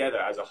blend together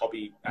as a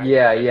hobby and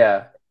Yeah. profession.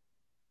 Yeah.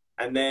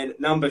 And then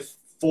number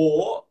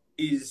four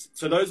is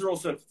so those are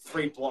also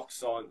three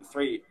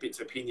bits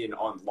of opinion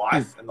on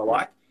life and the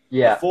like. The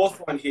Yeah. fourth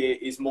one here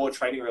is more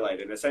training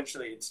related. And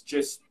essentially, it's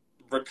just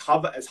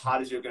recover as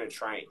hard as you're going to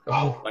train.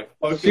 Oh, Like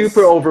super focus.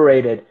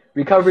 overrated.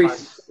 Recovery.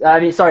 I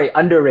mean, sorry,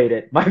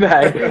 underrated. My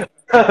bad.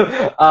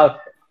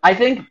 I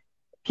think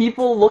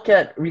people look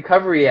at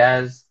recovery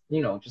as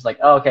just like,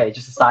 oh, okay,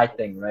 just a side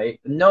thing, right?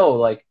 No,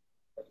 like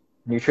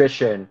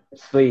nutrition,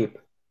 sleep,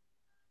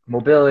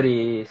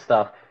 mobility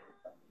stuff.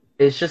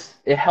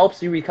 It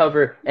helps you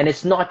recover, and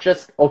it's not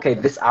just okay.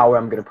 This hour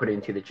I'm gonna put it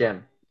into the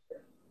gym.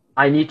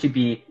 I need to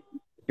be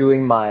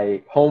doing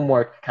my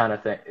homework kind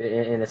of thing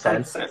in a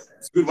sense, 100%.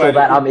 It's a good so way to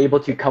that I'm good. able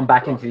to come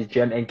back into the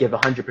gym and give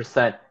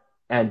 100%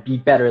 and be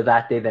better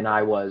that day than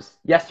I was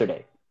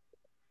yesterday.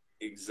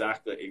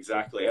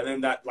 Exactly. And then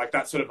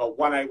that's sort of a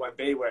 1A,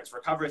 1B where it's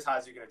recover as hard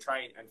as you're going to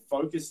train and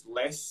focus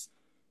less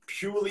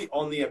purely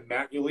on the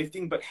amount you're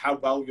lifting, but how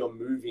well you're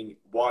moving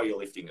while you're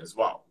lifting as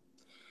well.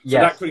 So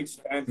that Yes. could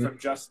expand from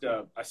just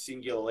a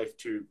singular lift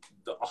to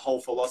a whole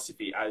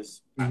philosophy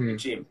as at the Mm-hmm.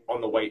 gym,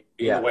 in the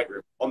Yeah. weight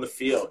room, on the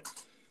field.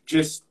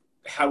 Just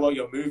how well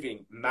you're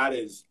moving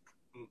matters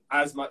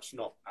as much,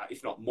 not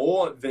if not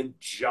more, than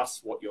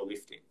just what you're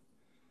lifting.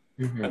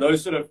 Mm-hmm. And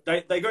those sort of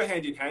they go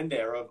hand in hand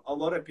there. Of a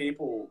lot of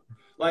people,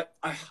 like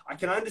I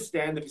can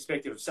understand the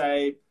perspective of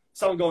say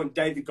someone going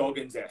David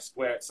Goggins-esque,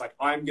 where it's like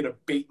I'm gonna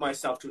beat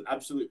myself to an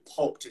absolute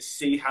pulp to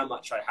see how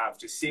much I have,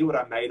 to see what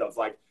I'm made of,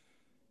 like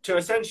to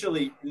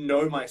essentially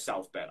know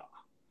myself better.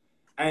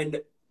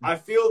 And I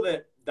feel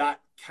that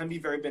can be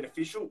very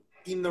beneficial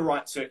in the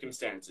right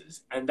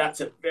circumstances, and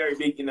that's a very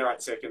big in the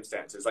right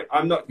circumstances. Like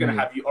I'm not gonna Mm-hmm.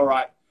 have you. All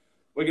right,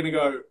 we're gonna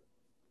go.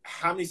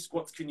 How many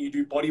squats can you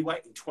do body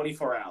weight in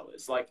 24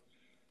 hours? Like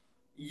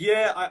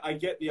yeah, I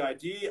get the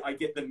idea. I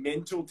get the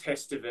mental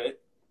test of it.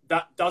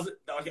 That doesn't,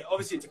 okay,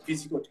 obviously it's a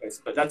physical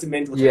test, but that's a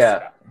mental test of Yeah.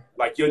 that.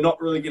 Like you're not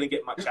really going to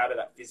get much out of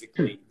that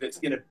physically that's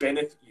going to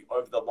benefit you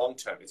over the long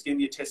term. It's going to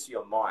be a test of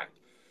your mind.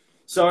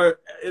 So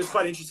it was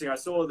quite interesting. I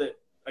saw that,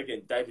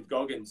 again, David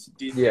Goggins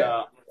did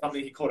Yeah.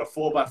 something he called a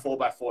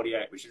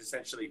 4x4x48, which is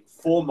essentially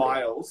 4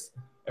 miles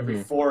every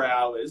Mm-hmm. 4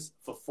 hours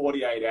for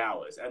 48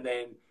 hours. And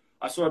then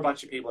I saw a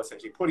bunch of people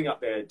essentially putting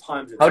up their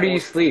times and How do you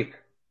scores. sleep?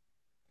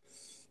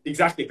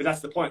 Exactly, but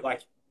that's the point.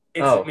 Like,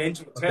 it's a Oh,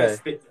 mental okay.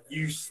 test that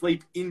you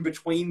sleep in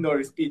between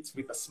those bits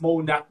with a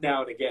small nap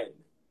now and again.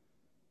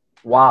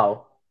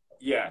 Wow.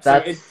 Yeah, so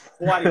That's it's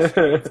quite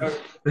extreme. So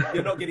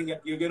you're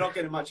not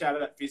getting much out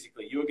of that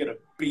physically. You're going to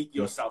beat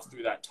yourself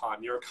through that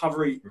time. Your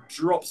recovery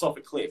drops off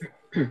a cliff,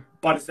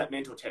 but it's that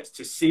mental test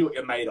to see what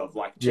you're made of,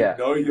 like to Yeah.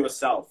 know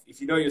yourself. If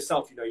you know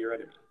yourself, you know your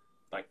enemy.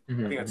 Like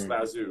Mm-hmm. I think that's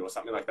Lao Tzu or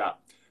something like that.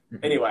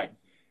 Mm-hmm. Anyway,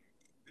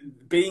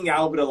 being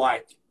able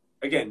to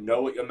again,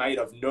 know what you're made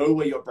of, know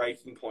where your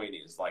breaking point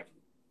is. Like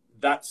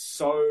that's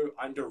so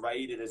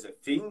underrated as a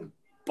thing,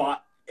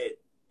 but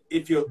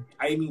if you're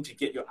aiming to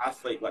get your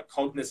athlete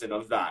cognizant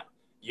of that,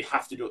 you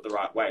have to do it the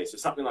right way. So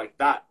something like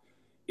that,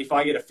 if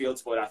I get a field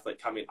sport athlete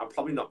come in, I'm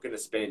probably not going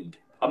to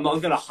I'm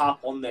not going to harp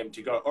on them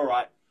to go, all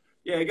right,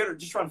 yeah, you got to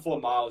just run 4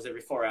 miles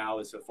every 4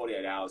 hours for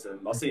 48 hours and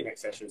I'll see you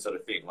next session sort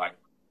of thing. Like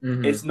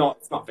Mm-hmm. it's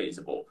not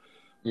feasible.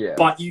 Yeah.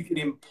 But you can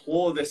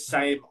implore the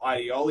same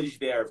ideology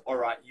there of, all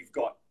right, you've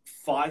got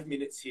 5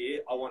 minutes here.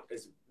 I want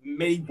as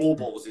many wall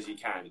balls as you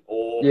can,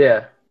 or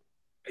Yeah.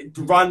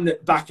 run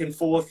back and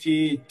forth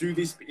here, do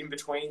this in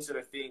between sort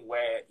of thing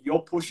where you're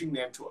pushing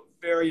them to a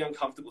very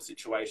uncomfortable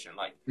situation,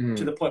 like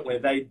to the point where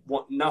they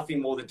want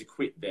nothing more than to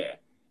quit there.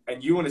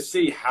 And you want to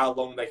see how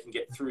long they can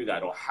get through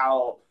that, or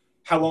how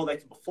well they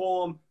can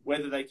perform,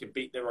 whether they can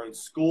beat their own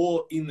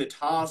score in the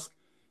task,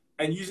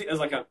 and use it as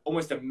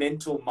almost a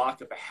mental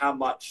marker for how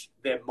much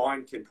their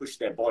mind can push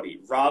their body,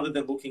 rather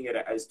than looking at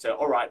it as to,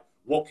 all right,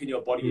 what can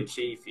your body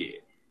achieve here?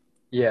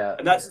 Yeah.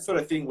 And that's the sort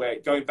of thing where,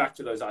 going back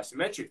to those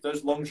isometrics,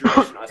 those long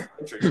duration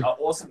isometrics are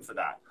awesome for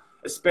that,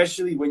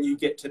 especially when you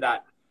get to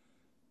that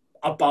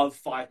above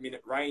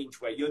 5-minute range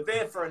where you're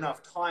there for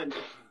enough time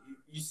that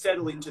you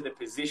settle into the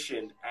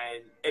position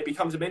and it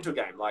becomes a mental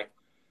game. Like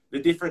the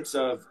difference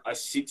of a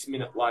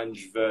 6-minute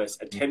lunge versus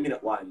a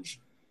 10-minute lunge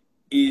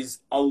is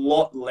a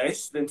lot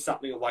less than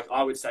something like,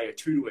 I would say, a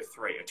 2 to a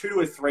 3. A 2 to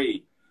a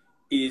 3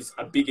 is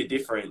a bigger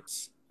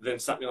difference than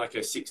something like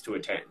a 6 to a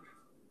 10.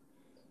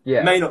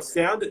 Yeah. It may not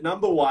sound it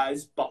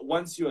number-wise, but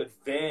once you're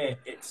there,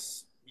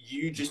 it's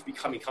you just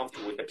becoming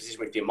comfortable with the position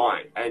with your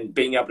mind and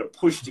being able to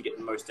push to get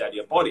the most out of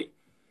your body.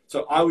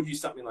 So I would use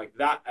something like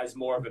that as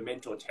more of a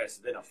mental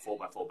test than a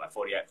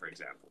 4x4x48, for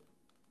example.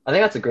 I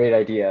think that's a great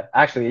idea.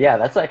 Actually, yeah,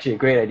 that's actually a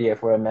great idea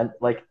for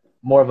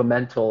more of a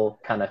mental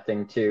kind of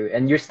thing too.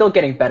 And you're still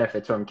getting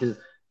benefits from it because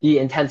the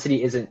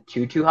intensity isn't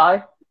too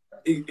high,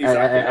 Exactly.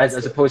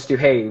 as opposed to,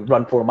 hey,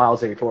 run 4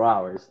 miles every 4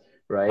 hours,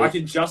 right? I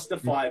can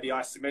justify the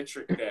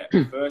isometric there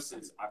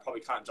versus I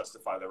probably can't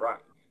justify the run.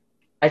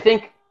 I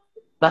think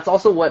that's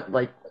also what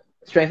like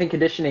strength and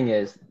conditioning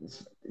is.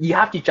 You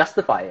have to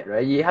justify it,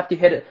 right? You have to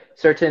hit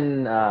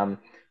certain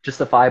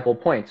justifiable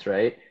points,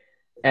 right?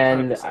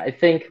 And 100%. I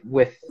think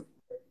with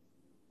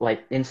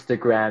like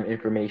Instagram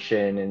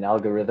information and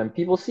algorithm,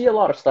 people see a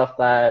lot of stuff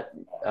that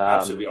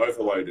Absolutely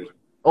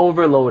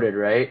overloaded,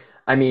 right?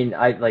 I mean,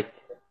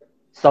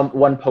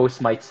 one post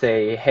might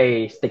say,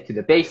 "Hey, stick to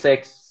the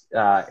basics,"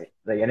 and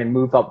then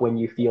move up when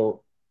you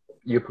feel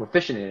you're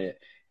proficient in it.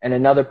 And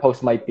another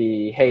post might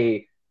be,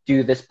 "Hey,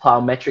 do this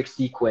plyometric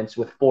sequence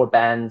with 4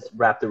 bands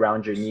wrapped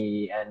around your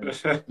knee and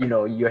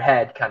your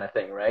head," kind of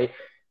thing, right?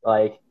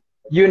 Like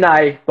you and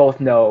I both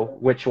know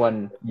which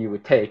one you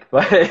would take,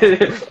 but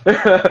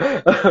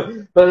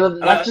but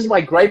that's just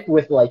my gripe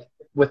with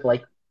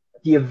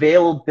the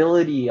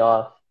availability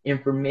of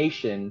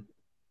information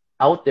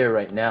out there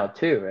right now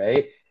too,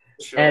 right?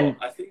 Sure. And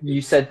I think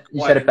you said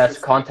it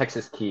best. Context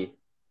is key.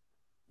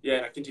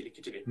 Yeah, no, continue.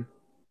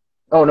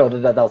 Oh no,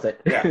 that was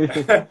it. Yeah,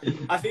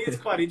 I think it's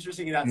quite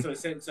interesting in that sort of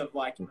sense of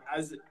like,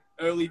 as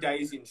early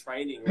days in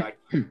training, like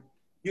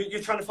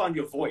you're trying to find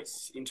your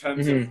voice in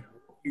terms of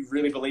you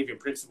really believe in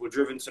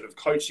principle-driven sort of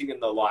coaching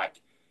and the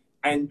like,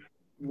 and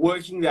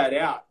working that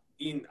out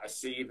in a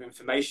sea of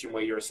information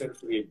where you're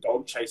essentially a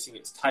dog chasing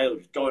its tail,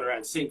 just going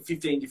around seeing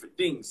 15 different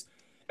things.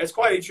 It's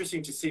quite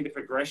interesting to see the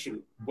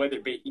progression, whether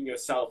it be in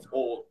yourself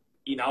or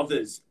in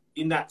others,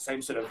 in that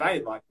same sort of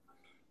vein. Like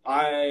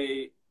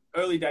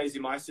early days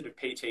in my sort of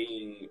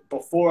PTing,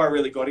 before I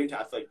really got into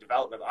athletic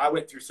development, I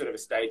went through sort of a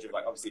stage of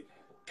like, obviously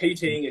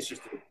PTing is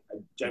just a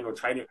general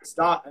training at the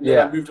start. And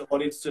then I moved a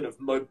lot into sort of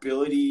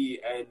mobility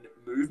and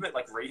movement,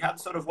 like rehab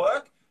sort of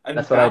work. And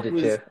that's what I did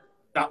too.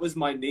 That was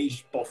my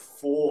niche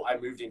before I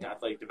moved into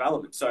athletic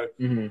development. So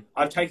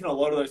I've taken a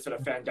lot of those sort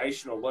of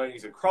foundational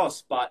learnings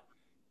across, but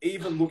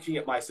even looking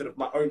at my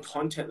own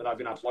content that I've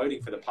been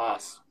uploading for the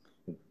past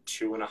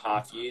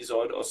 2.5 years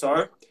or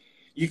so,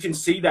 you can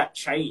see that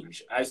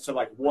change as to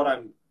like what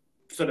I'm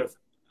sort of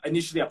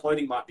initially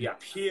uploading might be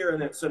up here,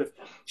 and it sort of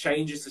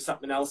changes to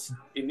something else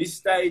in this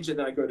stage, and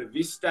then I go to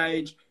this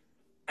stage,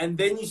 and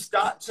then you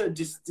start to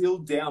distill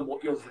down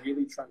what you're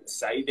really trying to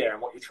say there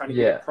and what you're trying to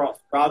get across,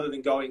 rather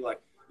than going like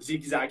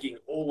zigzagging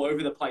all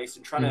over the place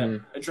and trying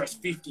to address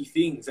 50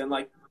 things, and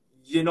like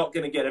you're not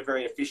going to get a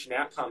very efficient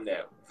outcome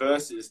there,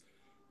 versus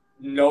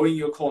knowing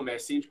your core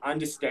message,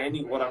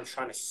 understanding what I'm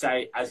trying to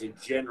say as a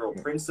general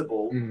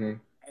principle, and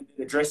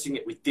addressing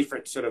it with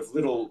different sort of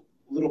little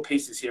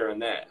pieces here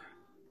and there.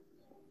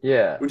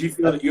 Yeah. Would you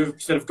feel that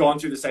you've sort of gone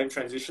through the same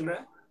transition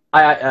there?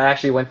 I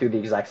actually went through the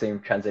exact same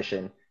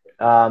transition.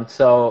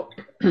 So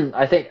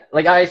I think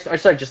like I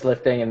started just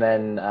lifting and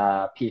then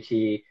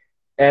PT.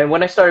 And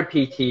when I started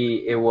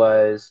PT, it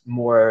was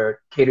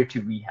more catered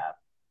to rehab.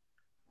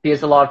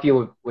 Because a lot of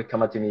people would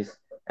come up to me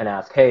and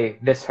ask, "Hey,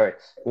 this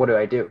hurts. What do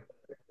I do?"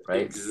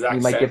 Right?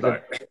 You might give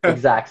the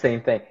exact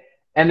same thing.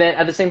 And then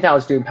at the same time, I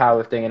was doing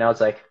powerlifting, and I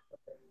was like,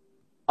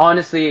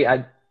 honestly,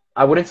 I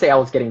wouldn't say I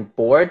was getting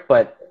bored,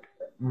 but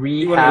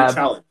rehab.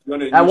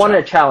 I wanted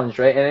a challenge,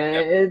 right? And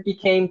it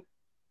became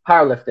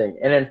powerlifting.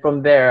 And then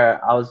from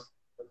there,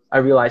 I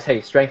realized,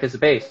 hey, strength is the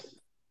base.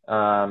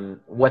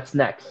 What's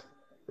next,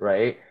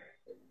 right?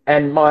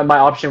 And my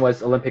option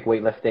was Olympic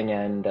weightlifting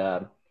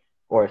and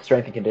or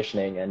strength and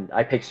conditioning, and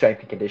I picked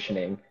strength and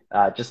conditioning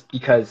just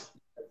because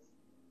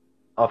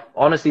of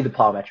honestly the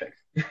plyometrics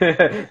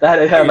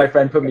that my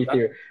friend put me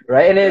through,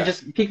 right? And it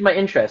just piqued my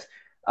interest.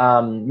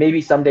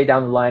 Maybe someday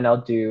down the line I'll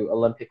do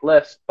Olympic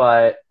lifts,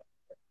 but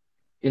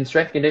in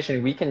strength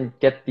conditioning we can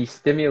get the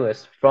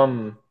stimulus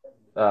from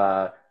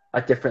a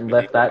different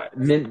lift that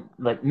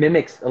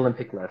mimics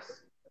Olympic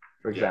lifts,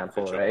 for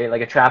example, right?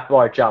 Like a trap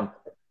bar jump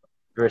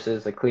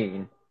versus a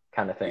clean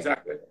kind of thing.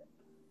 Exactly.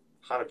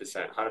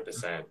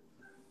 100%.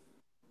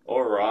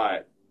 All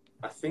right.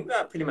 I think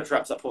that pretty much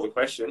wraps up all the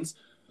questions.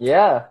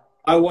 Yeah.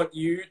 I want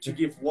you to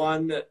give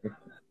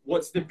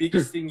what's the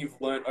biggest thing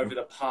you've learned over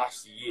the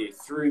past year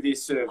through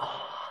this sort of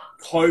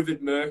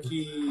COVID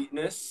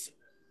murkiness?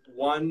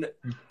 one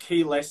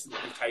key lesson that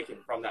you've taken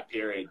from that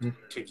period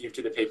to give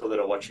to the people that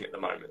are watching at the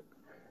moment?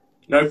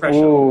 No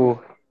pressure.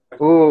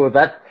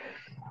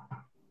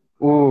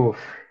 Ooh.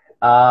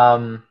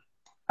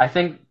 I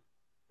think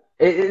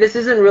this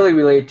isn't really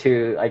related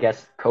to, I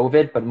guess,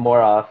 COVID, but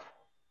more of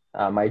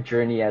my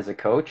journey as a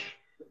coach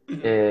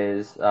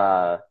is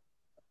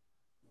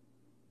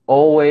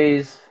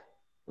always,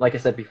 like I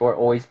said before,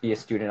 always be a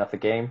student of the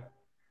game.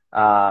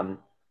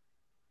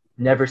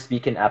 Never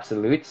speak in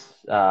absolutes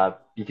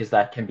because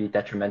that can be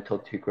detrimental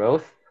to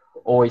growth.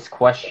 Always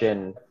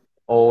question,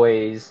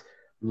 always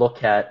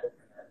look at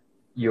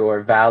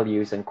your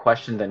values and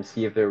question them,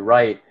 see if they're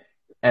right.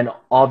 And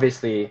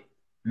obviously,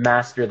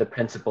 master the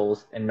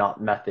principles and not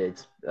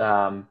methods.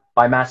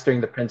 By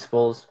mastering the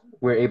principles,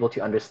 we're able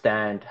to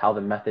understand how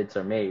the methods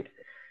are made,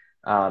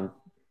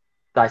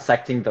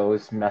 dissecting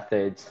those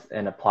methods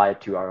and apply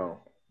it to our own.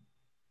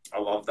 I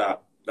love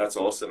that. That's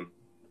awesome.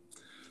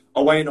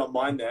 I'll weigh in on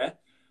mine there.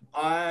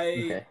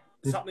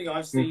 Something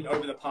I've seen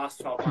over the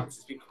past 12 months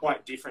has been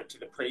quite different to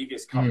the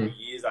previous couple of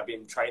years I've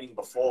been training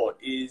before,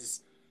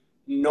 is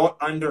not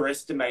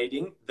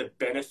underestimating the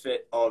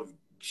benefit of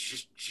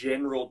just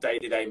general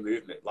day-to-day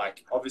movement.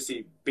 Like,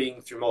 obviously,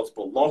 being through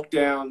multiple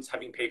lockdowns,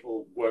 having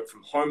people work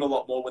from home a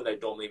lot more when they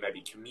normally maybe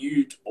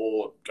commute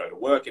or go to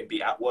work and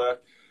be at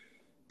work.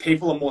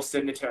 People are more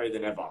sedentary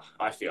than ever,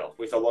 I feel,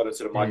 with a lot of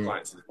sort of my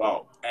clients as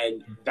well.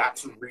 And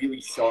that's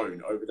really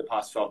shown over the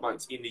past 12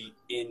 months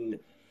in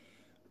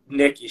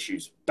neck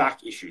issues,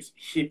 back issues,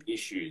 hip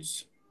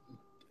issues,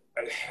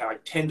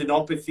 like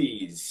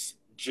tendinopathies,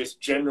 just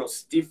general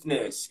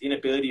stiffness,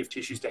 inability of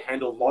tissues to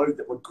handle load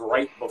that were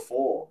great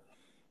before.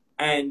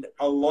 And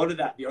a lot of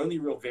that, the only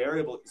real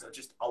variable is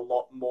just a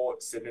lot more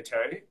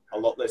sedentary, a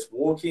lot less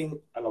walking,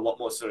 and a lot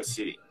more sort of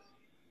sitting.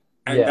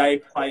 And they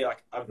play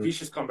like a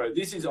vicious combo.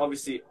 This is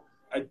obviously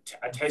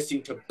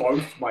attesting to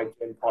both my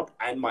Gen Pop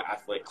and my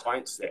athlete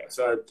clients there.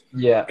 So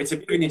it's a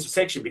bit of an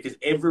intersection because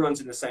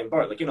everyone's in the same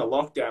boat. Like in a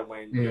lockdown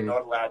when you're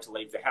not allowed to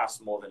leave the house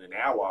more than an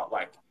hour,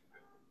 like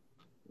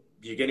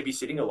you're going to be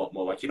sitting a lot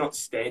more. Like you're not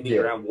standing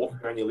around, walking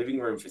around your living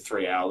room for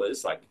 3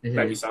 hours. Like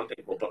maybe some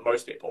people, but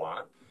most people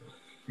aren't.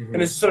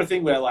 And it's the sort of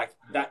thing where like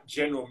that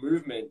general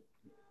movement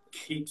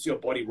keeps your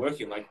body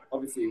working. Like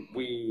obviously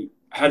we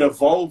had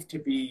evolved to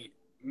be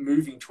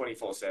moving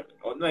 24/7,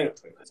 or no, not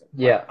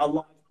 24/7, a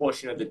large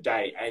portion of the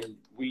day, and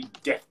we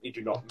definitely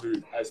do not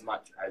move as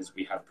much as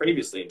we have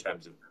previously in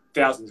terms of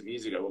thousands of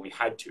years ago when we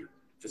had to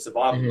for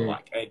survival and the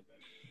like. And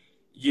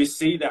you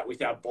see that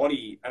with our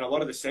body and a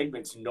lot of the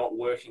segments not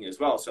working as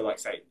well. So like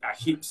say our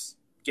hips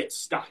get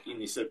stuck in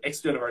this sort of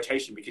external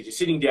rotation because you're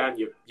sitting down,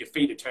 your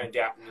feet are turned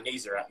out and your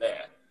knees are out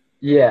there.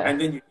 And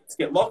then you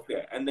get locked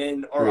there. And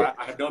then, all right,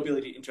 I have no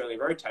ability to internally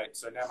rotate.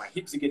 So now my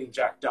hips are getting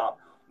jacked up.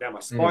 Now my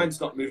spine's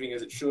not moving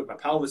as it should. My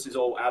pelvis is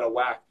all out of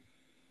whack.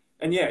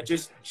 And yeah,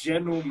 just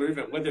general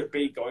movement, whether it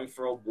be going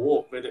for a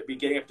walk, whether it be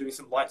getting up doing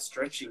some light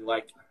stretching.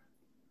 Like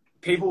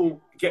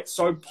people get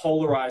so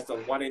polarized on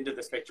one end of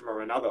the spectrum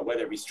or another,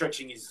 whether it be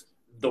stretching is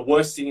the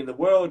worst thing in the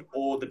world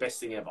or the best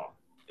thing ever.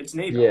 It's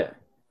neither.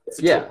 It's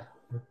a tool.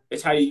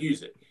 It's how you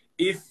use it.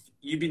 If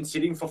you've been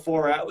sitting for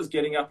 4 hours,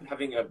 getting up and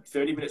having a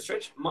 30-minute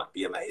stretch might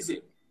be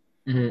amazing.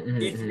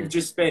 If you've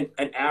just spent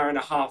an hour and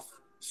a half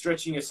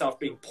stretching yourself,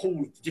 being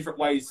pulled different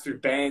ways through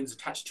bands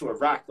attached to a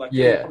rack, like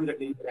you probably don't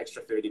need an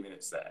extra 30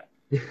 minutes there.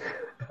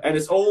 And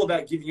it's all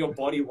about giving your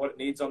body what it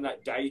needs on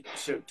that day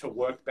to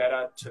work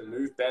better, to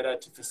move better,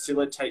 to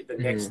facilitate the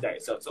next day.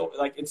 So it's all,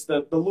 like it's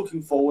the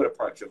looking forward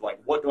approach of like,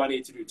 what do I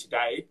need to do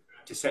today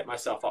to set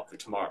myself up for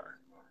tomorrow?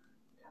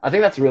 I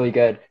think that's really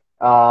good,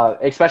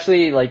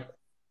 especially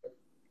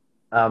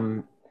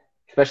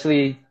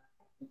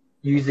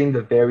using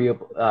the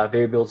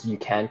variables you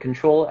can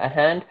control at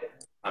hand.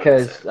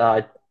 Because,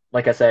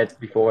 like I said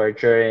before,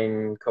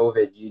 during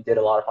COVID, you did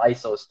a lot of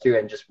ISOs too,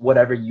 and just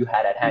whatever you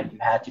had at hand, you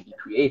had to be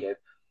creative.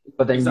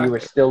 But then you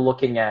were still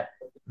looking at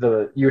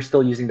you were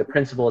still using the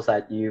principles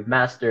that you've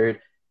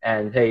mastered,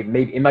 and hey,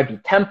 maybe it might be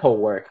tempo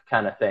work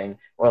kind of thing,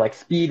 or like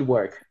speed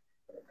work,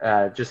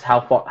 just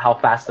how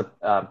fast the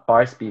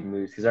bar speed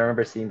moves. Because I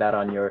remember seeing that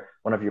on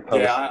one of your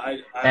posts. Yeah,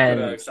 I got an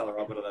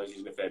accelerometer that I was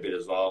using a fair bit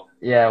as well.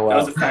 Yeah,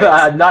 well,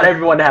 not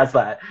everyone has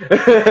that.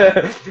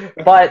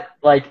 But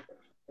like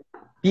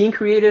being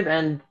creative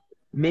and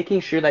making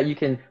sure that you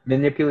can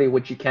manipulate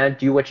what you can,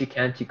 do what you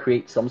can to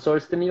create some sort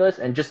of stimulus,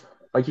 and just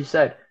like you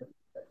said,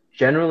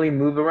 generally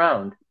move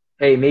around.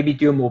 Hey, maybe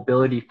do a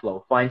mobility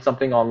flow. Find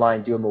something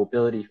online, do a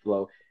mobility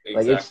flow.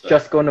 Like it's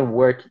just going to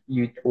work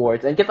you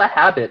towards, and get that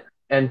habit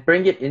and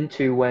bring it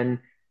into when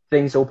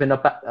things open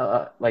up,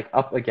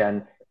 up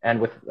again.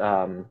 And with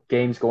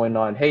games going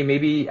on, hey,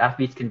 maybe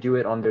athletes can do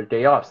it on their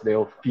day off. So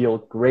they'll feel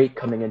great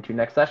coming into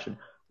next session,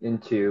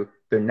 into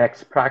their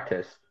next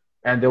practice,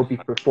 and they'll be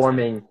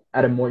performing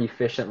at a more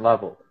efficient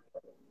level.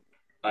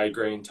 I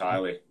agree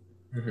entirely.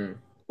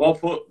 Well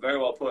put. Very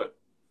well put.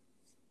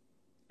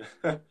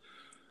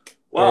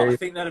 Well, I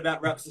think that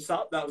about wraps us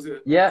up. That was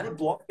a good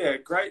block there.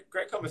 Great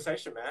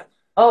conversation, man.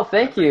 Oh,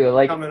 thank you.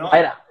 Like,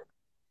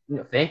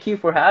 No, thank you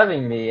for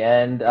having me.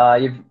 And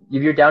if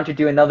you're down to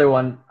do another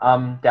one,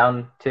 I'm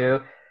down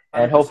too.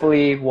 And 100%.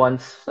 hopefully,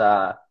 once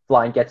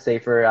flying gets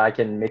safer, I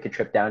can make a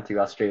trip down to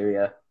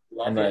Australia, and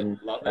Love it. then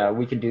Love it.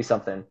 we can do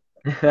something.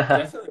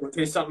 Definitely. We'll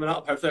do something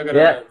up. Hopefully, I've got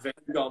Yeah, a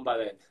venue going by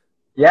then.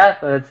 yeah,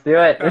 let's do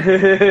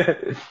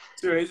it.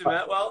 Too easy,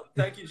 Matt. Well,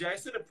 thank you,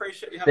 Jason.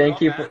 Appreciate you having Thank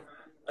on, you man.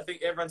 for I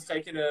think everyone's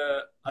taken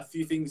a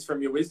few things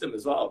from your wisdom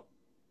as well.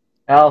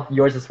 Al,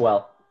 yours as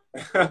well.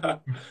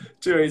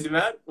 Too easy,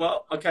 Matt.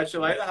 Well, I'll catch you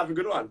later. Have a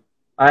good one.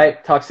 All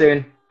right, talk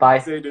soon. Bye.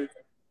 See you, dude.